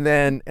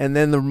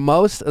the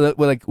most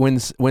like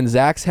when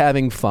Zach's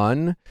having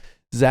fun,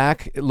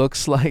 Zach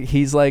looks like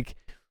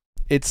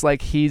it's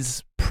like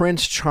he's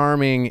Prince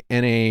Charming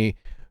in a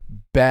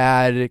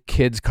bad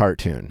kids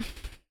cartoon.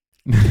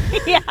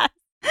 Yeah.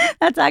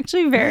 That's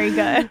actually very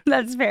good.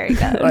 That's very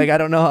good. Like I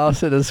don't know how else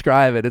to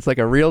describe it. It's like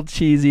a real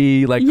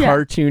cheesy like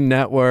Cartoon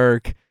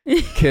Network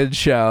kid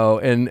show,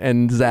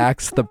 and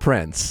Zach's the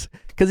prince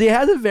because he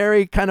has a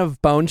very kind of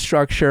bone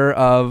structure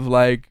of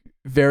like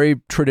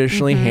very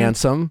traditionally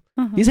handsome.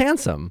 He's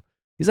handsome.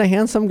 He's a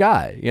handsome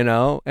guy, you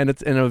know, and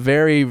it's in a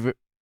very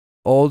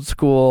old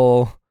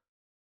school,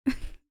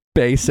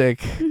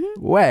 basic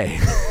way.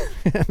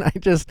 And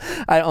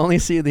I only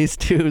see these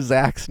 2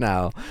 Zachs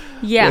now.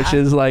 Yeah. Which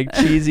is like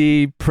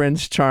cheesy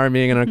Prince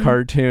Charming in a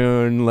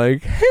cartoon,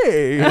 like,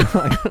 hey.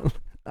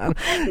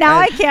 Now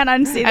I can't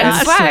unsee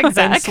that. swag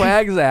Zach. And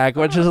swag Zach,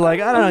 which is like,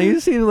 I don't know,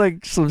 you seem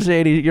like some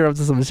shady, you're up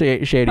to some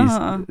shady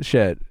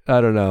shit. I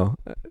don't know.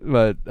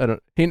 But I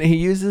don't, he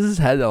uses his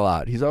head a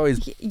lot. He's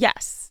always.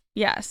 Yes.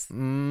 I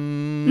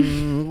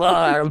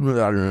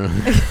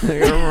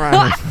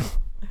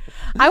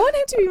want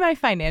him to be my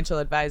financial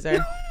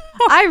advisor.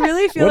 I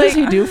really feel What like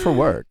does he do for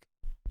work?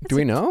 Do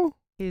we know?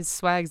 He's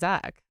swag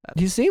Zach.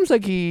 He seems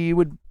like he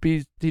would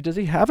be. Does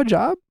he have a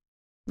job?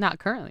 Not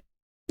currently.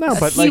 No,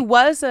 but he like,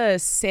 was a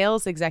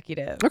sales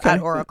executive Okay.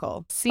 at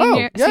Oracle.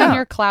 Senior yeah.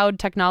 senior cloud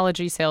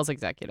technology sales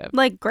executive.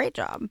 Like, great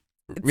job.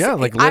 yeah,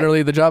 like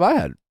literally the job I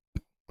had,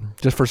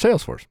 just for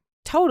Salesforce.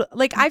 Total.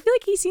 Like, I feel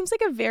like he seems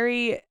like a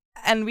very,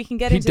 and we can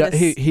get He into this.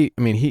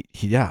 he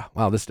yeah.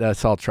 Wow,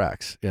 that's all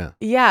tracks. Yeah.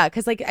 Yeah,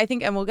 because like I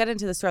think, and we'll get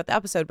into this throughout the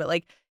episode, but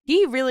like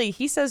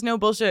he says no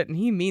bullshit and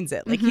he means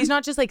it. Like he's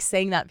not just like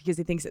saying that because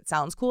he thinks it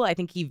sounds cool. I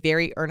think he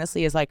very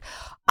earnestly is like,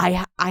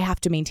 I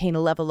have to maintain a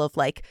level of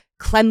like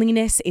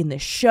cleanliness in the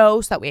show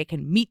so that way I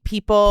can meet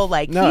people.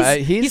 Like No,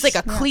 he's like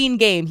a clean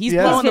game. He's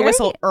Yeah. blowing the Very-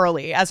 whistle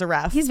early as a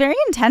ref. He's very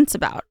intense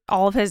about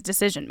all of his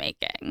decision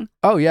making.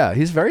 Oh yeah,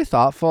 he's very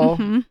thoughtful.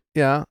 Mhm.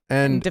 Yeah,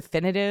 and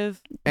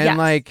definitive. and Yes.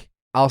 like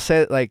I'll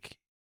say like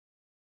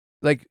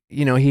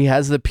you know, he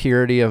has the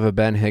purity of a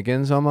Ben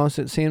Higgins almost,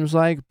 it seems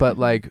like, but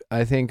like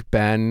I think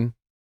Ben,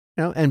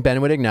 you know, and Ben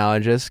would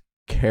acknowledge this,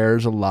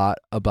 cares a lot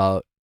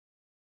about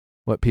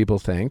what people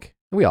think.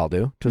 We all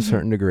do to a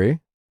certain degree.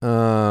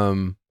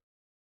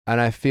 And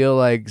I feel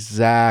like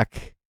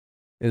Zach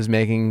is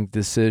making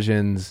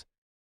decisions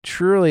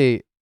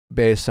truly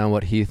based on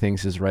what he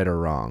thinks is right or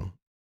wrong,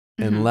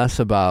 and less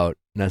about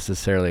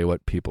necessarily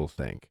what people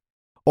think.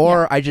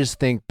 Or I just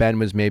think Ben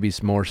was maybe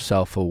more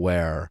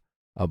self-aware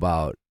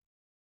about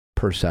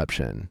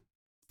perception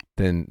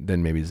than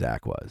maybe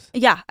Zach was.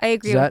 Yeah, I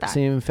agree Does with that that.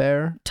 seem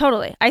fair?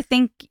 Totally. I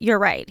think you're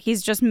right.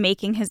 He's just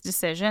making his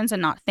decisions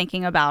and not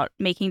thinking about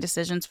making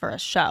decisions for a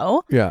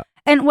show. Yeah.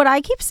 And what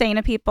I keep saying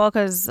to people,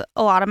 because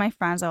a lot of my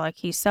friends are like,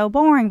 he's so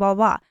boring, blah,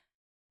 blah.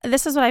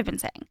 This is what I've been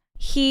saying.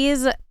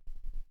 He's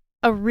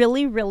a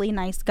really, really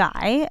nice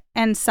guy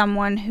and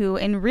someone who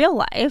in real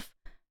life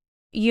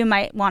you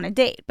might want to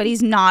date, but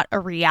he's not a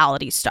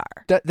reality star.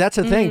 That's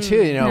the thing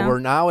too. You know,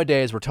 No.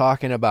 we're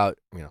talking about,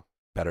 you know,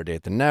 better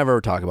date than never.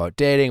 We're talking about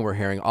dating. We're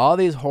hearing all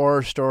these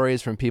horror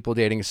stories from people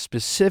dating,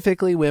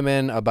 specifically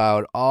women,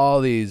 about all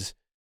these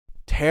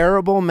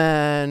terrible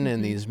men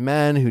and these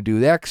men who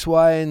do X,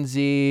 Y, and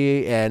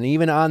Z. And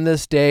even on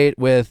this date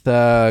with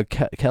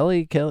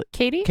Katie,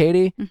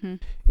 Mm-hmm.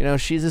 you know,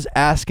 she's just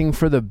asking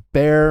for the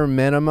bare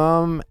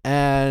minimum.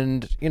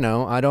 And, you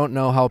know, I don't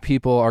know how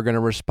people are going to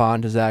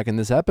respond to Zach in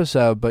this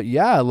episode, but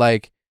yeah,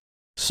 like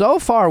so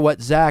far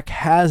what Zach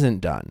hasn't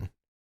done,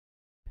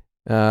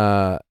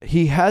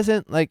 he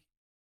hasn't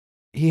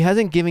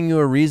given you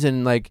a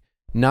reason like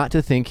not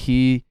to think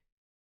he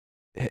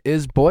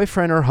is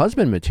boyfriend or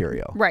husband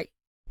material. Right.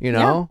 You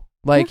know,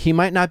 like Yeah. he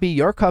might not be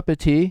your cup of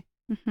tea.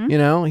 Mm-hmm. You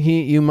know,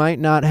 you might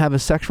not have a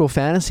sexual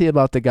fantasy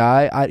about the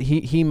guy.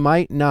 He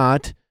might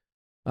not.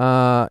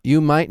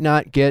 You might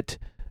not get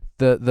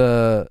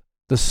the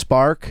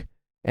spark,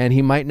 and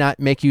he might not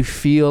make you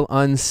feel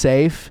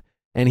unsafe,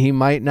 and he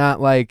might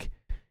not like,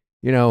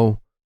 you know,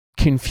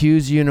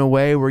 confuse you in a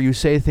way where you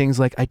say things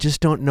like, I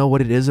just don't know what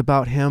it is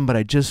about him, but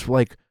I just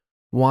like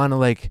want to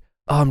like,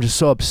 oh, I'm just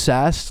so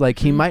obsessed. Like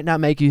he might not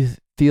make you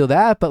feel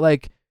that, but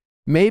like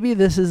maybe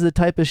this is the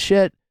type of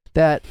shit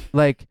that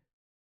like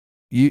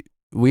we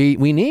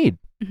need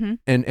Mm-hmm.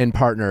 in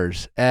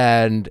partners,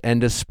 and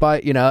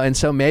despite, you know, and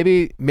so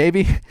maybe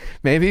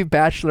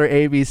Bachelor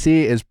ABC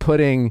is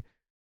putting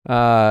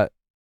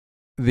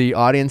the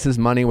audience's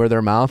money where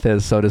their mouth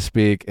is, so to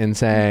speak, and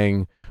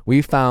saying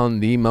we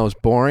found the most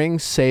boring,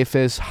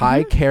 safest,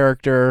 high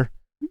character,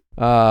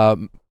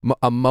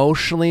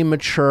 emotionally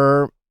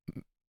mature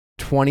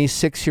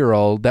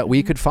 26-year-old that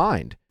we could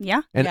find.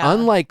 Yeah. And Yeah.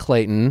 unlike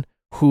Clayton,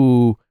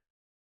 who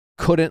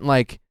couldn't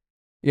like,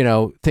 you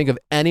know, think of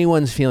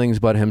anyone's feelings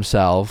but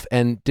himself,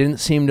 and didn't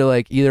seem to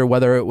like either,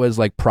 whether it was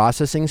like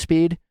processing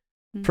speed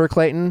for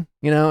Clayton,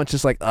 you know, it's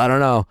just like, I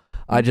don't know.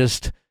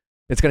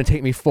 It's going to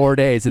take me 4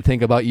 days to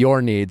think about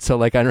your needs. So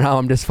like, I know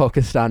I'm just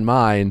focused on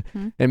mine.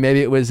 And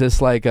maybe it was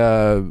just like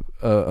a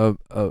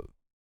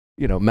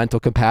you know, mental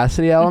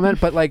capacity element,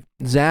 but like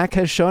Zach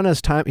has shown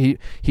us time.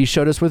 He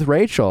showed us with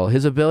Rachel,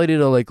 his ability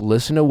to like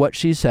listen to what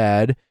she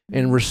said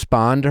and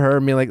respond to her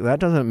and be like, that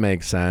doesn't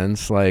make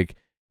sense. Like,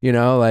 you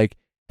know, like,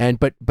 and,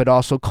 but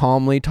also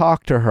calmly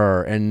talk to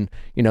her and,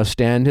 you know,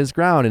 stand his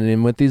ground. And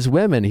then with these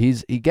women,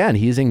 he's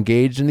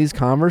engaged in these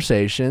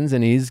conversations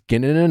and he's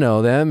getting to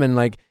know them. And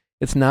like,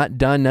 it's not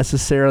done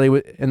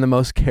necessarily in the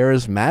most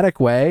charismatic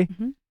way,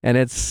 and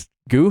it's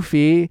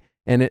goofy,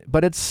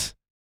 but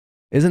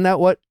isn't that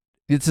what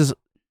this is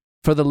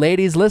for the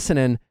ladies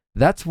listening?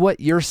 That's what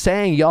you're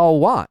saying y'all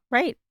want.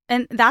 Right.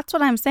 And that's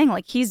what I'm saying.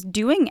 Like, he's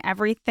doing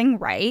everything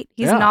right.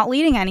 He's Yeah. not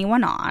leading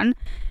anyone on.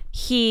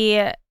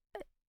 He,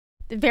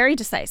 very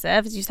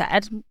decisive, as you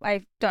said.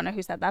 I don't know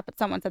who said that, but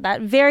someone said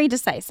that. Very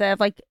decisive.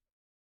 Like,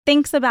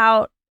 thinks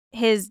about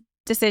his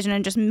decision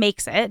and just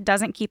makes it.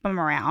 Doesn't keep him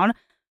around.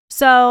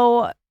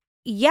 So,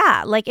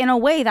 yeah, like in a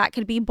way that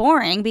could be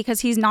boring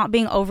because he's not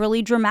being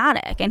overly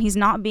dramatic and he's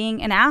not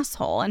being an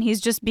asshole and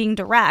he's just being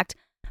direct.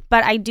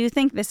 But I do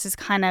think this is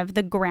kind of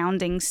the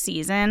grounding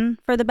season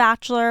for The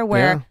Bachelor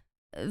where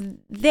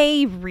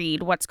they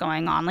read what's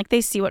going on. Like,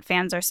 they see what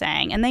fans are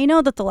saying and they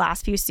know that the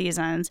last few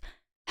seasons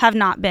have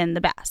not been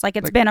the best. Like,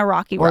 it's been a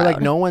rocky road. Or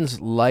like no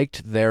one's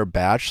liked their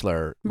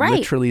Bachelor Right.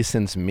 literally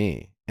since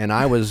me, and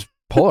I was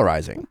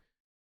polarizing.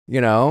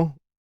 you know.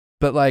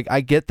 But like,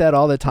 I get that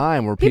all the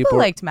time where People people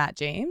liked Matt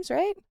James,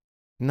 right?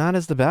 not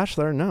as the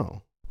Bachelor.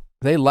 No,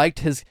 they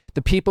liked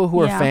the people who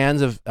were Yeah.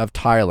 fans of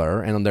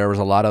Tyler, and there was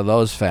a lot of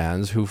those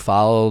fans who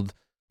followed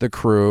the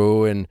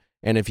crew, and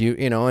if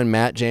and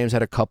Matt James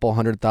had a couple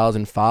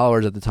 100,000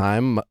 followers at the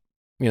time,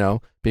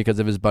 because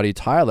of his buddy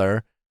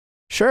Tyler.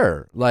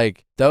 Sure,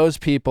 like those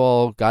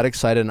people got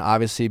excited, and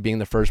obviously being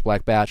the first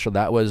Black Bachelor,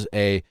 that was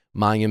a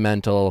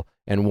monumental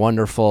and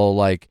wonderful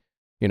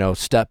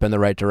step in the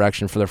right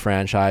direction for the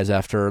franchise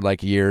after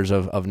like years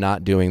of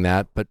not doing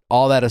that. But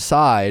all that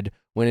aside,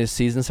 when his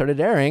season started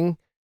airing,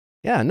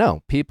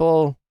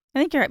 people. I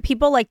think you're right.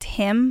 People liked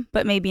him,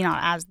 but maybe not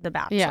as the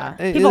Bachelor. Yeah.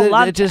 People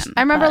loved him.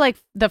 I remember but- like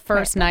the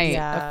first night,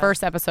 Yeah. the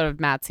first episode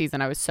of Matt's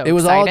season, I was so It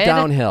was excited. all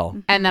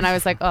downhill. And then I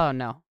was like, oh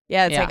no.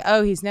 Yeah, it's Yeah. like,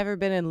 oh, he's never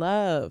been in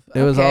love.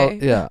 It was all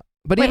Okay.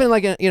 But Wait. even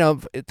like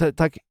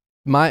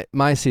like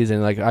my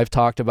season, like I've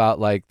talked about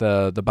like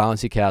the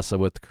bouncy castle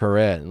with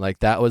Corinne, like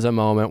that was a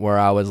moment where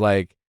I was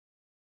like,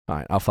 all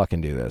right, I'll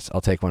fucking do this.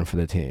 I'll take one for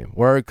the team.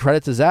 Where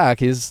credit to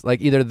Zach, he's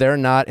like either they're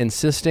not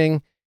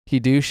insisting he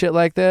do shit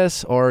like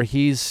this, or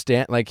he's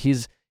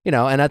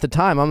and at the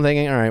time I'm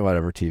thinking, all right,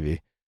 whatever, TV.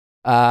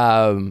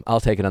 I'll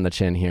take it on the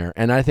chin here.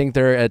 And I think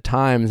there at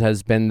times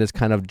has been this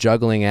kind of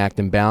juggling act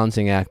and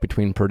balancing act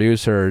between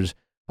producers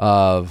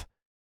of,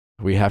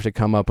 we have to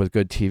come up with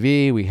good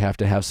TV. We have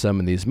to have some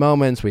of these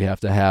moments. We have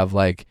to have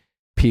like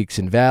peaks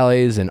and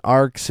valleys and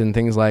arcs and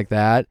things like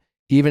that,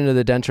 even to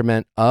the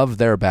detriment of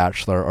their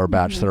Bachelor or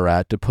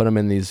Bachelorette, to put them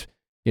in these,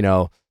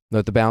 the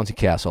bouncy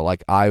castle.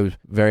 Like I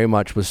very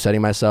much was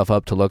setting myself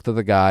up to look to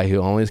the guy who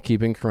only is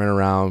keeping Corinne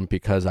around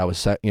because I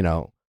was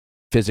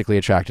physically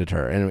attracted to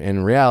her. And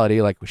in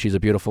reality, like she's a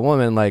beautiful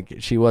woman. Like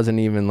she wasn't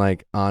even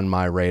like on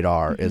my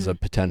radar as a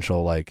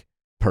potential like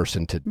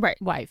person to right.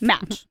 Wife.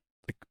 Match.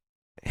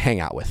 hang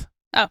out with.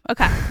 Oh,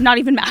 okay. Not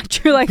even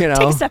match. You're like, take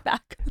a step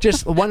back.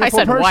 Just a wonderful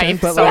I said person,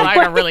 wife, but so like,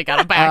 I really got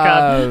to back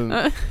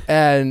up.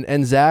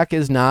 and Zach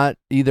is not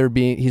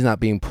he's not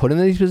being put in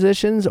these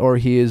positions, or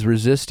he is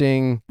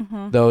resisting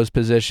those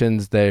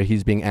positions that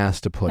he's being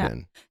asked to put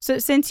in. So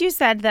since you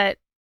said that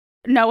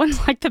no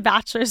one's like the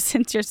Bachelor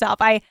since yourself,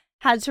 I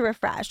had to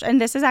refresh.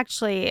 And this is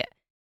actually,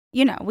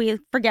 we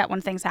forget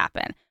when things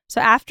happen. So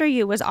after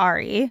you was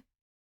Ari,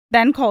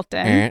 then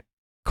Colton.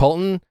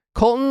 Colton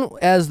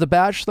as the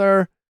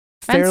Bachelor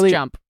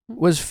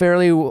was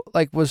fairly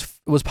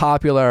was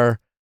popular,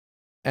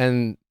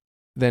 and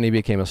then he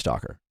became a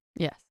stalker.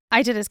 Yes.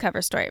 I did his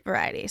cover story at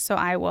Variety, so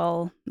I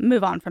will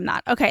move on from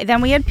that. Okay,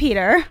 then we had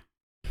Peter.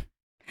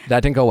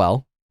 That didn't go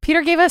well.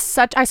 Peter gave us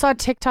I saw a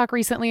TikTok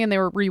recently and they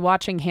were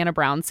rewatching Hannah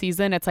Brown's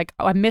season. It's like,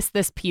 oh, I missed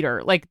this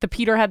Peter. Like the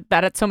Peter had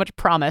so much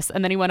promise,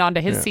 and then he went on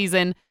to his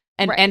season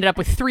and ended up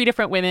with 3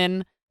 different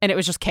women, and it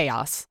was just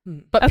chaos.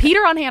 But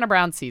Peter on Hannah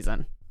Brown's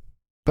season.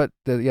 But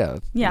Yeah.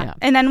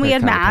 And then we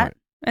had Matt,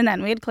 and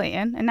then we had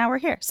Clayton, and now we're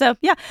here. So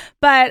yeah,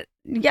 but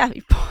yeah,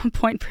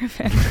 point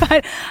proven.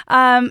 But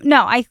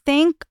no, I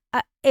think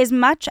as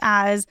much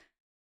as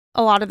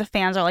a lot of the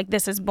fans are like,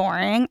 this is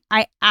boring,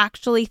 I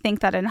actually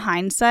think that in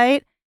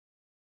hindsight,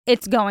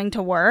 it's going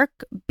to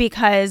work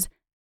because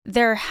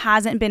there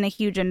hasn't been a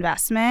huge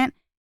investment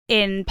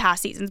in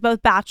past seasons,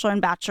 both Bachelor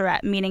and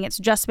Bachelorette, meaning it's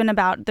just been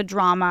about the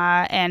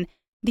drama and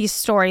these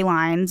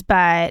storylines,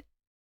 but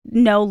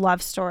no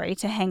love story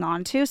to hang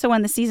on to. So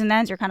when the season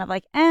ends, you're kind of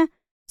like, eh.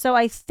 So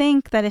I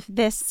think that if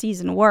this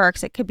season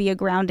works, it could be a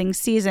grounding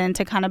season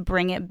to kind of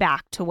bring it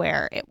back to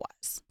where it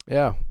was.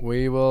 Yeah,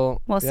 we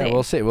will. We'll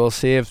see. We'll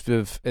see if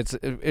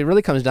it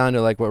really comes down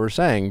to like what we're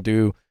saying.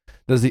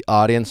 Does the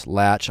audience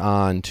latch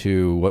on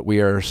to what we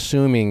are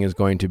assuming is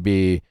going to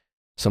be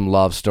some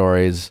love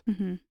stories,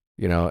 and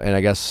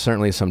I guess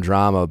certainly some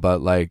drama,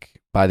 but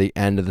like by the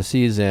end of the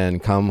season,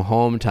 come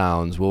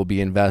hometowns, we'll be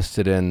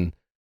invested in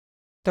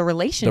the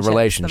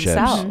relationships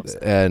themselves.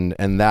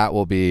 and that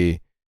will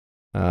be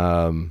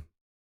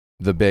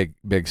the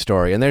big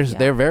story. And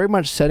they're very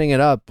much setting it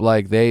up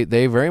like they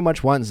very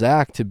much want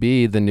Zach to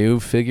be the new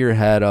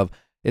figurehead of.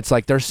 It's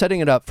like they're setting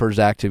it up for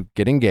Zach to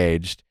get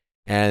engaged,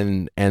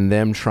 and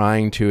them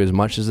trying to, as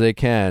much as they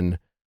can,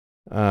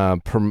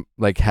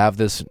 have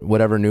this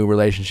whatever new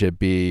relationship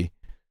be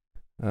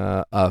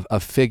a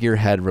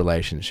figurehead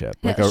relationship,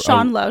 like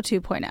Sean Lowe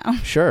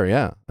 2.0. Sure,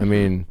 yeah. I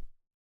mean,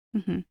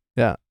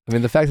 yeah. I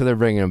mean, the fact that they're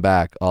bringing him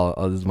back all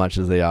as much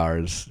as they are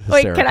is hysterical.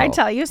 Wait, can I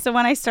tell you? So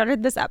when I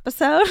started this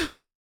episode,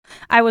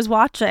 I was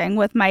watching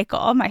with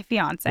Michael, my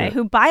fiance,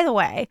 who, by the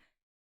way,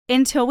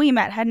 until we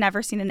met, had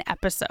never seen an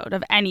episode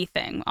of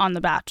anything on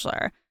The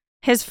Bachelor.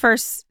 His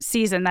first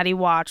season that he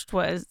watched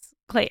was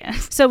Clayton.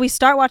 So we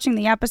start watching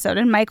the episode,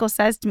 and Michael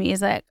says to me,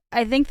 he's like,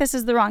 I think this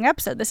is the wrong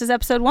episode. This is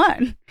episode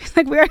 1. He's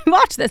like, we already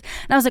watched this.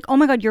 And I was like, oh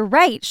my God, you're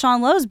right.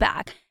 Sean Lowe's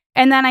back.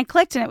 And then I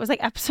clicked, and it was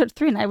like episode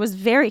 3, and I was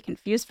very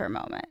confused for a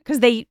moment because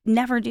they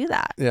never do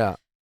that. Yeah.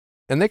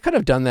 And they could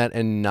have done that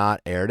and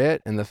not aired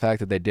it. And the fact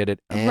that they did it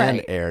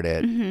and aired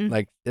it,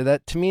 like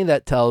that, to me,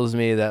 that tells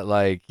me that,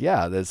 like,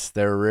 yeah,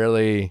 they're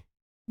really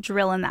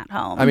drilling that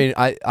home. I mean,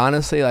 I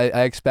honestly,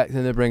 I expect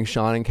them to bring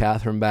Sean and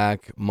Catherine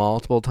back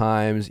multiple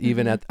times.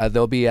 Even at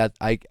they'll be at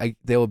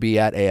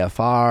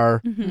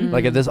AFR. Mhm.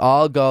 Like if this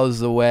all goes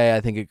the way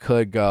I think it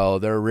could go,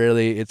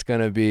 it's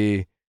gonna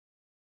be,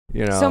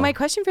 So my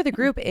question for the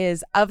group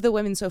is: of the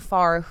women so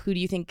far, who do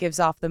you think gives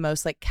off the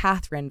most like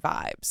Catherine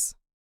vibes?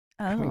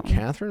 I mean, Oh.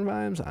 Catherine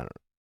vibes. I don't.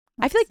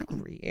 I feel like I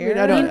Greer. mean,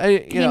 I don't.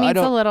 He needs I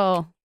don't. a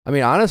little. I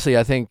mean, honestly,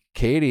 I think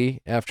Katie,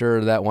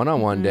 after that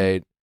one-on-one Mhm.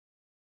 date,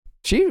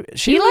 she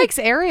She really, likes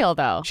Ariel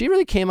though. she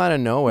really came out of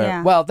nowhere.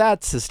 Yeah. Well,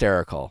 that's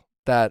hysterical.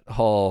 That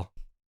whole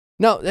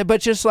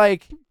but just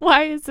like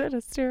Why is it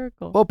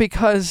hysterical? well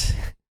because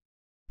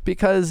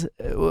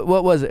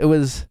what was it?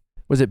 Was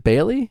it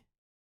Bailey?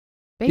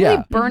 Bailey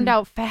yeah. burned Mhm.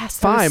 out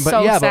fast. That was Fine, but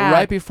so yeah, sad. but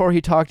right before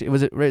he talked,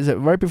 is it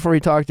right before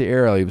he talked to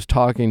Ariel, he was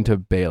talking to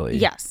Bailey.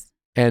 Yes.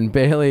 And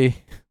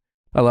Bailey,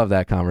 I love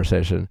that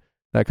conversation.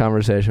 That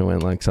conversation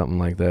went like something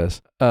like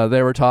this.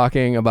 They were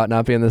talking about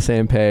not being on the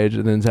same page,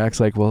 and then Zach's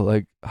like, well,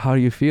 like, how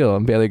do you feel?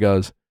 And Bailey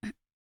goes,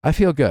 I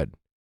feel good.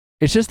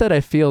 It's just that I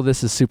feel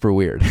this is super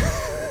weird.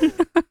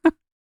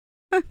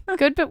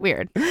 Good but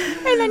weird. And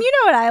then you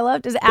know what I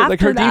loved is after like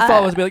her that,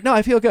 default was to be like, no,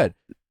 I feel good.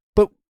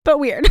 but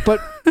weird.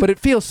 But it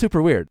feels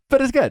super weird.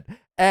 But it's good.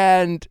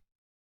 And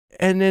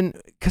then,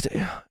 because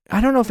I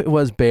don't know if it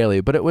was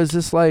Bailey, but it was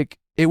just like,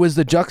 it was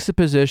the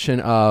juxtaposition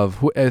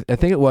of, I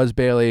think it was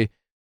Bailey,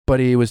 but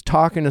he was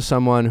talking to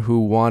someone who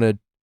wanted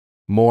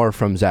more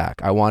from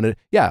Zach. I wanted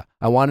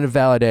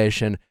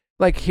validation.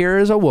 Like, here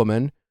is a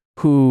woman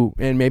who,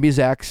 and maybe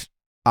Zach's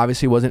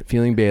obviously wasn't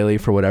feeling Bailey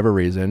for whatever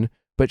reason,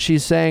 but she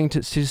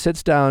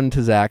sits down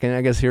to Zach, and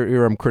I guess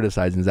here I'm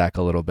criticizing Zach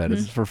a little bit.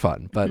 It's for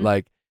fun, but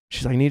like,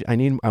 she's like,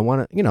 I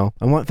want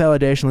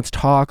validation. Let's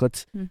talk.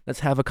 Let's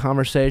have a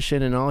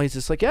conversation. And all he's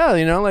just like, yeah,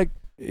 like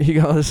he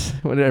goes,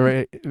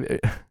 whatever.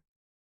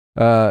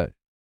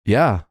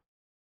 Yeah.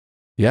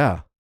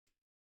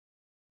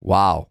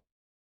 Wow.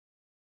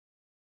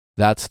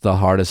 That's the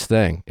hardest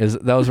thing.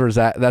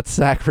 That's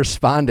Zach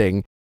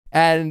responding,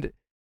 and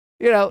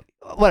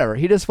whatever.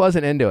 He just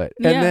wasn't into it.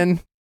 Yeah.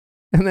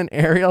 And then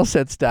Ariel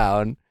sits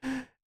down,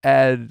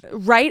 and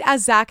Right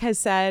as Zach has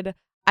said,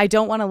 I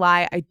don't want to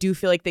lie, I do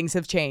feel like things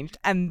have changed.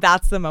 And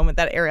that's the moment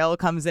that Ariel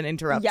comes and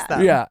interrupts Yeah.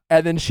 them. yeah,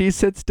 and then she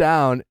sits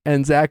down,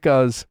 and Zach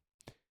goes,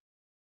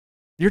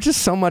 "You're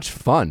just so much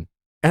fun."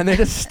 And they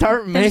just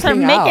start They making just start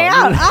making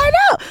out. I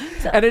know.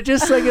 So- And it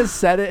just like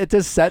it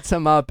just sets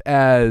him up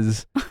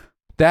as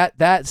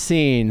that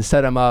scene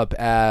set him up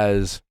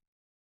as,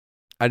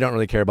 I don't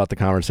really care about the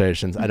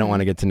conversations. I don't want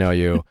to get to know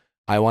you.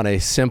 I want a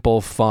simple,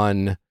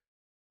 fun,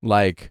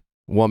 like,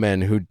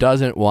 woman who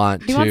doesn't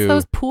want He wants to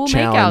those pool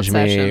challenge makeout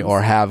me sessions.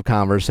 or have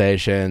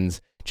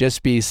conversations.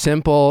 Just be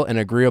simple and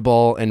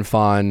agreeable and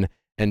fun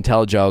and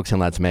tell jokes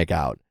and let's make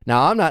out.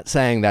 Now, I'm not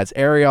saying that's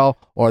Ariel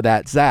or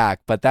that's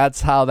Zach, but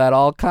that's how that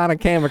all kind of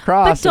came But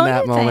across in don't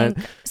that you moment.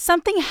 think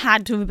something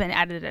had to have been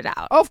edited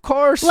out? Of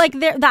course. Like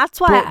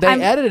that's why But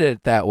they edited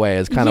it that way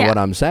is kind of Yeah. what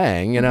I'm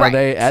saying. Right.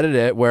 They edited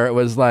it where it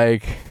was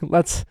like,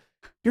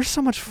 you're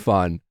so much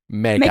fun.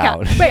 Make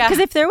out. Right, because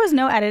if there was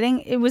no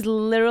editing, it was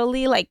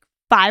literally like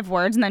 5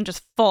 words and then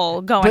just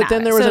full going. But at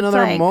then it. there was So it's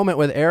another like, moment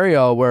with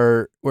Ariel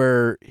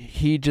where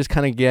he just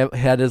kind of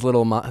had his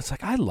little it's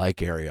like, I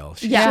like Ariel.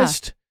 She's Yeah.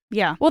 just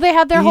Yeah, Well, they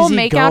had their whole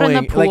makeout in the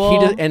easygoing.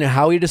 pool. Like and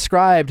how he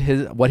described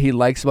what he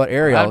likes about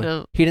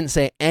Ariel. He didn't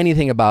say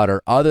anything about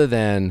her other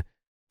than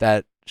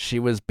that she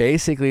was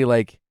basically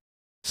like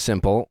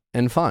simple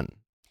and fun.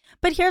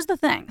 but here's the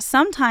thing: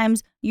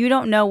 sometimes you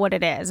don't know what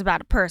it is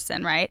about a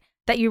person, right?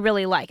 That you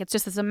really like. It's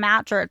just it's a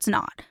match or it's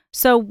not.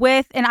 So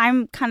and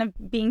I'm kind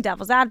of being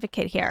devil's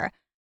advocate here.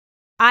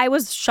 I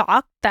was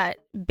shocked that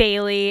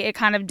Bailey, it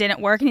kind of didn't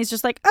work, and he's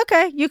just like,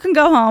 okay, you can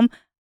go home.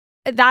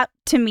 That,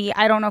 to me,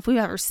 I don't know if we've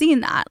ever seen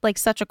that, like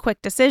such a quick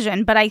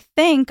decision. But I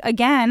think,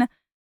 again,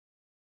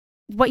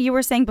 what you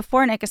were saying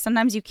before, Nick, is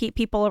sometimes you keep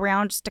people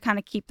around just to kind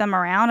of keep them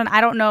around. And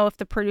I don't know if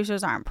the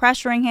producers aren't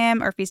pressuring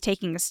him or if he's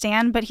taking a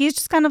stand, but he's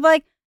just kind of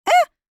like,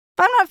 if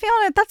I'm not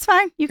feeling it, that's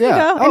fine. You can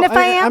go. And if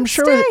I am, I'm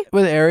sure stay.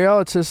 with Ariel,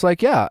 it's just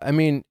like, yeah, I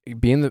mean,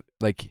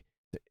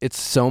 it's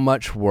so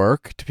much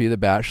work to be the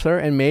Bachelor,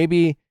 and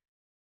maybe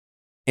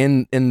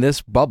in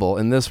this bubble,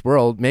 in this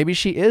world, maybe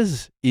she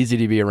is easy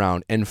to be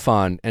around and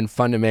fun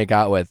to make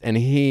out with, and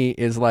he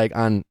is like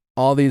on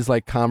all these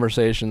like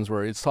conversations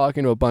where he's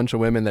talking to a bunch of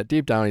women that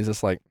deep down he's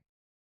just like,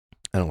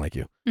 I don't like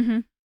you. Mm-hmm.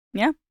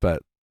 Yeah.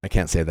 But I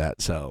can't say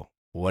that, so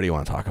what do you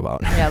want to talk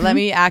about? Yeah, let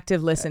me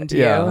active listen to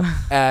you.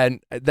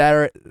 And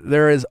there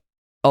is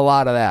a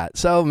lot of that.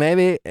 So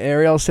maybe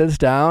Ariel sits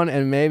down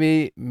and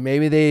maybe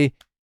they,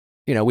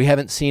 we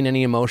haven't seen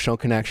any emotional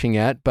connection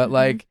yet, but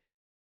like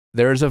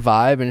there's a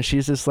vibe, and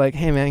she's just like,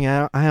 hey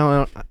man,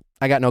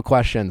 I got no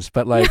questions,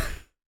 but like,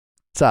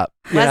 what's up?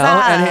 What's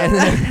up?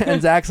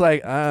 And Zach's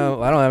like, I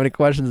don't have any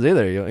questions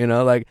either.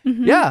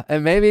 Yeah,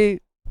 and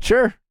maybe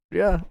sure,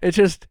 yeah.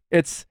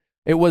 It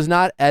was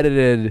not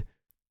edited.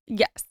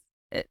 Yes.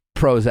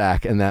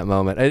 Prozac in that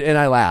moment, and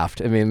I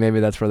laughed. I mean, maybe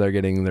that's where they're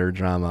getting their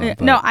drama.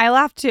 But. No, I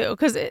laughed too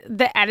because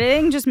the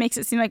editing just makes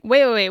it seem like,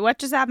 wait, what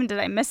just happened? Did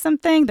I miss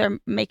something? They're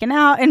making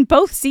out in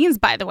both scenes,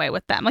 by the way,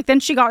 with them. Like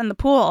then she got in the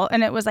pool,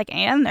 and it was like,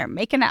 and they're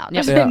making out.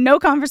 There's been no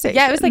conversation.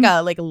 Yeah, it was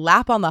like a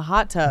lap on the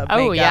hot tub.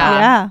 Oh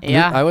makeup.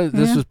 yeah.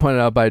 This was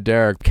pointed out by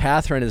Derek.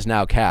 Catherine is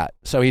now Kat,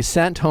 so he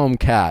sent home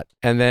Kat,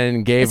 and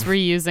then It's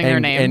reusing her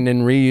name. and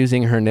then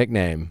reusing her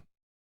nickname.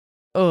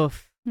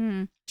 Oof.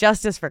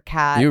 Justice for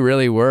Kat. You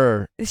really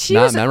were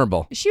not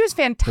memorable. She was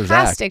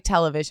fantastic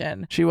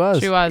television. She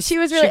was. She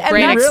was really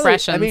great and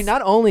expressions. I mean,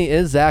 not only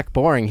is Zach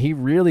boring, he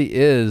really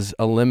is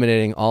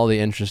eliminating all the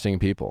interesting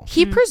people.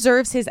 He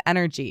preserves his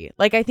energy.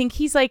 Like, I think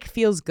he's like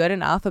feels good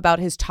enough about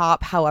his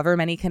top however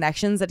many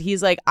connections that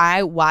he's like,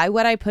 why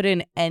would I put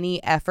in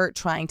any effort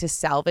trying to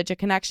salvage a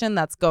connection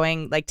that's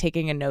going like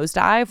taking a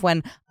nosedive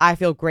when I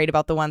feel great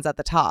about the ones at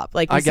the top?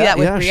 Like we see that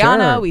with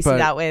Brianna, we see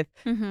that with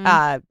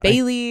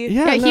Bailey.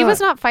 He was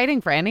not fighting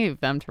for any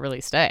of them to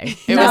really stay.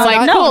 It No, was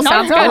like, no, cool, no,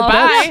 sounds no. good,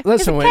 bye.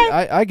 Listen,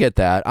 I get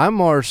that. I'm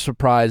more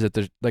surprised that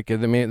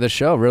the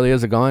show really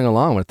is going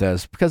along with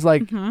this because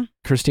like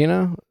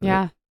Christina.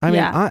 Yeah. I mean,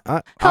 Yeah.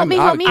 Help me.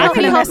 I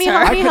could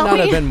not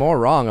have been more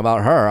wrong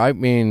about her. I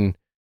mean,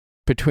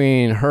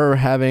 between her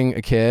having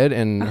a kid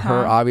and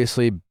her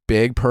obviously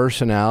big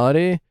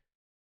personality,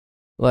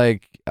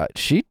 like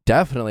she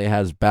definitely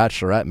has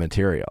Bachelorette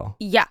material.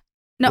 Yeah.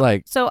 No.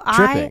 Like so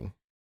tripping.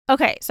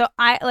 Okay, so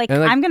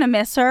I'm gonna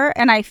miss her,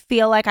 and I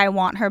feel like I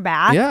want her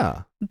back.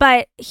 Yeah.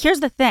 But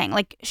here's the thing: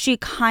 like, she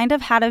kind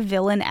of had a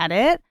villain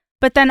edit,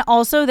 but then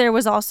also there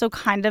was also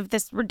kind of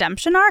this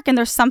redemption arc, and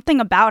there's something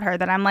about her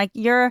that I'm like,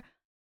 you're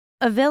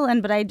a villain,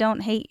 but I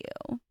don't hate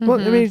you.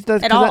 Well, I mean,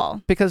 At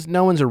all. because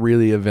no one's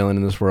really a villain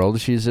in this world.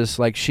 She's just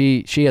like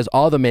she has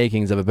all the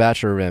makings of a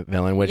Bachelor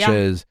villain, which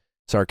is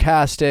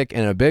sarcastic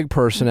and a big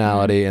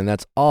personality, and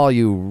that's all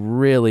you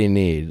really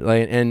need.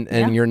 Like,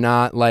 and you're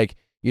not like.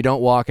 You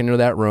don't walk into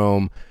that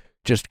room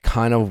just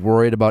kind of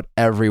worried about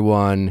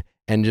everyone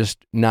and just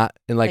not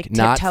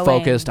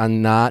focused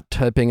on not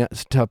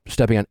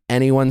stepping on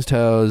anyone's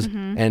toes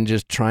and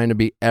just trying to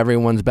be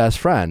everyone's best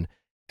friend.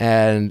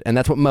 And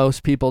that's what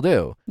most people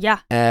do. Yeah.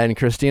 And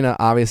Christina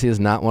obviously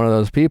is not one of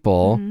those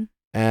people.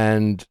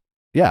 And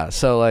yeah,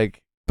 so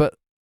like, but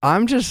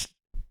I'm just,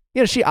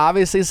 she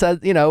obviously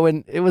said,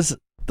 when it was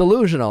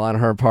delusional on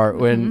her part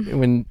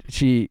when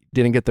she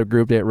didn't get the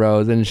group date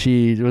rose, and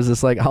she was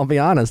just like, I'll be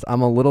honest,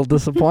 I'm a little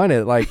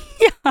disappointed. Like,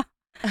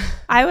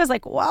 I was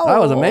like, whoa, that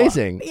was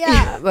amazing.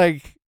 Yeah.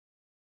 Like,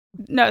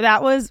 no,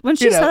 that was when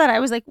she said that, I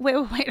was like, wait,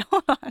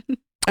 hold on.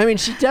 I mean,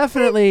 she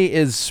definitely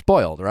is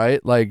spoiled,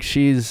 right? Like,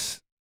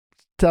 she's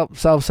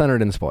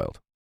self-centered and spoiled.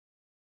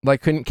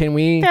 Like, can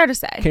we fair to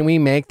say? Can we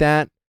make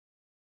that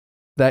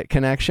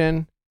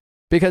connection?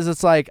 Because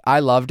it's like,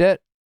 I loved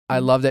it. I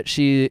love that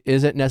she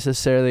isn't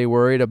necessarily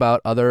worried about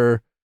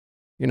other,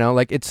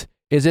 like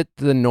is it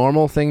the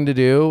normal thing to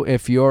do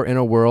if you're in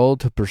a world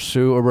to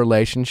pursue a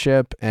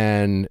relationship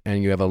and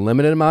you have a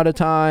limited amount of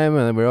time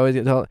and we always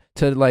get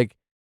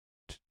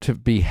to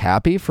be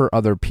happy for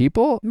other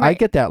people? Right. I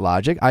get that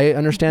logic. I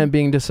understand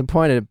being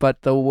disappointed,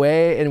 but the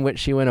way in which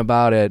she went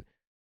about it,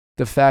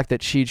 the fact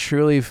that she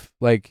truly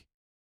that's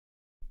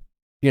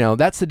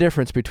the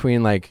difference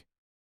between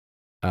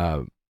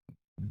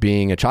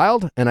being a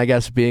child and I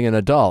guess being an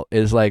adult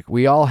is like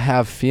we all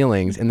have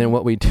feelings, and then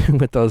what we do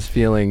with those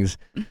feelings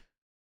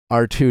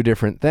are two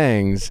different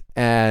things.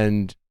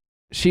 And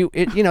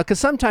because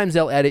sometimes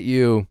they'll edit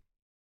you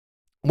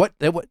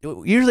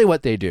usually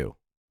what they do,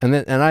 and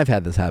I've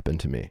had this happen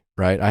to me,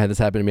 right? I had this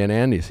happen to me on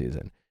Andy's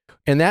season.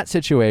 In that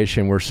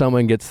situation where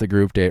someone gets the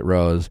group date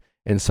rose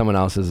and someone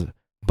else is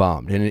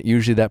bummed, and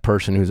usually that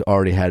person who's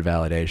already had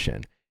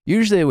validation,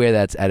 usually the way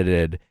that's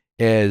edited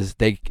is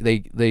they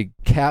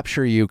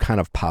capture you kind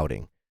of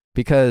pouting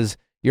because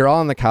you're all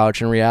on the couch.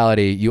 In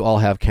reality, you all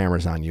have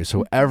cameras on you.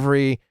 So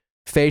every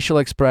facial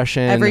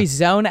expression, every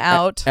zone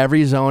out,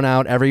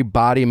 every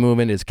body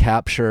movement is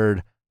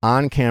captured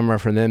on camera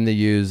for them to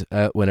use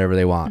whenever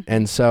they want.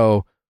 And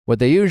so what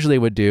they usually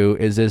would do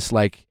is this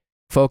like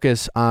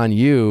focus on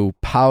you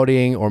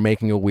pouting or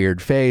making a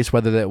weird face,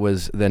 whether that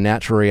was the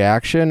natural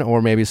reaction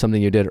or maybe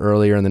something you did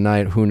earlier in the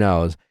night, who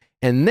knows.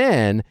 And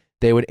then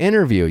they would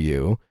interview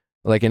you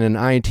like in an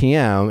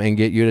ITM and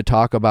get you to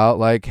talk about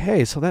like,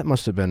 hey, so that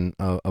must have been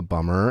a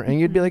bummer. And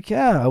you'd be like,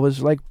 yeah, I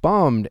was like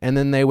bummed. And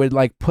then they would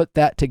like put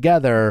that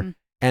together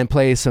and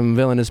play some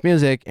villainous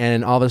music.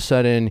 And all of a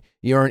sudden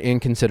you're an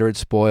inconsiderate,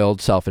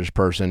 spoiled, selfish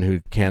person who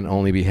can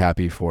only be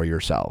happy for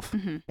yourself.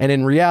 And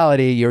in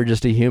reality, you're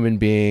just a human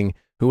being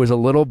who was a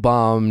little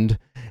bummed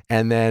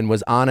and then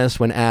was honest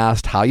when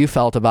asked how you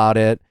felt about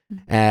it.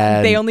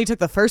 And They only took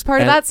the first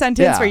part of and- that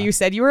sentence yeah. where you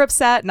said you were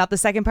upset, not the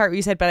second part where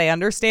you said, but I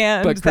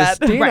understand but that.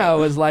 Christina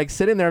was like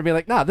sitting there and being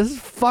like, nah, this is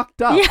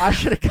fucked up. Yeah. I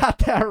should have got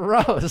that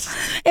rose.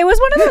 It was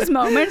one of those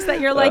moments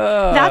that you're like,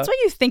 that's what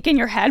you think in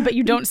your head, but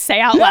you don't say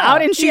out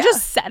loud. And she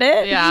just said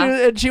it.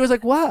 Yeah. And she was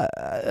like, what?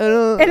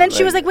 And then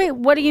she was like, wait,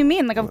 what do you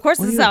mean? Like, of course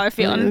this is how I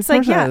feel. And it's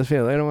like, yeah. I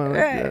feel. I don't want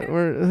to.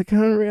 We're like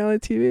on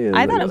reality TV.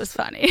 I thought it was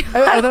funny.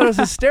 I thought it was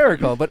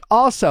hysterical. But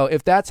also,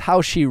 if that's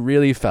how she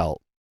really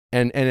felt,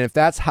 and if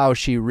that's how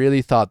she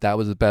really thought that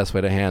was the best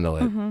way to handle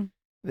it, Mhm.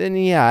 then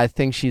yeah, I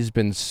think she has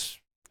been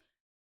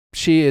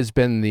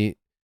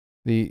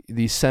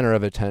the center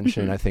of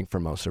attention. Mhm. I think for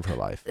most of her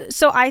life.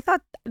 So I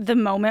thought the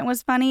moment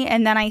was funny,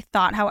 and then I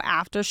thought how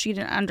after she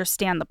didn't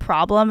understand the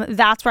problem,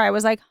 that's where I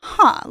was like,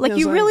 huh, like It was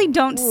you like, really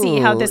don't see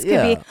how this could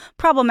be yeah.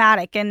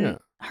 problematic and Yeah.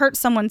 hurt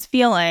someone's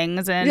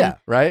feelings. And Yeah.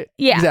 Right.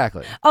 Yeah.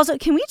 Exactly. Also,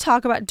 can we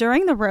talk about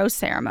during the rose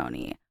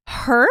ceremony,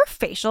 her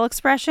facial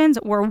expressions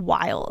were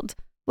wild.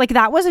 Like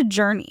that was a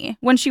journey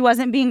when she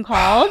wasn't being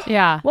called.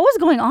 Yeah. What was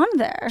going on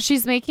there?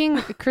 She's making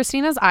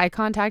Christina's eye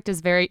contact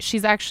is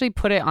she's actually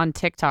put it on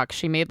TikTok.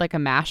 She made like a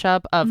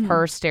mashup of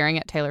her staring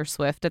at Taylor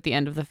Swift at the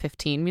end of the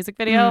 15 music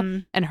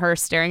video and her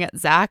staring at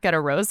Zach at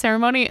a rose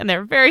ceremony. And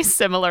they're very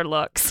similar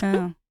looks.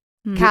 Oh.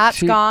 Cat's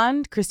She-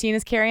 gone.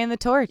 Christina's carrying the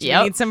torch. Yep.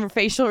 You need some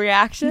facial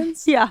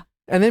reactions. Yeah.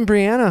 And then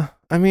Brianna.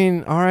 I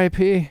mean,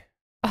 R.I.P.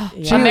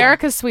 Yeah.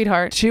 America's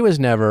sweetheart. She was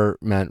never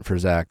meant for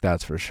Zach.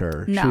 That's for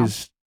sure. No.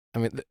 I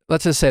mean,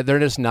 let's just say they're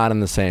just not in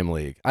the same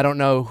league. I don't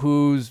know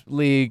whose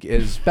league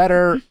is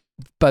better,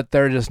 but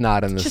they're just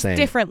not in the Just same.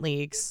 different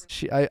leagues.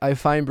 I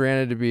find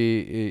Brianna to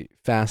be a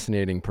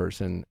fascinating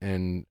person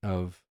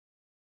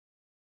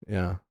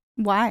yeah.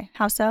 Why?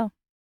 How so?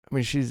 I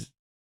mean, she's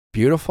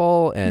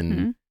beautiful and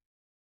Mhm.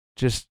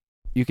 just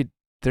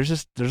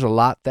there's a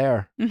lot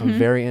there. I'm Mhm.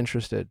 very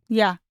interested.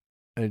 Yeah.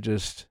 I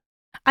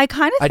I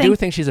kind of I think. do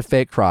think she's a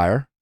fake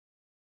crier.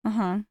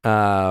 Uh-huh.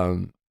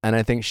 And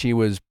I think she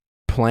was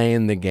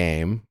playing the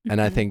game.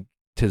 And I Mhm. think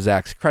to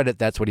Zach's credit,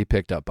 that's what he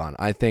picked up on.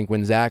 I think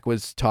when Zach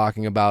was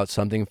talking about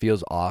something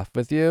feels off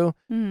with you,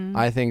 Mhm.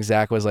 I think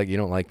Zach was like, you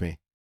don't like me.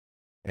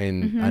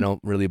 And Mhm. I don't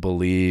really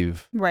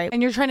believe. Right.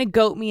 And you're trying to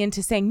goat me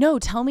into saying, no,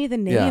 tell me the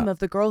name Yeah. of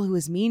the girl who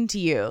was mean to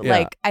you. Yeah.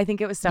 Like, I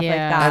think it was stuff like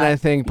Yeah. that. And I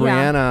think yeah.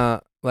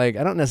 Brianna, like,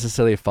 I don't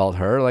necessarily fault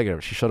her.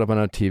 Like, she showed up on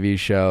a TV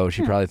show.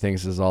 She probably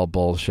thinks this is all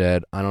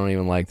bullshit. I don't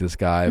even like this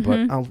guy,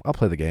 Mhm. but I'll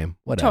play the game.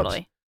 Whatever.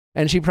 Totally.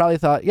 And she probably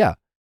thought, yeah,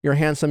 you're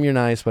handsome, you're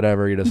nice,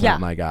 whatever. You're just Yeah.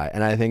 not my guy.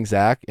 And I think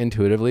Zach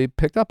intuitively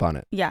picked up on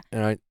it. Yeah.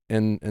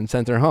 And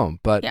sent her home.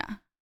 But Yeah.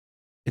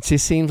 it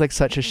just seems like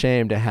such a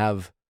shame to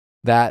have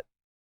that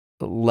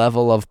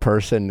level of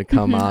person to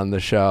come Mhm. on the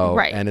show.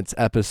 Right. And it's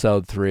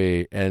episode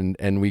 3, and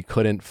we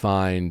couldn't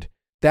find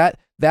that.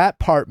 That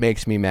part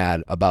makes me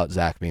mad about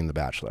Zach being the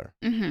Bachelor.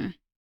 Mm-hmm.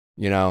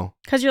 You know,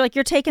 Because you're like,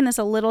 you're taking this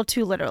a little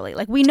too literally.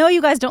 Like, we know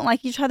you guys don't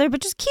like each other,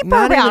 but just keep her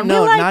not around. even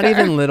no, we like not her.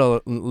 even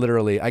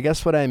literally. I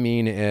guess what I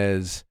mean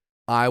is,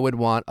 I would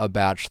want a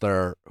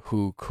Bachelor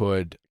who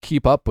could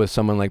keep up with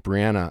someone like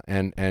Brianna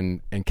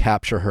and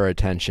capture her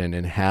attention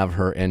and have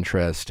her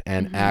interest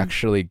and Mhm.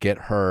 actually get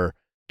her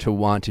to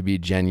want to be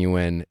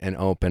genuine and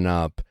open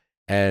up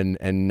and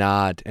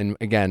not. And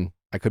again,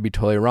 I could be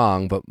totally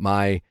wrong, but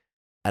my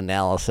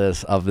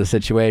analysis of the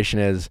situation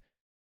is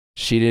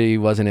she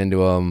wasn't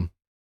into him,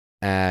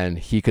 and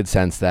he could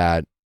sense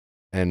that.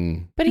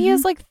 And But he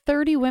has like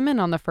 30 women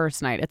on the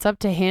first night. It's up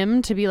to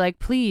him to be like,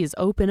 please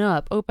open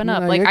up, open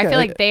up. No, Like, I okay. feel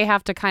like they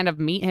have to kind of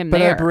meet him But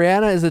there.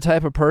 Brianna is the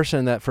type of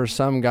person that for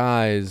some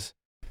guys,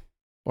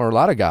 or a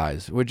lot of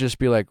guys, would just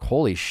be like,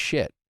 holy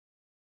shit,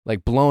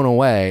 like blown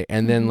away.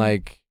 And then Mhm.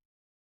 like,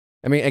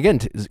 I mean, again,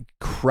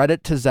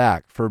 credit to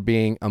Zach for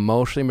being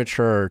emotionally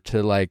mature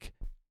to like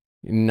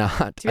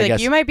not, To be I like,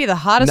 guess, you might be the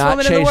hottest not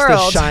woman in the chase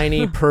world.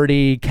 shiny,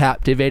 pretty,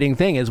 captivating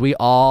thing as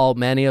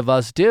many of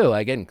us do.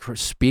 Again,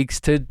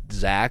 speaks to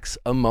Zach's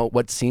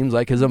what seems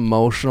like his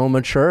emotional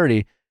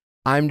maturity.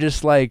 I'm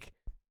just like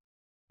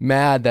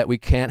mad that we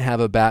can't have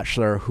a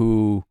Bachelor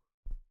who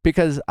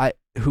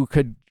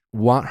could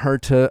want her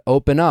to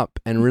open up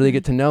and really Mhm.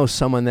 get to know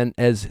someone then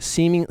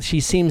she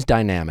seems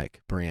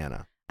dynamic,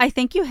 Brianna. I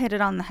think you hit it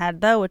on the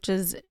head, though, which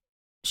is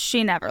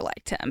she never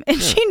liked him. And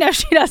Yeah. she knows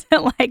she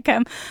doesn't like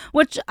him,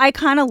 which I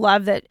kind of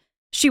love that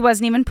she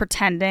wasn't even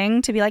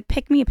pretending to be like,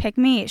 pick me, pick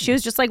me. She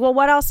was just like, well,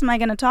 what else am I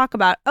going to talk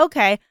about?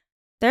 Okay,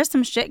 there's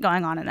some shit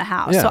going on in the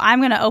house. Yeah. So I'm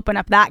going to open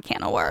up that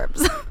can of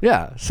worms.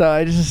 Yeah. So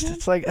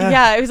it's like,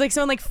 Yeah, it was like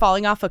someone like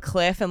falling off a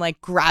cliff and like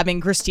grabbing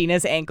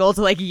Christina's ankle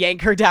to like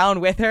yank her down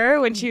with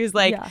her when she was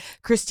like, Yeah.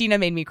 Christina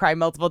made me cry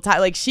multiple times.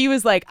 Like she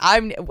was like,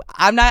 I'm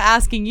not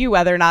asking you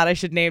whether or not I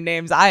should name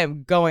names. I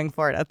am going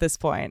for it at this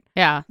point.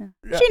 yeah.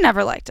 She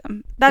never liked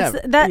him. That's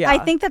Never. that. I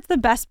Yeah. think that's the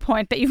best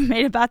point that you've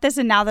made about this.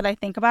 And now that I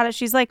think about it,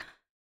 she's like,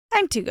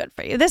 I'm too good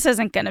for you. This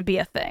isn't going to be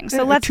a thing.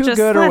 So let's too just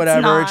good or let's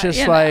whatever. not, It's just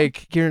you know.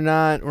 like we're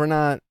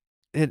not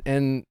it,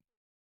 and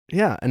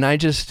yeah, and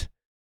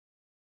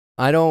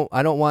I don't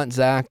want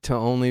Zach to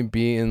only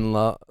be in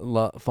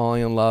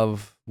falling in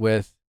love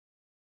with.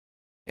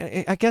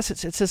 I guess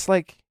it's just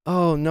like,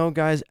 oh, no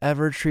guy's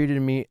ever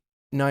treated me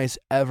nice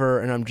ever,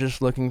 and I'm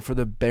just looking for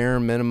the bare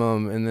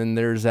minimum. And then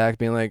there's Zach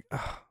being like, "Ugh,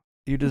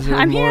 you deserve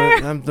I'm more.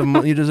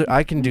 here. You deserve.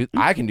 I can do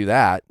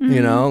that. You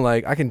Mhm. know,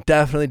 like I can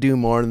definitely do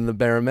more than the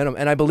bare minimum."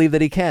 And I believe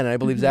that he can. And I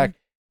believe Mhm. Zach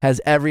has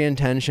every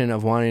intention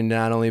of wanting to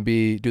not only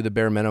do the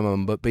bare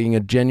minimum, but being a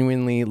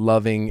genuinely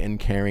loving and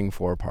caring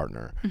for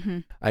partner.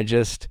 Mhm. I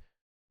just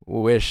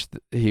wish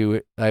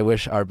I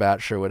wish our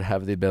Bachelor would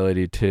have the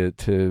ability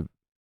to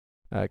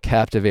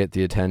captivate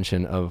the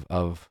attention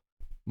of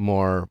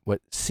more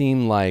what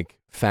seem like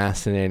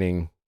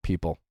fascinating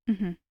people.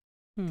 Mhm.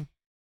 Hmm.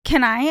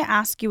 Can I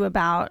ask you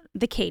about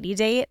the Katie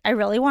date? I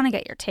really want to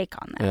get your take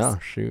on this. Yeah,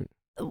 shoot.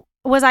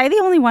 Was I the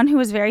only one who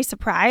was very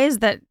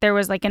surprised that there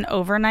was like an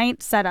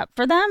overnight set up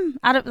for them?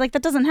 That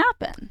doesn't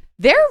happen.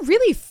 They're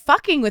really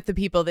fucking with the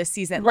people this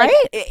season, Right?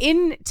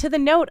 Like, to the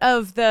note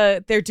of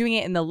they're doing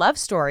it in the love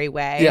story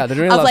way. Yeah, they're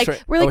doing a of love like, story.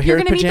 we're like, Oh, you're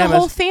here's gonna meet the pajamas.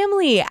 whole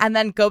family, and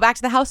then go back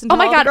to the house and Oh tell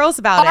my all God. the girls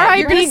about it.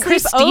 You're gonna R.I.P. sleep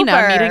Christina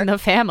over. meeting the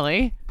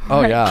family.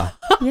 Oh yeah.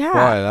 Yeah.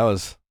 Boy, that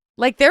was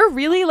Like they're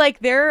really like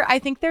I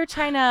think they're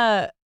trying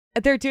to.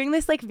 They're doing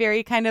this like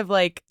very kind of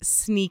like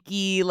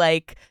sneaky,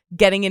 like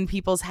getting in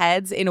people's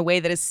heads in a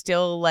way that is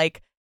still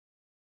like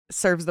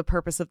serves the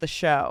purpose of the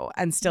show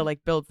and still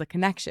like builds the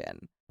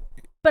connection.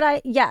 But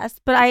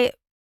I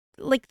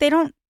like they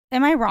don't.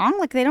 Am I wrong?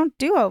 Like they don't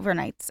do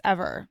overnights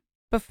ever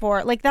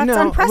before. Like that's No,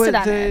 but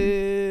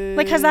unprecedented.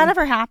 Like has that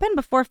ever happened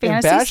before in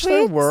fantasy Bachelor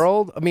suites?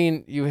 world? I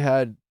mean, you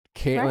had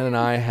Caitlin Right. and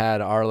I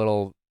had our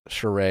little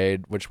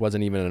charade, which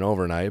wasn't even an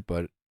overnight,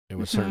 but it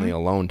was certainly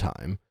alone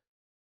time.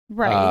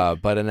 Right.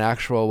 But an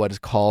actual what is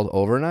called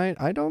overnight,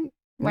 I don't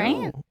Right?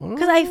 know.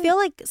 Because I feel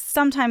like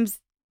sometimes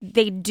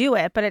they do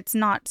it, but it's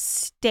not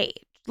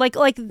staged. Like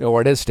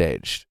or it is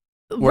staged.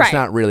 Or right. it's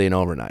not really an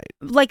overnight.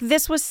 Like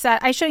this was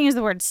set. I shouldn't use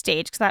the word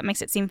stage because that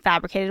makes it seem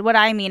fabricated. What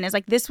I mean is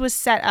like this was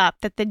set up.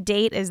 That the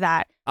date is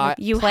that like,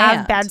 you Planned.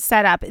 have bed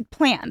set up,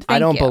 planned. I Thank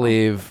don't you.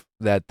 believe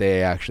that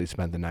they actually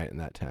spent the night in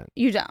that tent.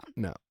 You don't.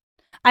 No.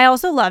 I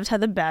also loved how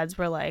the beds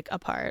were like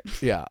apart.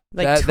 Yeah.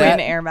 Like twin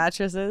air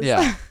mattresses.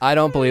 Yeah. I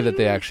don't believe that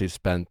they actually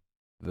spent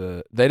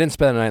they didn't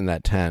spend the night in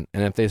that tent.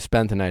 And if they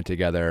spent the night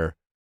together,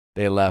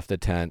 they left the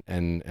tent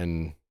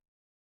and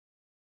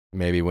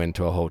maybe went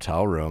to a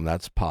hotel room.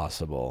 That's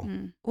possible.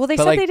 Mm. Well, they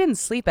But, said like- they didn't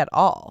sleep at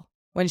all.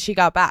 When she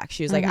got back,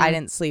 she was like, Mhm. I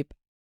didn't sleep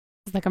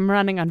It's like I'm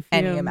running on fumes.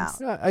 any amount.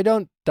 Yeah, I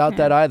don't doubt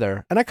that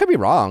either. And I could be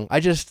wrong. I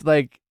just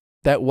like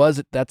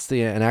that's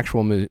an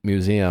actual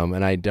museum,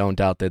 and I don't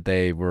doubt that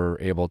they were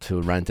able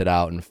to rent it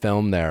out and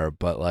film there,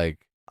 but like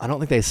I don't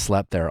think they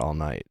slept there all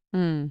night.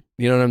 Mm.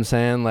 You know what I'm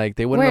saying? Like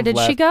they wouldn't Where have did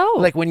left. she go?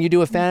 Like when you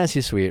do a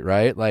fantasy suite,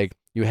 right? Like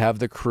you have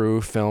the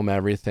crew film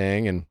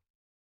everything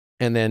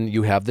and then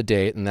you have the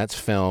date and that's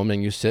filmed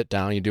and you sit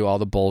down, you do all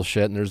the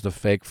bullshit and there's the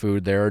fake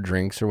food there or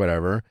drinks or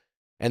whatever.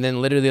 And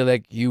then literally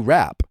like you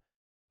wrap.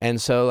 And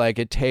so like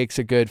it takes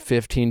a good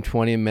 15,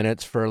 20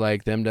 minutes for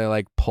like them to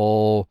like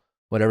pull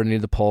whatever they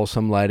need to pull,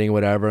 some lighting,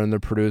 whatever. And the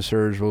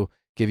producers will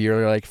give you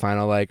like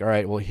final like, all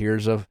right, well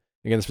here's again,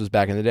 this was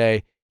back in the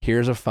day.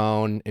 Here's a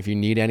phone. If you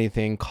need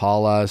anything,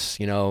 call us.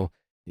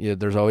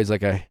 There's always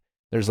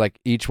there's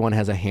each one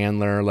has a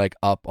handler like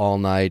up all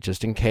night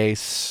just in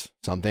case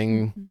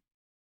something,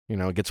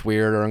 gets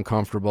weird or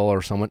uncomfortable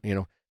or someone,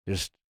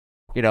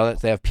 that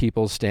they have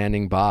people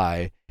standing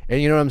by.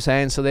 And you know what I'm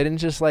saying? So they didn't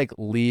just like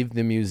leave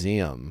the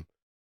museum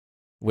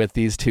with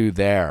these two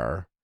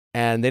there.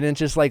 And they didn't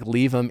just like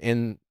leave them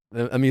in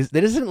a museum. They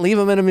just didn't leave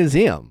them in a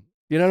museum.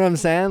 You know what I'm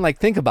saying? Like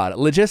think about it.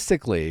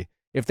 Logistically,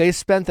 if they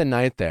spent the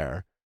night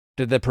there,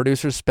 did the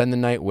producers spend the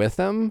night with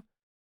them?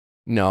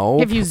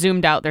 No. If you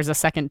zoomed out, there's a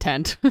second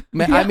tent.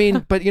 I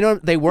mean, but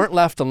they weren't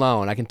left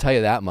alone. I can tell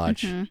you that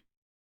much. Mhm.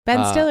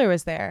 Ben Stiller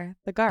was there,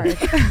 the guard.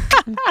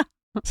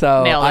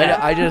 So Nailed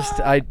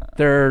it.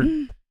 they're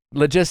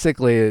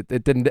logistically,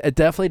 it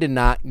definitely did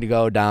not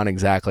go down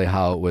exactly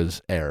how it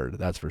was aired.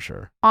 That's for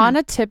sure. On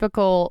a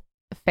typical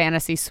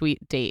fantasy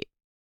suite date,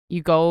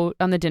 you go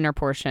on the dinner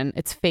portion.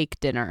 It's fake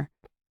dinner.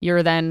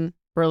 You're then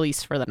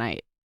released for the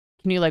night.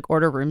 Can you like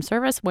order room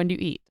service? When do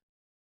you eat?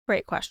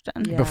 Great question.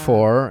 Yeah.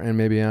 Before and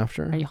maybe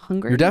after. Are you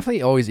hungry? You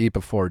definitely always eat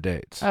before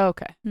dates. Oh,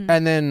 okay.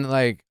 And then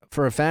like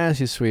for a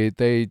fantasy suite,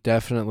 they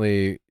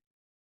definitely,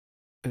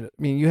 I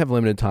mean, you have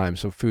limited time,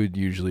 so food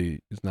usually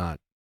is not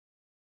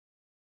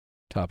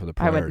top of the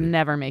I priority. would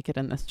never make it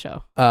in this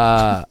show.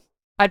 Uh,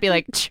 I'd be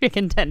like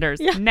chicken tenders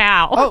Yeah.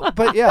 now. oh,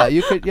 but yeah,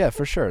 you could, yeah,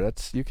 for sure.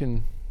 You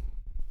can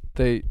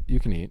eat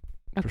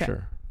for Okay.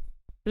 sure.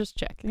 Just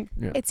checking.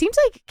 Yeah. It seems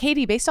like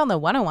Katie, based on the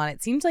 101,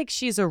 it seems like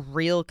she's a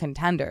real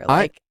contender. I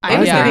Like I it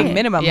was agree. giving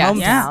minimum Yes.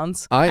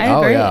 hometowns. I oh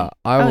agree. yeah.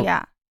 Oh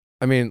yeah.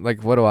 I mean,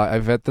 like, what do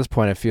I've at this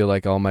point, I feel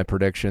like all my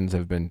predictions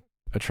have been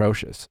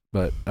atrocious,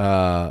 but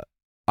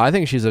I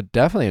think she's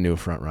definitely a new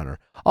front runner.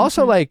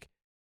 Also, Mhm. like,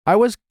 I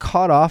was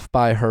caught off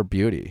by her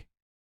beauty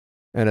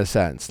in a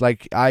sense.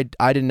 Like, I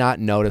did not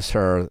notice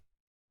her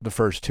the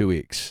first 2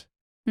 weeks,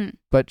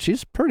 but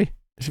she's pretty.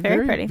 She's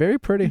Very pretty. Very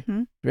pretty.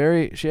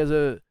 Mhm. She has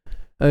a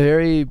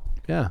very,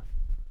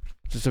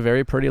 just a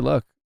very pretty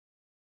look.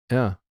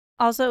 Yeah.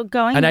 Also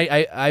going. And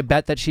I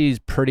bet that she's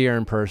prettier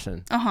in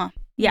person.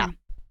 Yeah.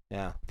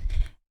 Yeah.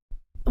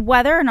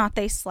 Whether or not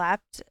they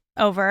slept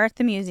over at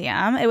the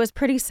museum, it was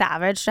pretty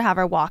savage to have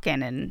her walk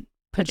in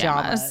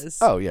pajamas.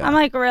 Oh yeah. I'm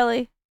like,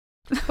 really?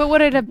 But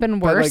would it have been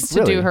But, worse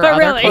like, to do really. her But other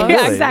really, clothes? yeah,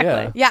 Really,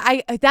 exactly. yeah.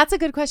 Yeah, that's a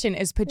good question.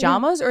 Is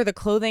pajamas or the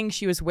clothing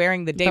she was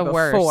wearing the day The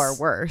before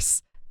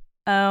worse?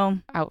 Oh,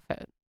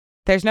 Outfit.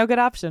 There's no good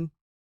option.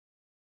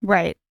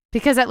 right.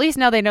 Because at least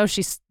now they know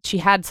she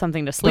had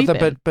something to sleep But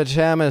the in.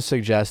 pajamas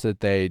suggest that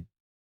they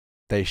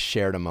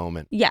shared a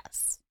moment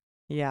Yes.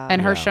 Yeah.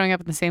 And her Yeah. showing up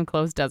in the same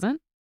clothes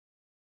doesn't?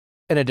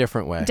 in a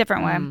different way.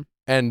 Different way. Mm.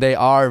 And they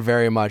are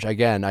very much,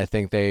 again, I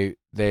think they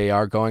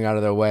are going out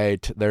of their way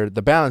to, they're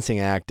the balancing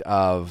act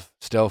of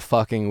still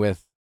fucking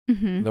with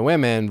Mm-hmm. the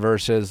women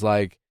versus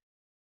like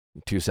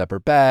 2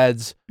 separate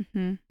beds,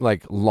 Mm-hmm.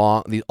 like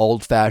the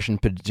old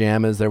fashioned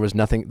pajamas. There was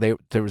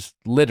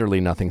literally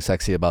nothing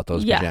sexy about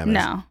those Yeah, pajamas.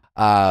 no.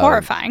 Um,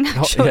 Horrifying,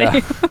 actually.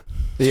 yeah.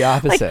 The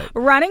opposite. Like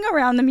running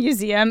around the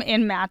museum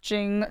in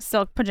matching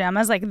silk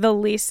pajamas, like the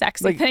least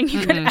sexy Like, thing you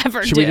could mhm.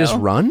 ever Should do. we just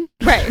run?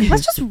 Right.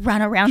 Let's just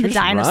run around Should the we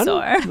just run?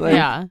 dinosaur. Like,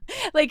 Yeah.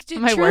 like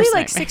My truly worst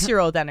like nightmare.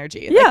 6-year-old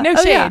energy. Yeah. Like, no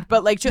Oh, shade, yeah.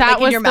 but like That like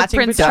in was your the matching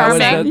Prince pajamas.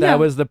 Charming. That Yeah.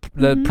 was the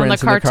Mhm. Prince On in the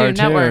the Cartoon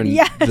Network.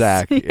 Yes.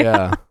 Zach.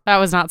 Yeah. That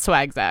was not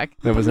swag, Zach.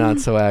 That was not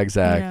swag,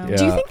 Zach. No. Yeah.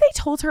 Do you think they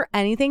told her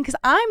anything? Because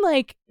I'm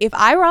like, if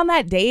I were on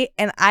that date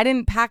and I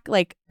didn't pack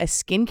like a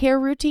skincare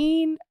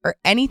routine or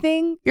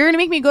anything, you're gonna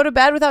make me go to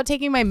bed without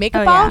taking my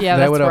makeup Oh, yeah. off? Yeah,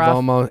 they that's would have rough.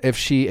 almost, if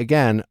she,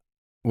 again,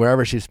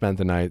 wherever she spent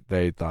the night,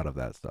 they thought of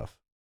that stuff.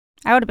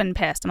 I would have been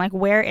pissed. I'm like,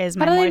 where is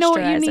my How do they know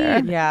what you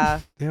moisturizer? need? Yeah.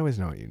 They always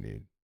know what you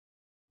need.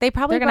 They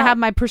probably They're going to brought- have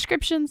my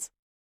prescriptions.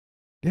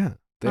 Yeah.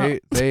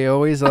 They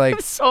always like,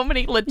 So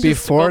many logistical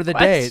before the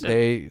questions.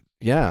 date,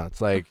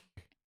 it's like,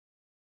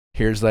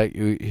 here's what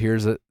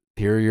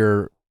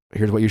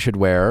you should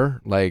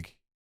wear. Like,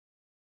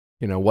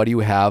 what do you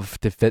have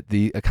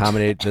to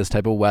accommodate this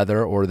type of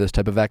weather or this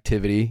type of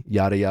activity,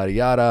 yada, yada,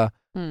 yada.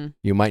 Hmm.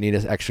 You might need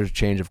an extra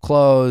change of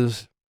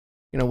clothes,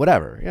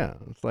 whatever. Yeah.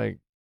 It's like,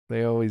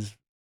 you always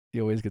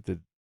get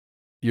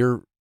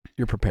you're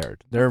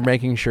prepared. They're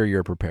making sure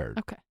you're prepared.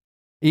 Okay.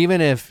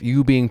 Even if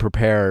you being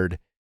prepared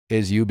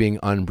is you being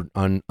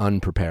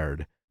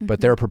unprepared,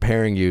 but they're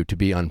preparing you to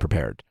be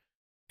unprepared.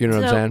 You know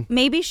what I'm So saying?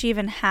 maybe she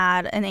even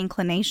had an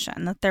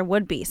inclination that there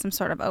would be some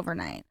sort of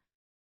overnight.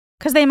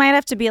 Because they might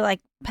have to be like,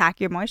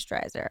 pack your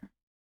moisturizer,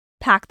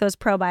 pack those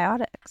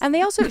probiotics. And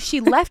they also, she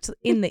left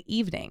in the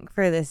evening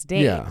for this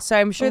date. Yeah. So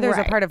I'm sure there's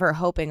Right. a part of her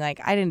hoping, like,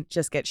 I didn't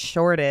just get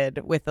shorted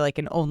with like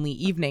an only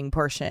evening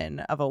portion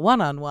of a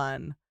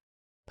one-on-one.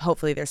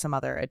 Hopefully there's some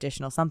other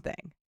additional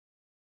something.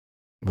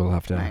 We'll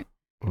have to Right.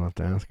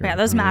 ask her. Yeah,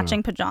 those I don't know.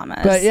 matching pajamas.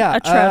 But yeah,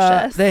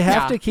 atrocious. they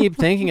have Yeah. to keep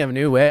thinking of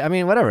new ways. I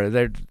mean, whatever.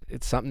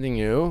 It's something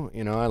new.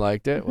 I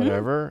liked it. Mhm.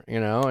 Whatever. It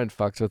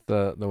fucks with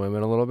the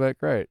women a little bit.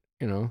 Great.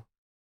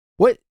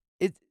 What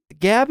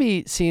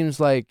Gabby seems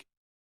like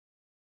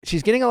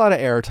she's getting a lot of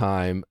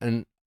airtime,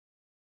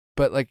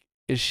 but like,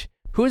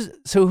 who's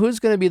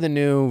going to be the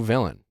new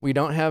villain? We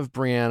don't have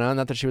Brianna.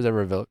 Not that she was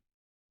ever a villain.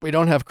 We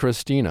don't have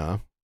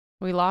Christina.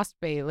 We lost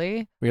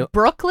Bailey. We-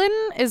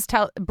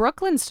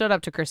 Brooklyn stood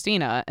up to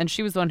Christina, and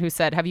she was the one who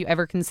said, "Have you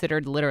ever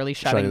considered literally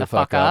shutting the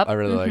fuck up?" I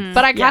really like. Mhm.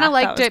 But I kind Yeah, of that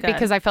liked was it good.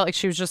 because I felt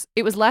like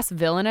it was less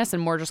villainous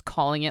and more just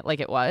calling it like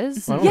it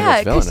was. I don't know if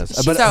it's 'cause villainous.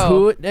 she's But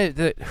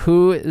so-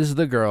 who is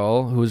the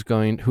girl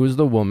who's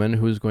the woman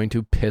who's going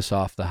to piss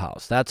off the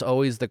house? That's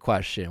always the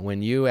question.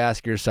 When you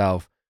ask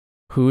yourself,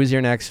 who is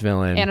your next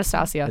villain?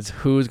 Anastasia. It's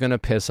who's going to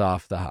piss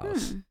off the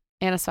house. Hmm.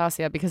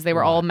 Anastasia, because they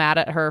were Why? all mad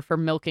at her for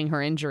milking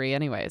her injury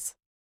anyways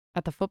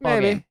at the football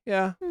Maybe. game.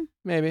 Yeah. Hmm.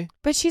 Maybe.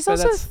 But she's But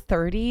also that's-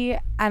 30,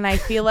 and I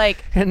feel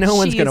like And no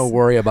one's going to she's-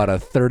 worry about a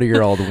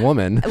 30-year-old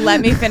woman.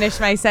 Let me finish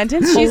my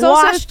sentence. She's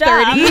also Washed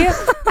up. 30,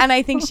 and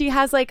I think she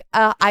has like,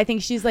 I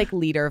think she's like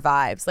leader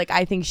vibes. Like,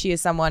 I think she is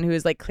someone who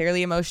is like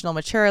clearly emotional,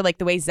 mature. Like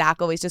the way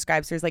Zach always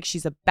describes her is like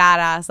she's a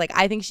badass. Like,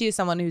 I think she is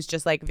someone who's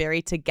just like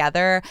very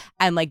together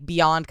and like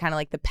beyond kind of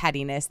like the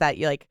pettiness that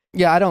you like.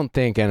 Yeah, I don't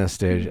think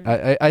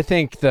Anastasia. I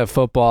think the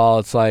football,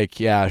 it's like,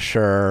 yeah,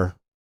 sure.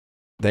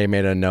 They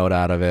made a note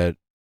out of it.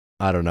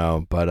 I don't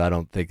know, but I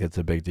don't think it's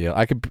a big deal.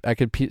 I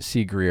could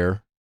see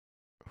Greer.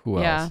 Who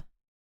else? Yeah.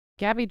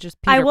 Gabby just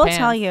I Peter will Pan.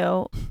 tell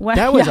you. When,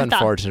 That was yeah,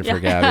 unfortunate for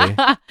yeah.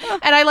 Gabby.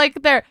 And I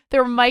like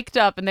they're mic'd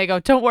up and they go,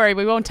 "Don't worry,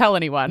 we won't tell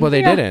anyone." Well,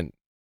 they Yeah. didn't.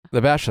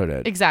 The Bachelor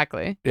did.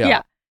 Exactly. Yeah.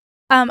 Yeah.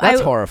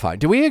 That's I, horrifying.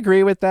 Do we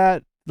agree with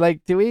that?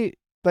 Like, do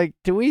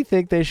we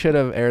think they should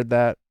have aired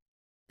that?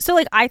 so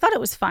like I thought it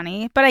was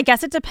funny, but I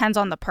guess it depends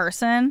on the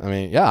person. I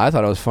mean, yeah, I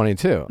thought it was funny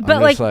too. But,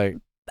 I'm just like,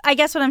 I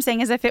guess what I'm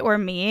saying is if it were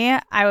me,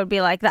 I would be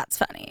like, that's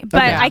funny.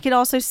 But Okay. I could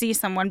also see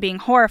someone being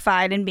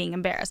horrified and being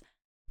embarrassed.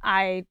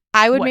 I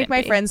would Wouldn't make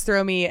my be. friends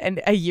throw me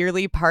a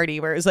yearly party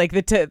where it was like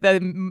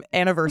the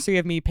anniversary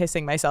of me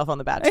pissing myself on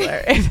The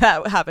Bachelor if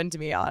that happened to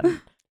me on.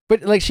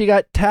 but like she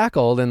got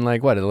tackled and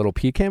like what? A little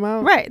pee came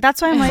out. Right.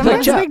 That's why I'm like, Like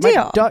what's the big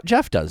deal?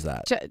 Jeff does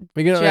that.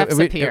 We Jeff's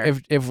a if, peer.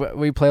 if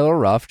we play a little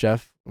rough,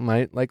 Jeff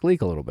might like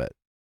leak a little bit.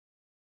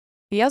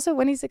 He also,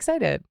 when he's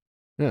excited,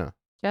 Yeah.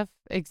 Jeff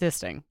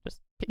existing. Just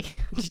pee.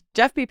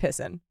 Jeff be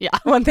pissing. Yeah.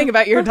 One thing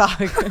about your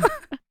dog.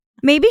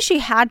 Maybe she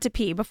had to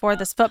pee before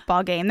this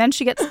football game. Then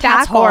she gets That's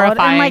tackled.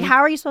 horrifying. And like, how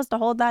are you supposed to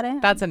hold that in?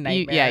 That's a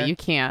nightmare. Yeah, you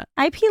can't.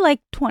 I pee like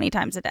 20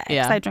 times a day because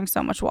Yeah. I drink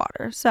so much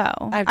water. So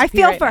have to I pee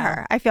feel right for now.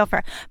 her. I feel for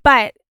her.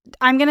 But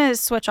I'm going to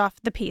switch off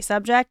the pee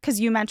subject because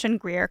you mentioned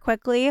Greer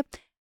quickly.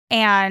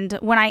 And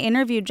when I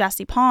interviewed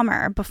Jesse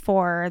Palmer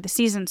before the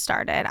season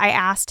started, I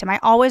asked him, I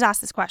always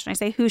ask this question. I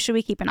say, who should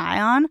we keep an eye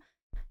on?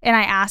 And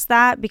I asked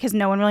that because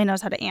no one really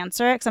knows how to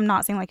answer it because I'm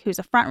not saying like who's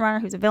a front runner,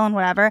 who's a villain,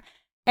 whatever.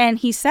 And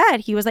he said,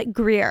 he was like,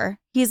 Greer.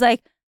 He's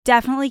like,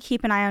 definitely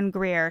keep an eye on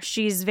Greer.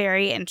 She's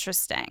very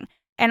interesting.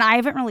 And I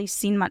haven't really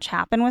seen much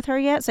happen with her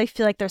yet. So I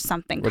feel like there's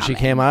something Well, coming. she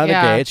came out of the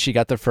Yeah. gates. She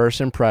got the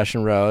first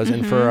impression rose.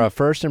 And for a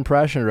first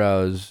impression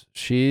rose,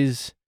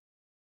 she's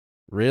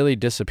really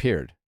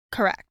disappeared.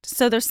 Correct.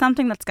 So there's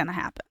something that's going to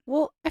happen.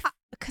 Well,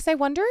 because I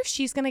wonder if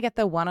she's going to get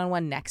the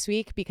one-on-one next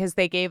week because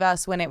they gave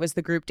us, when it was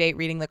the group date,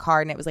 reading the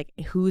card, and it was like,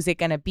 who's it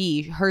going to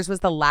be? Hers was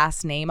the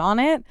last name on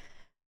it.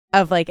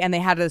 Of like, and they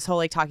had this whole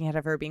like talking head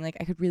of her being like,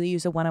 I could really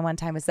use a one-on-one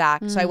time with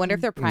Zach. So I wonder if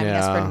they're priming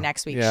us Yeah. for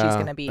next week. Yeah. She's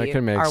going to be That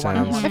could make our sense.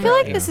 one-on-one. I feel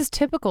like Yeah. this is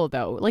typical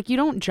though. Like you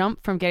don't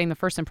jump from getting the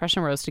first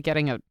impression rose to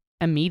getting a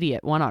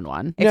immediate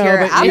one-on-one. If No, you're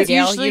but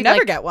Abigail, usually, you never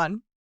like- get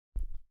one.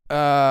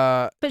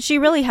 But she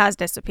really has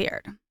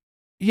disappeared.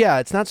 Yeah,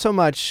 it's not so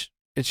much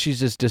she's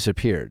just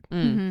disappeared.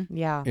 Mm.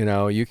 Yeah. You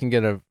know, you can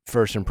get a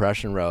first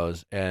impression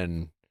rose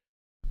and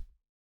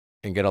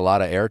get a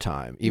lot of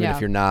airtime, even Yeah.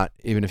 if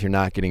you're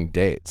not getting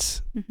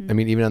dates. Mhm. I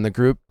mean, even on the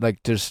group, like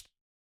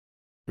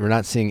we're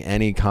not seeing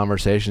any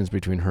conversations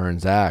between her and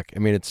Zach. I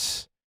mean,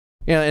 it's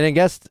and I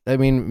guess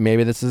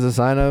maybe this is a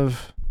sign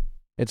of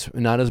it's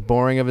not as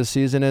boring of a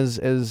season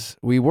as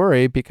we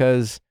worry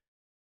because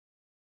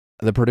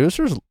the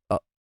producers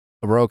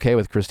were okay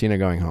with Christina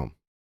going home.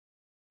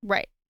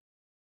 Right.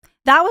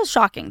 That was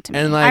shocking to me.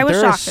 And I like was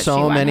there are shocked that she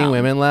so went many home.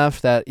 women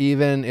left that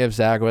even if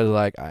Zach was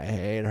like, I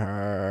hate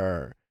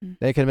her,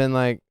 they could have been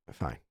like,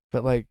 fine.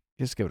 But like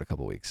just give it a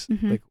couple weeks.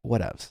 Mhm. Like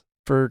whatevs.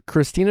 For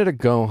Christina to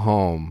go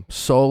home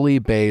solely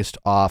based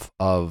off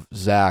of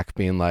Zach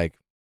being like,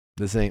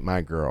 this ain't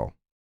my girl.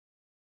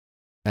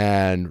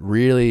 And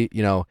really,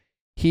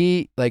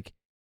 he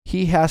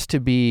has to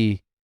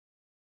be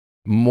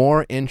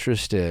more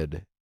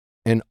interested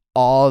in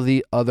all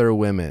the other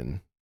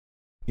women.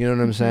 You know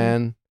what I'm Mhm.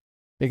 saying?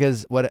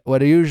 Because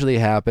what usually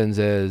happens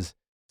is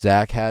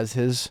Zach has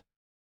his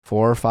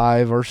 4 or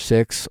 5 or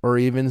 6 or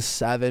even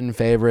 7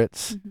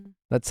 favorites. Mhm.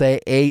 Let's say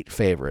 8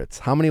 favorites.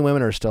 How many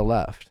women are still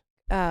left?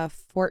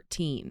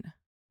 14.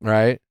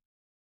 Right?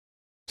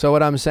 So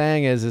what I'm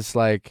saying is it's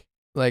like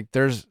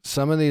there's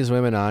some of these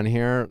women on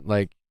here,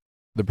 like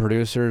the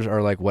producers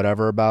are like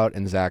whatever about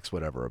and Zach's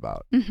whatever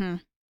about.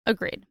 Mhm.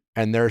 Agreed.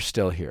 And they're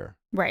still here.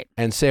 Right.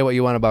 And say what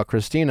you want about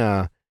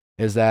Christina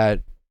is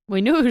that We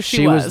knew who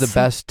she was the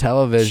best She's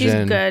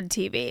television good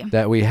TV.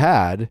 that we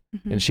had,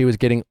 Mhm. and she was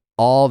getting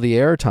all the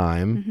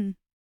airtime, Mhm.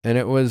 and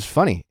it was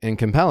funny and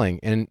compelling,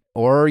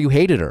 or you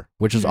hated her,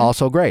 which is Mhm.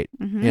 also great,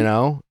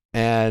 Mhm.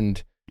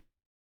 and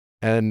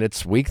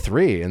it's week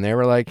 3, and they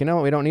were like, you know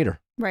what, we don't need her.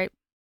 Right.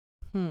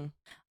 Hmm.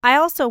 I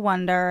also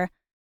wonder,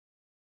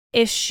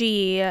 is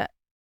she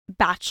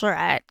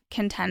Bachelorette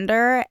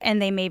contender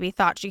and they maybe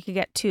thought she could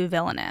get too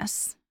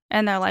villainous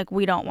and they're like,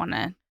 we don't want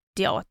to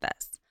deal with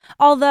this.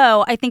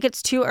 Although I think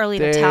it's too early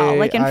to tell.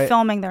 Like in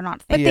filming, they're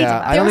not thinking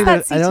about I it. don't think There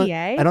was that, that I don't,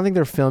 CTA. I don't think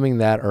they're filming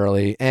that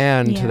early,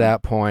 and Yeah. to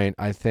that point,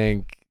 I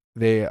think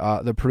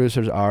the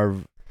producers are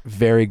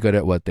very good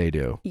at what they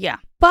do. Yeah.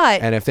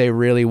 But And if they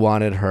really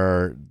wanted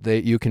her,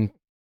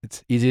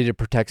 it's easy to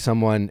protect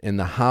someone in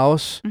the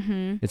house.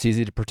 Mm-hmm. It's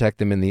easy to protect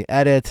them in the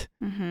edit.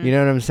 Mm-hmm. You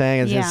know what I'm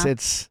saying? Yeah.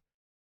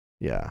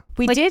 Yeah.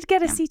 we Like- did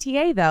get a yeah.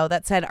 CTA, though,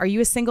 that said, are you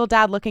a single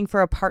dad looking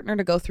for a partner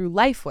to go through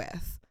life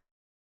with?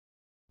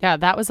 Yeah,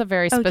 that was a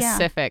very Oh, yeah.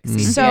 specific Mhm.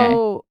 CTA.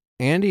 So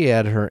Andy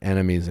had her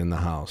enemies in the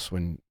house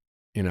when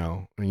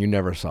you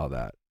never saw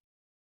that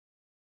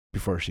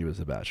before she was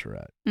a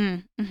bachelorette.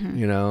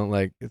 Mm-hmm.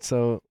 Like it's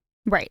so.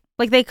 Right.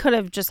 Like they could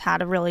have just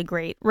had a really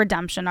great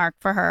redemption arc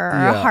for her or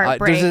a Yeah,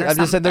 heartbreak. I'm just saying,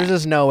 there's something.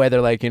 just no way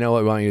they're like, you know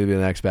what, we want you to be the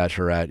next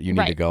bachelorette. You need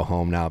to Right. go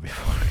home now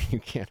before you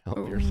can't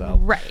help yourself.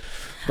 Right.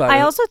 But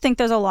I also think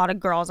there's a lot of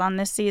girls on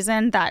this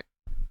season that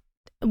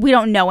we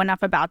don't know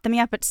enough about them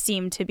yet, but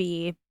seem to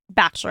be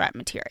Bachelorette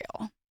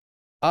material.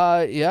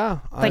 yeah,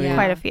 I Like mean,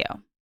 quite a few.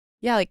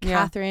 yeah, like Yeah.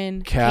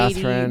 Catherine,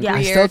 Catherine. Katie, Yeah.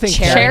 I Greer, still think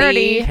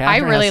Charity. Catherine I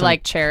has really some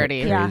like Charity.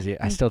 Yeah. Crazy.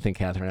 I still think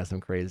Catherine has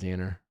some crazy in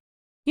her.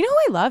 You know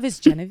who I love is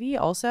Genevieve.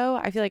 Also,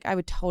 I feel like I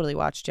would totally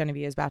watch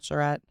Genevieve as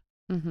Bachelorette.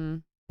 Mm-hmm.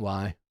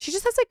 Why? She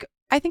just has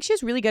I think she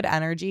has really good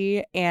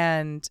energy,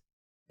 and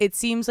it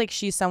seems like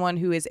she's someone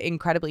who is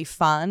incredibly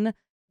fun,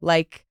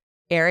 like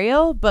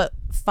Ariel, but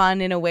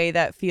fun in a way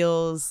that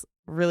feels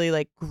really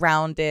like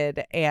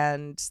grounded,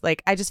 and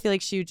like I just feel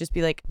like she would just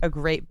be like a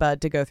great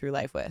bud to go through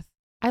life with.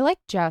 I like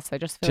Jess. I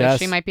just feel like Jess.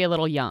 she might be a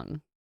little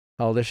young.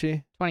 How old is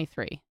she?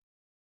 23,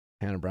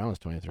 Hannah Brown was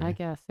 23. I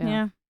guess. Yeah.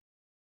 Yeah.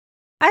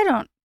 I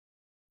don't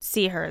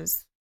see her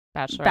as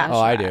Bachelor. Bachelorette. Oh,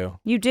 I do.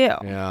 You do?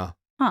 Yeah.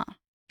 Huh.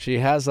 She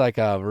has like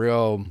a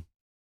real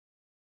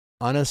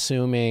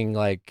unassuming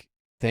like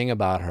thing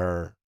about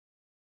her.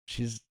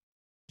 she's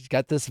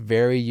got this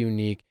very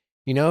unique.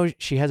 You know,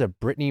 she has a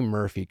Brittany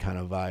Murphy kind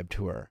of vibe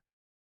to her.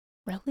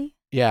 Really?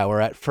 Yeah,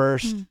 where at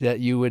first that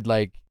you would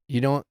like,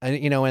 you don't,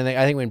 you know, and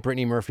I think when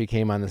Brittany Murphy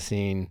came on the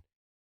scene,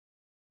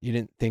 you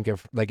didn't think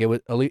of like it was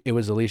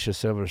Alicia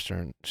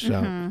Silverstone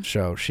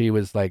show. She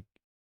was like,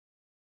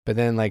 but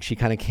then like she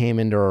kind of came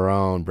into her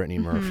own, Brittany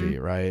Murphy,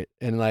 right?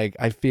 And like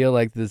I feel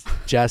like this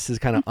Jess is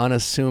kind of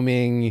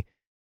unassuming,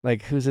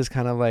 like who's this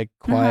kind of like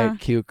quiet,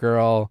 cute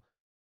girl?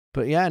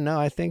 But yeah, no,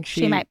 I think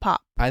she might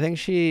pop. I could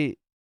see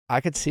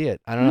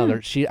it. I don't know.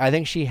 I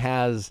think she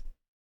has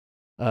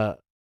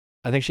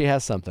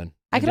something.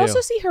 I could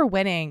also see her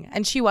winning,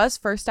 and she was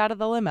first out of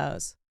the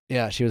limos.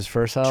 Yeah, she was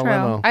first out of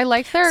limo. I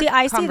like their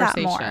I conversation.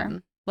 see that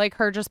more. Like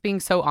her just being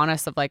so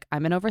honest of like,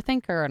 I'm an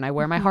overthinker and I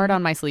wear my heart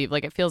on my sleeve.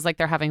 Like it feels like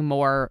they're having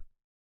more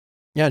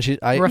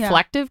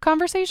reflective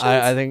conversations.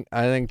 I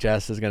think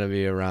Jess is going to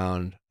be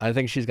around. I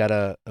think she's got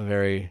a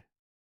very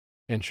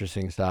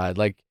interesting side.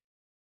 Like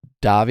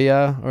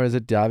Davia, or is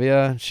it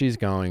Davia? She's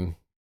going.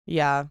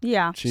 Yeah.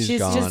 Yeah. She's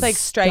gone. just like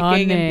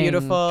striking and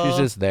beautiful. She's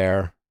just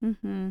there.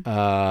 Mm-hmm.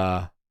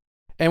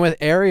 And with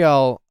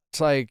Ariel,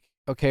 it's like,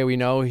 okay, we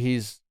know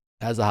has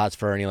the hots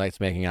for her and he likes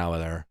making out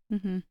with her.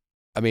 Mm-hmm.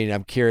 I mean,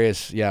 I'm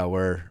curious,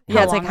 where...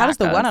 Yeah, it's like, how does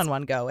the goes.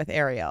 one-on-one go with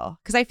Ariel?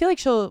 Because I feel like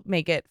she'll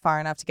make it far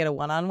enough to get a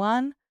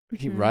one-on-one.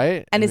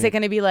 Right? And is it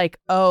going to be like,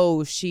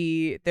 oh,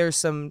 there's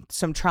some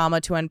trauma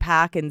to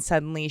unpack and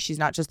suddenly she's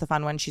not just the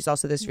fun one, she's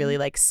also this really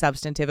like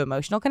substantive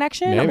emotional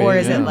connection? Maybe, or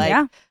is it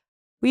yeah. like,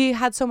 we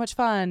had so much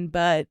fun,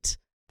 but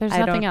There's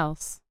nothing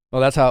else.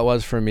 Well, that's how it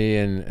was for me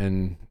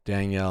and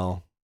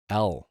Danielle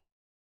L.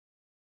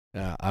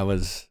 I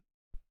was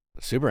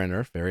super into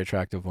her, very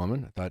attractive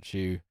woman. I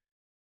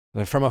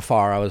thought from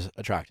afar, I was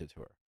attracted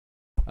to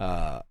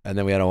her. And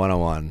then we had a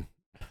one-on-one.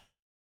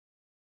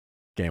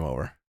 Game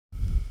over.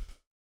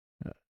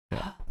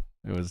 Yeah,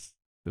 it was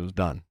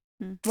done.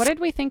 What did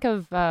we think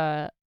of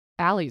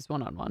Allie's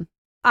one-on-one?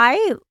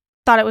 I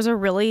thought it was a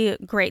really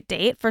great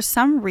date. For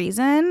some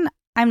reason,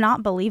 I'm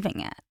not believing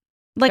it.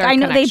 Like, Their I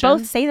know they connection?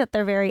 both say that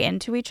they're very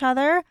into each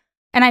other,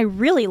 and I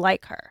really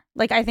like her.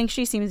 Like, I think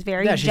she seems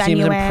very she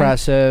genuine. seems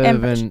impressive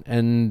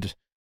and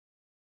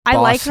I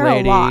boss like her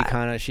lady, a lot.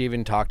 Kind of, she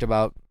even talked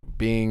about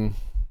being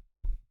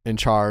in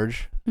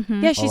charge.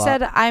 Mm-hmm. yeah, she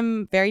said,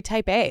 I'm very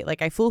type A.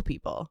 Like, I fool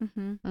people.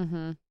 Mm-hmm.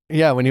 Mm-hmm.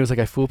 Yeah, when he was like,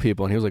 I fool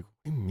people, and he was like,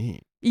 what do you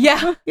mean?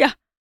 Yeah. Yeah.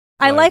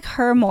 I Like- like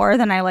her more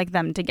than I like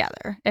them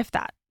together, if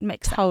that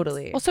makes sense.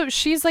 Totally. Well, so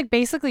she's like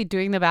basically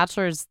doing the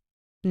Bachelor's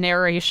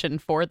narration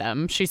for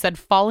them. She said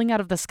falling out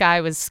of the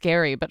sky was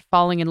scary, but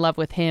falling in love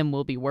with him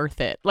will be worth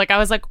it. Like I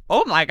was like,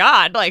 oh my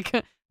God, like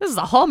this is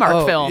a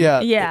Hallmark film.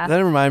 Yeah. Yeah.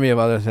 That reminded me of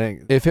other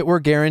things. If it were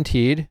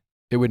guaranteed,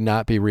 it would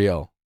not be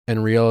real.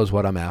 And real is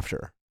what I'm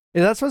after.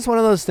 And that's what's one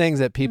of those things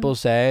that people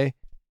say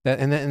that,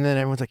 and then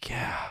everyone's like,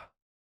 yeah,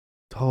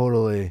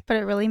 totally. But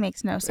it really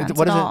makes no sense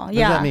What at does all. What does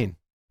that mean?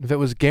 If it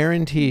was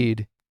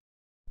guaranteed,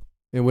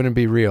 it wouldn't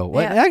be real.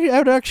 Well, I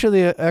would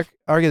actually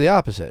argue the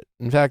opposite.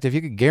 In fact, if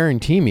you could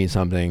guarantee me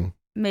something,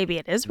 Maybe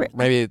it is real.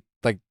 maybe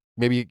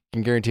you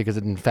can guarantee because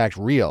it's in fact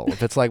real.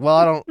 If it's like, well,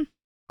 I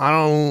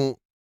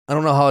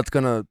don't know how it's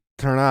gonna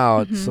turn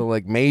out, so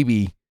like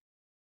maybe.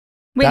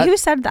 Wait, who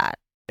said that?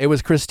 It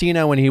was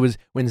Christina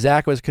when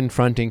Zach was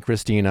confronting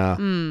Christina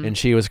and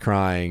she was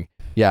crying.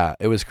 Yeah,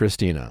 it was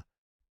Christina,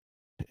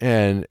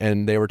 and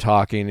they were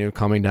talking, they were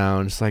coming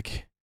down. It's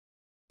like,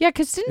 Yeah,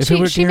 because didn't if it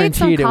were she made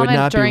some guaranteed, it would comment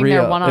not be during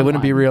their real. one-on-one. It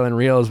wouldn't be real, and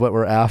real is what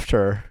we're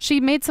after. She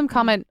made some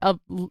comment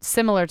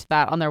similar to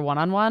that on their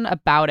one-on-one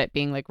about it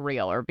being like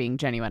real or being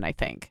genuine, I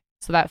think.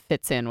 So that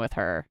fits in with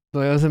her.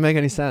 So it doesn't make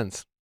any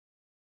sense.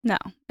 No,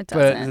 it But-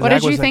 doesn't. What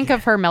Zach did you was think like-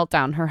 of her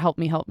meltdown? Her help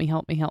me, help me,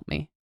 help me, help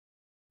me.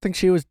 I think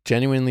she was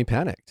genuinely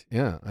panicked.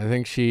 Yeah,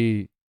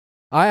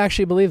 I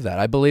actually believe that.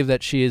 I believe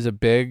that she is a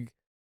big,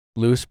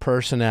 loose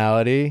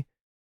personality,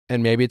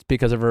 and maybe it's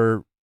because of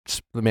her.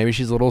 Maybe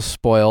she's a little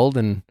spoiled,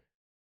 and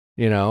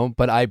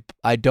But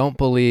I don't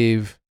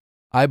believe.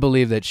 I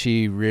believe that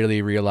she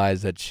really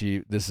realized that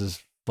this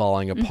is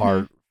falling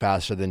apart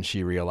faster than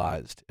she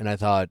realized, and I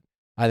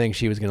think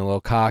she was getting a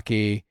little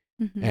cocky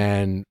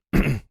and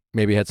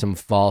maybe had some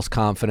false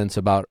confidence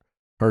about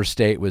her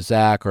state with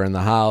Zach or in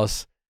the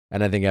house.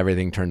 And I think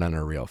everything turned on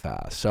her real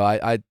fast. So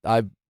I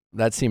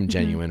that seemed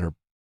genuine, her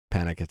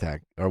panic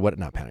attack, or what,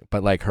 not panic,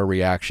 but like her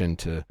reaction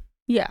to,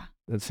 Yeah.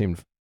 that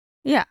seemed.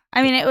 Yeah.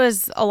 I mean, it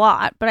was a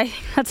lot, but I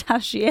think that's how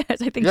she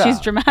is. I think she's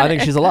dramatic. I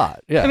think she's a lot.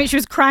 Yeah. I mean, she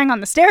was crying on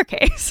the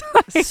staircase.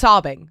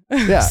 Sobbing.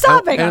 Yeah.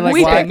 sobbing and on like,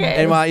 weeping.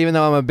 even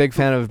though I'm a big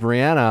fan of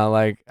Brianna,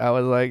 like I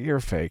was like,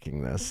 you're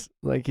faking this.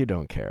 Like you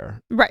don't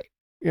care. Right.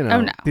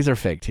 No. No. These are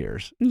fake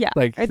tears. Yeah.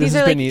 Like Or this these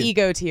has are like been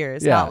ego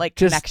tears, Yeah, not like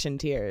just- connection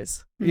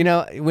tears.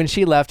 When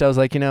she left, I was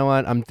like, you know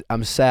what?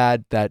 I'm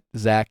sad that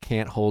Zach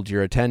can't hold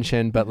your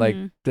attention, but like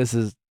this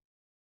is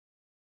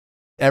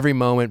every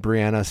moment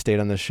Brianna stayed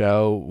on the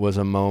show was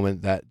a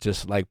moment that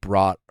just like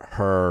brought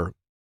her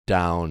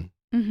down.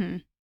 Mm-hmm.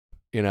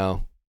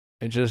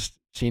 It just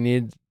she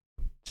needed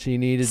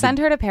Send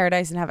her to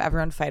paradise and have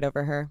everyone fight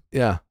over her.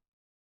 Yeah,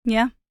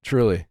 Yeah.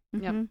 truly.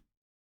 Yep. Mhm.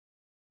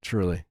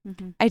 Truly.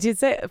 I did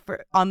say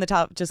on the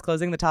top, just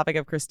closing the topic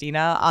of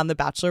Christina on the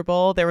Bachelor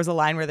Bowl, there was a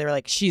line where they were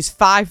like, she's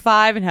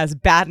 5'5" and has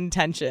bad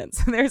intentions.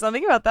 There's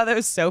something about that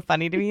was so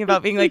funny to me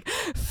about being like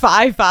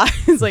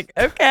 5'5". It's like,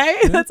 okay,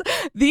 that's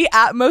the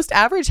most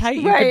average height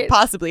you could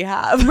possibly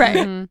have.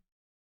 Right.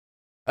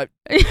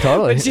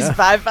 Totally. But she's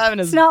 5'5" and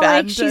has It's not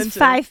bad like intentions. she's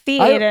 5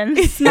 feet and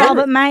small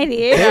but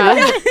mighty.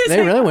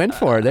 They really went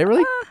for it. They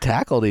really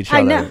tackled each other.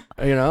 I know.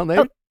 You know,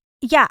 they.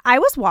 Yeah, I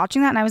was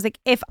watching that and I was like,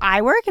 if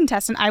I were a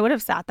contestant, I would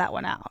have sat that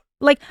one out.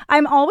 Like,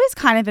 I'm always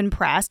kind of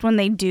impressed when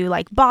they do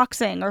like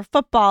boxing or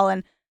football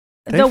and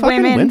They the fucking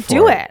women went for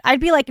do it. it. I'd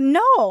be like,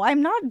 no,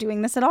 I'm not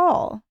doing this at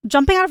all.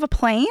 Jumping out of a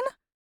plane?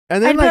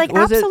 And then I'd be like,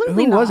 was it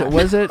absolutely who was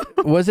it?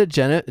 not. Was it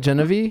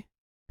Genevieve?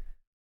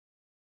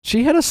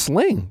 She had a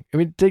sling. I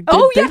mean, they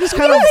Oh, yeah. just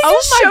kind of.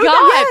 Oh my showed God.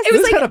 that. It was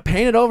just like, kind of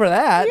painted over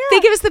that. they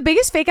give us the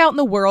biggest fake out in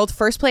the world.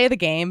 First play of the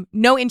game.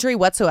 No injury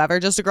whatsoever.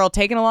 Just a girl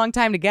taking a long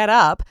time to get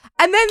up.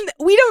 And then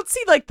we don't see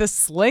like the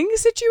sling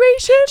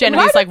situation.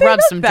 Genevieve's Why like, did they rub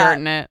note some that? dirt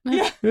in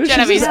it. She's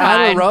Genevieve's just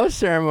at a fine. rose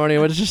ceremony. It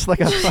was just like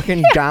a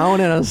fucking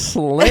gown and a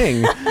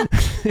sling.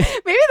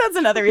 Maybe that's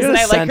another reason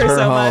I like Sent her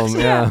so home.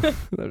 much. Yeah.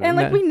 And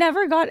like, we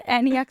never got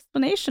any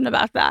explanation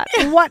about that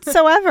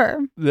whatsoever.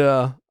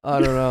 Yeah. I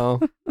don't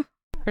know.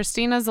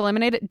 Christina's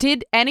eliminated.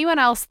 Did anyone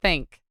else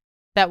think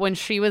that when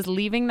she was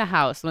leaving the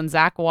house, when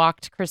Zach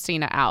walked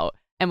Christina out,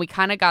 and we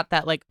kind of got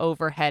that like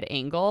overhead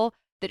angle,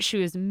 that she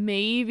was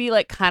maybe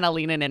like kind of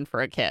leaning in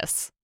for a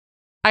kiss?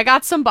 I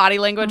got some body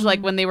language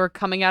like when they were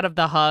coming out of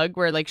the hug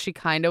where like she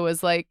kind of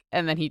was like,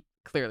 and then he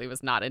clearly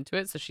was not into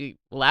it, so she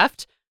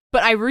left.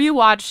 But I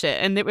rewatched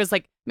it and it was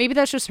like, maybe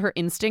that's just her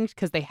instinct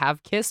because they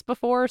have kissed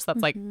before. So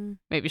that's like,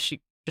 maybe she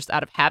just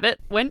out of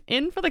habit went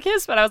in for the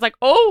kiss. But I was like,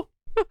 oh,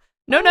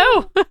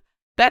 no.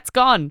 That's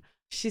gone.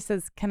 She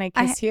says, "Can I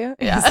kiss you?"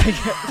 Yeah.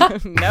 He's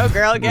like, no,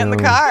 girl, get in the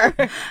No. car.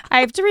 I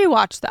have to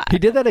rewatch that. He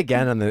did that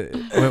again on the.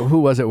 Who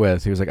was it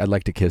with? He was like, "I'd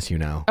like to kiss you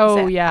now." Oh,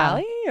 Is it yeah.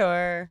 Allie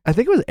or I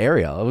think it was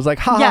Ariel. It was like,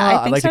 "Ha Yeah, ha! I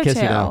I'd think like so to kiss too.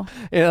 you now."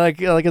 Yeah, like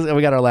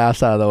we got our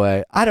laughs out of the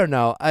way. I don't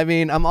know. I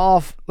mean, I'm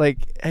all like,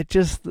 it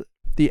just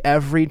the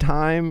every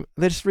time.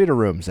 They just read a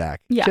room,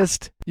 Zach. Yeah.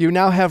 Just you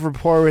now have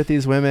rapport with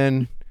these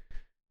women.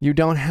 You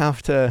don't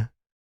have to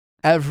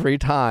every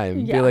time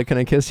be Yeah. like, "Can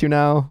I kiss you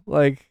now?"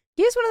 Like.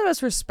 he is one of the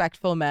most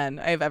respectful men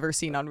I've ever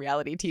seen on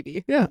reality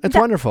TV. Yeah, it's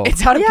wonderful.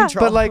 It's out of Yeah.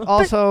 control. But like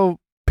also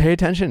pay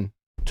attention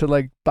to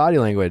like body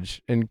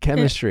language and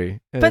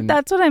chemistry. But and-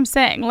 that's what I'm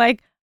saying.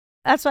 Like,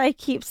 that's what I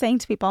keep saying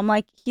to people. I'm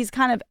like, he's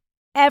kind of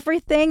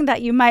everything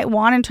that you might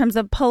want in terms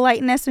of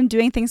politeness and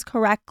doing things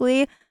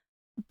correctly.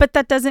 But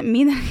that doesn't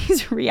mean that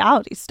he's a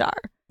reality star.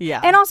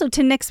 yeah. And also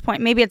to Nick's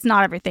point, maybe it's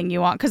not everything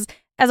you want. Because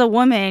as a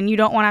woman, you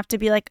don't want to have to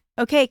be like,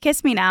 okay,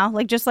 kiss me now.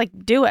 Like, just like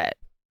do it.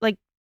 Like,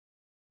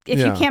 if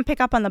you Yeah. can't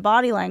pick up on the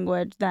body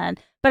language, then.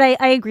 But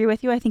I agree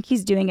with you. I think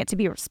he's doing it to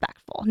be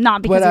respectful,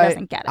 not because But he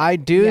doesn't get it. I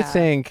do Yeah.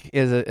 think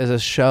is a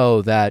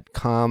show that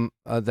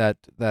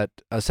that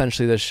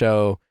essentially the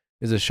show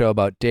is a show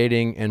about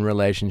dating and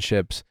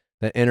relationships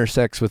that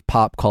intersects with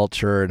pop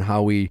culture and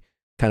how we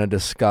kind of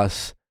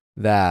discuss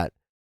that.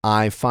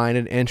 I find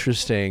it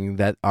interesting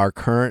that our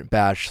current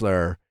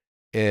Bachelor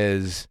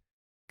is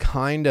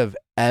kind of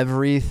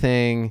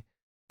everything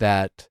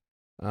that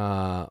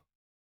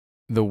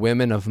the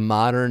women of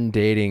modern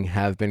dating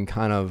have been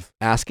kind of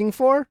asking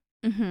for,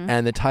 Mhm.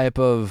 and the type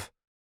of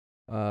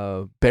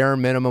bare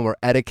minimum or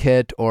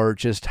etiquette or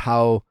just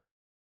how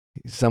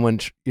someone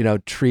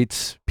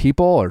treats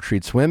people or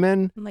treats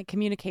women, And, like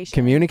communication.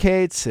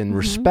 communicates and Mhm.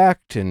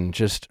 respect and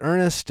just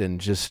earnest and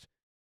just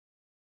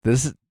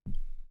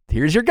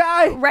here's your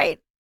guy. Right.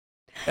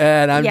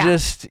 And I'm Yeah.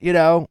 just,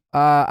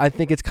 I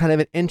think it's kind of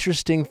an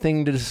interesting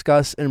thing to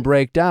discuss and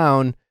break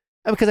down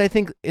because I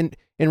think in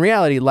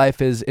reality,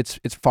 life it's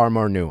far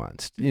more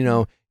nuanced.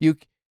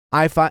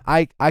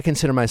 I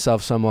consider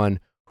myself someone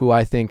who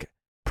I think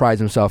prides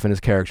himself in his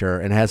character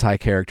and has high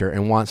character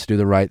and wants to do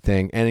the right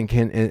thing and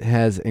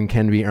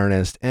can be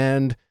earnest.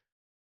 And,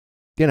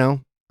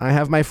 I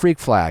have my freak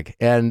flag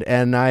and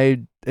I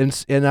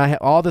have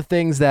all the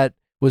things that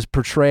was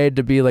portrayed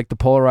to be like the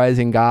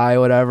polarizing guy,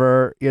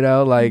 whatever,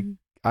 Mhm.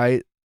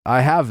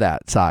 I have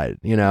that side,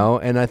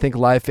 and I think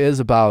life is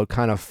about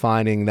kind of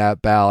finding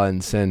that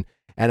balance. And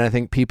I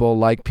think people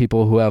like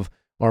people who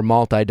are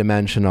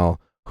multidimensional,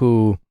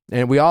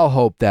 and we all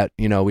hope that,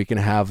 we can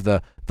have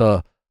the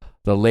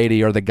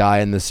lady or the guy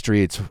in the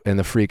streets and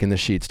the freak in the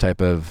sheets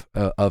type of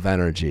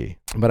energy.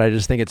 But I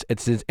just think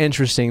it's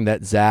interesting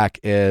that Zach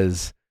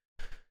is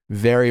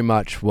very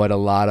much what a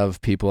lot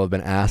of people have been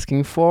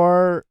asking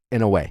for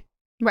in a way.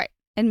 Right.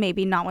 And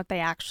maybe not what they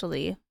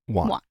actually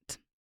want.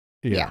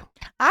 Yeah.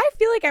 I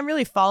feel like I'm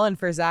really falling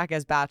for Zach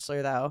as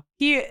Bachelor though.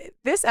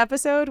 This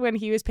episode when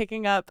he was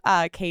picking up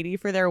Katie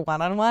for their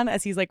one-on-one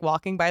as he's like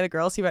walking by the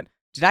girls, he went,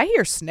 "Did I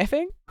hear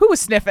sniffing? Who was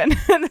sniffing?"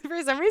 And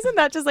for some reason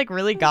that just like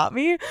really got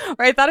me.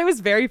 Or I thought it was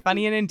very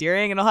funny and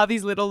endearing, and he'll have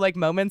these little like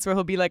moments where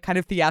he'll be like kind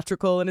of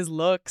theatrical in his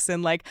looks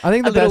and like I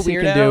think a the little best he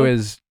can weirdo. do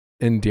is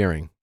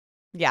endearing.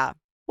 yeah.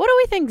 What do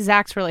we think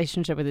Zach's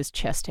relationship with his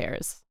chest hair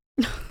is?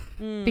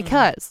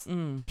 because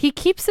he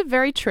keeps it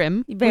very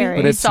trim. Very.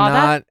 But We it's saw not.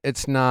 that.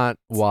 It's not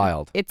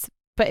wild.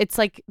 But it's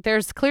like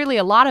there's clearly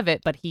a lot of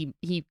it, but he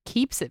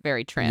keeps it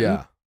very trim.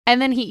 Yeah.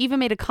 And then he even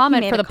made a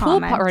comment for the pool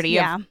party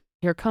Yeah. of,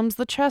 here comes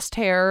the chest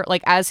hair,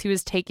 like as he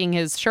was taking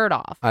his shirt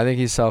off. I think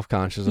he's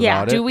self-conscious Yeah.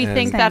 about it. Do we and-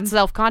 think Same. that's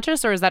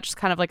self-conscious, or is that just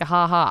kind of like a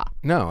ha-ha?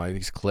 No, I think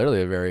he's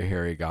clearly a very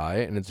hairy guy,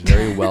 and it's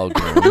very well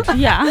groomed.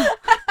 Yeah.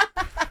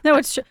 No,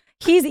 it's true.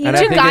 He's And even. I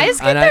Do think guys if-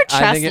 get and their I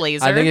chest think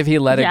laser? I think if he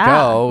let it Yeah.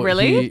 go,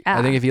 Really?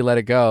 I think if he let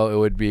it go, it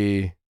would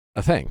be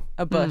a thing.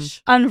 A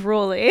bush.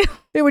 unruly.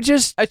 It would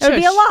just. A It would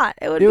be a chush. lot.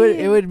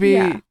 It would be.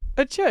 Yeah.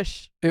 A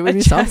chush. It would A be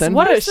chush. something.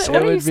 What it is-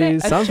 what are you would saying?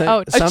 be A something. oh,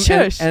 a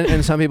chush.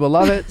 And some people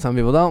love it. Some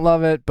people don't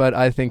love it. But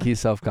I think he's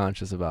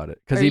self-conscious about it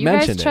because Are he you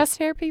mentioned guys it. chest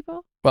hair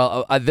people?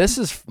 Well, this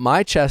is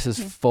my chest is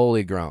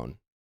fully grown,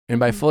 and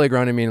by fully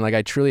grown I mean like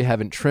I truly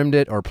haven't trimmed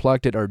it or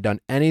plucked it or done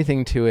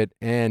anything to it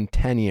in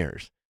 10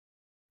 years.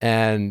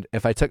 And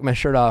if I took my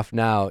shirt off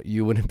now,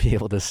 you wouldn't be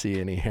able to see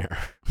any hair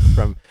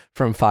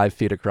from 5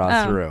 feet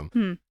across the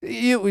room.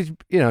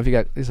 If you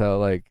got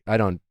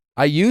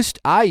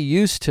I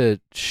used to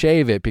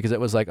shave it because it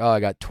was like, oh, I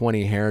got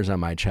 20 hairs on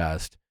my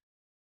chest,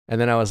 and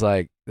then I was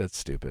like, that's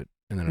stupid,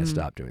 and then I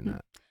stopped doing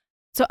that.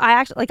 So I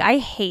actually I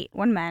hate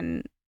when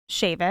men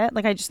shave it.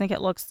 Like I just think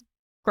it looks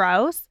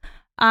gross.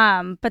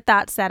 But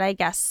that said, I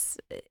guess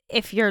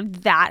if you're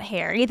that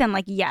hairy, then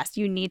like yes,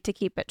 you need to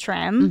keep it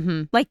trim.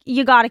 Mm-hmm. Like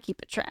you got to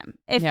keep it trim.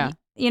 If Yeah.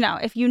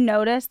 if you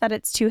notice that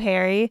it's too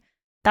hairy,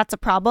 that's a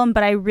problem.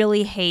 But I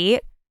really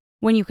hate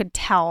when you could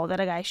tell that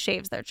a guy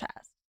shaves their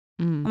chest.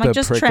 I'm like,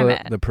 just trim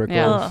it. The prickles.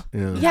 Yeah.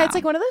 Yeah. Yeah, it's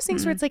like one of those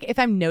things where it's like if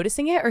I'm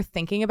noticing it or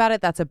thinking about it,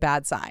 that's a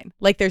bad sign.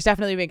 Like there's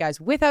definitely been guys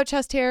without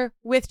chest hair,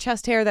 with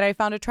chest hair that I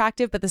found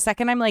attractive, but the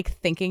second I'm like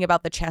thinking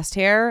about the chest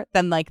hair,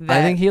 then like that,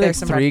 I think he there's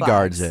like some red 3 flags.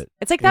 guards it.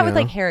 It's like that you with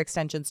like know? hair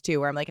extensions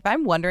too, where I'm like, if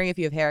I'm wondering if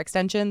you have hair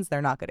extensions,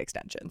 they're not good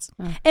extensions.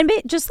 And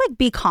just like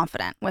be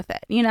confident with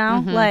it,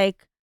 Mhm.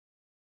 Like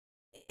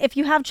if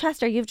you have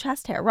chest hair, you have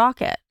chest hair,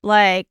 rock it.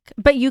 Like,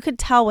 but you could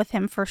tell with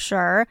him for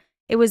sure.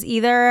 It was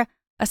either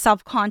a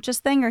self-conscious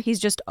thing or he's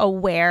just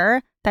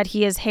aware that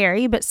he is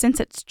hairy, but since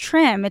it's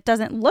trim, it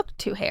doesn't look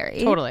too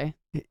hairy. Totally.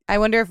 I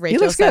wonder if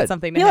Rachel looks said good.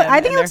 something to He him. look-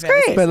 I think in he their looks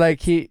great. fantasy. But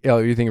like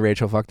you think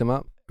Rachel fucked him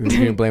up? You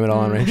can blame it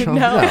all on Rachel?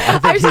 No,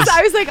 I think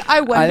I was like,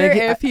 I wonder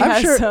if he I'm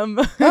has sure- some.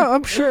 No,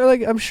 I'm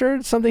sure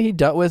it's something he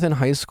dealt with in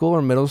high school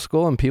or middle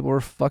school, and people were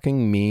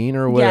fucking mean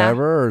or Yeah.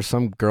 whatever, or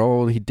some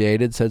girl he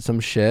dated said some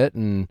shit,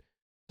 and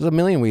there's a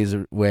million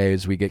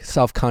ways we get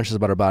self-conscious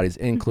about our bodies,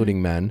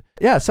 including men.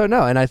 Yeah, so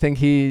no, and I think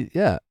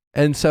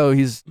and so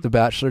he's the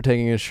Bachelor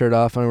taking his shirt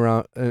off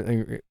around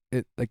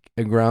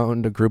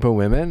around a group of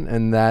women,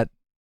 and that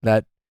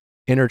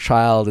inner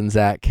child in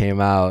Zach came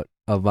out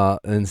about,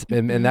 and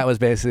that was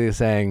basically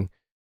saying,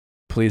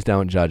 please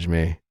don't judge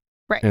me.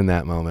 Right. In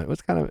that moment,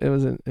 it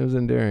was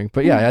endearing,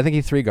 but yeah, I think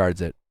he 3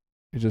 guards it.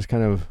 He just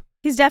kind of.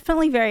 He's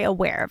definitely very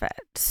aware of it.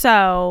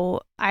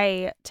 So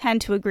I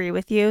tend to agree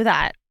with you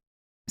that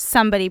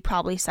somebody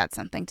probably said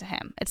something to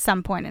him at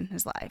some point in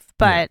his life.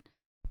 But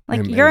like,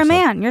 Him you're a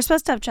himself. man. You're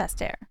supposed to have chest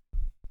hair,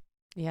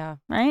 Yeah.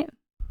 right?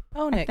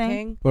 Own I it, think-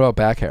 King. What about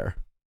back hair?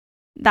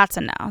 That's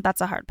a no.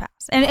 That's a hard pass.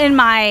 In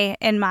my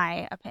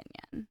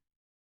opinion.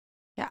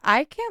 Yeah,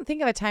 I can't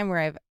think of a time where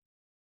I've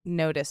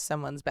noticed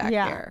someone's back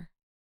Yeah. hair.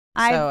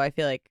 I've- So I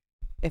feel like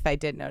if I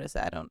did notice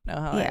it, I don't know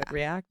how I Yeah. would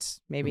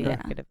react. Maybe Okay.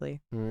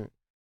 negatively.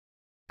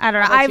 I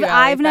don't know. How about you,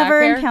 Allie? I've never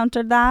Back hair?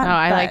 encountered that. No,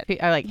 I but-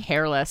 like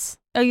hairless.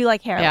 Oh, you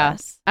like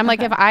hairless? I'm like,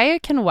 Okay. if I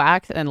can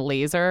wax and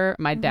laser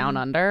my Mhm. down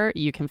under,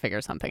 you can figure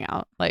something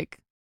out. Like,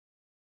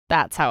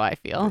 that's how I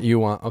feel. You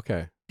want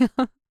okay?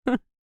 So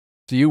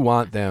you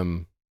want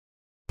them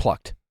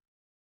plucked?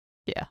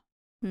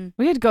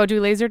 We could go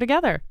do laser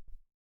together.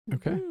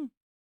 Okay.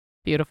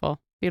 Beautiful,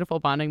 beautiful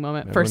bonding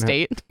moment. Everyone First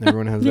date.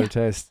 Everyone has their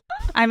taste.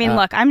 I mean, Uh,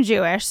 look, I'm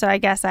Jewish, so I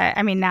guess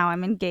I mean, now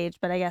I'm engaged,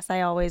 but I guess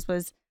I always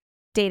was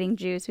dating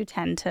Jews who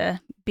tend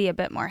to be a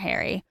bit more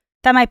hairy.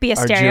 That might be a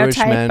Are stereotype,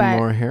 Jewish men but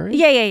more hairy?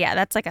 yeah,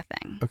 that's like a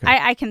thing. Okay.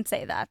 I can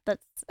say that.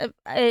 That's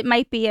it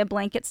might be a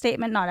blanket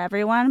statement, not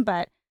everyone,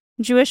 but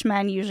Jewish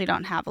men usually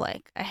don't have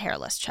like a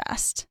hairless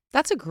chest.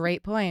 That's a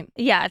great point.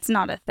 Yeah, it's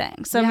not a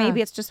thing. So Yeah.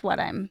 maybe it's just what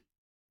I'm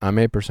I'm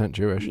 8%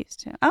 Jewish. used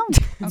to. Oh,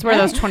 That's where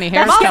those 20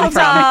 hairs That's come awesome.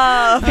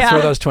 from. That's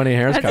where those 20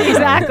 hairs That's come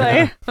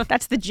exactly.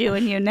 That's the Jew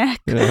in you, Nick.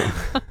 from. Yeah.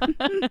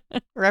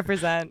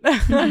 Represent.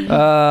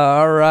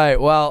 All right.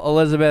 Well,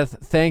 Elizabeth,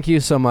 thank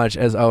you so much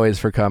as always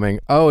for coming.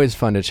 Always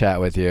fun to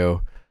chat with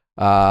you.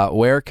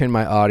 Where can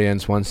my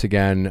audience once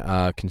again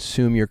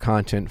consume your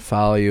content,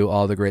 follow you,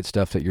 all the great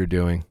stuff that you're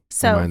doing?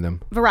 So Remind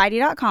them.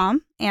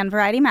 Variety.com and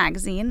Variety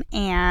Magazine,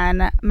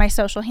 and my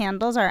social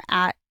handles are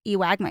at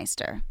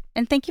Wagmeister.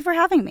 And thank you for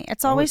having me.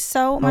 It's always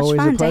so much Always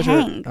a fun to pleasure.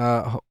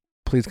 hang.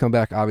 Please come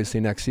back, obviously,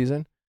 next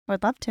season.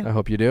 Would love to. I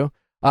hope you do.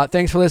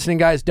 Thanks for listening,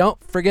 guys.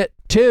 Don't forget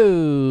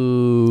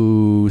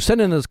to send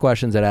in those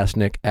questions at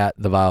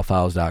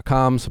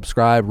AskNick@thevilefiles.com.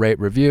 Subscribe, rate,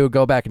 review.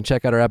 Go back and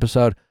check out our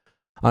episode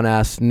on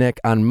Ask Nick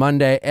on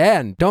Monday.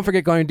 And don't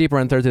forget Going Deeper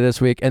on Thursday this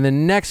week. And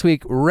then next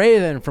week,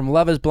 Raven from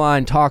Love is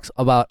Blind talks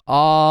about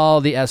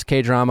all the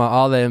SK drama,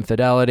 all the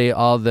infidelity,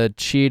 all the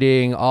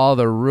cheating, all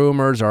the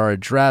rumors are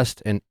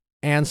addressed and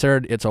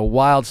answered. It's a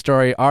wild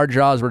story. Our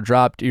jaws were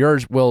dropped.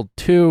 Yours will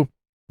too.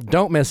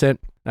 Don't miss it.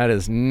 That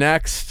is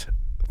next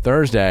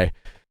Thursday.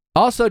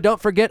 Also, don't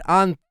forget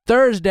on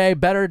Thursday,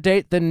 Better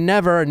Date Than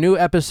Never, a new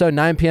episode,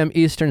 9 p.m.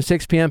 Eastern,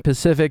 6 p.m.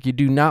 Pacific. You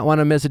do not want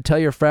to miss it. Tell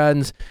your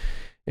friends.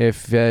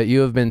 If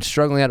you have been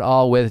struggling at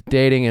all with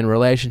dating and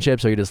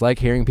relationships, or you just like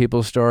hearing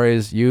people's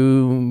stories,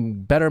 you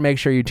better make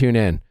sure you tune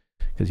in,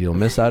 because you'll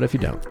miss out if you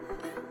don't.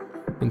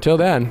 Until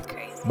then,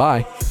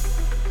 bye.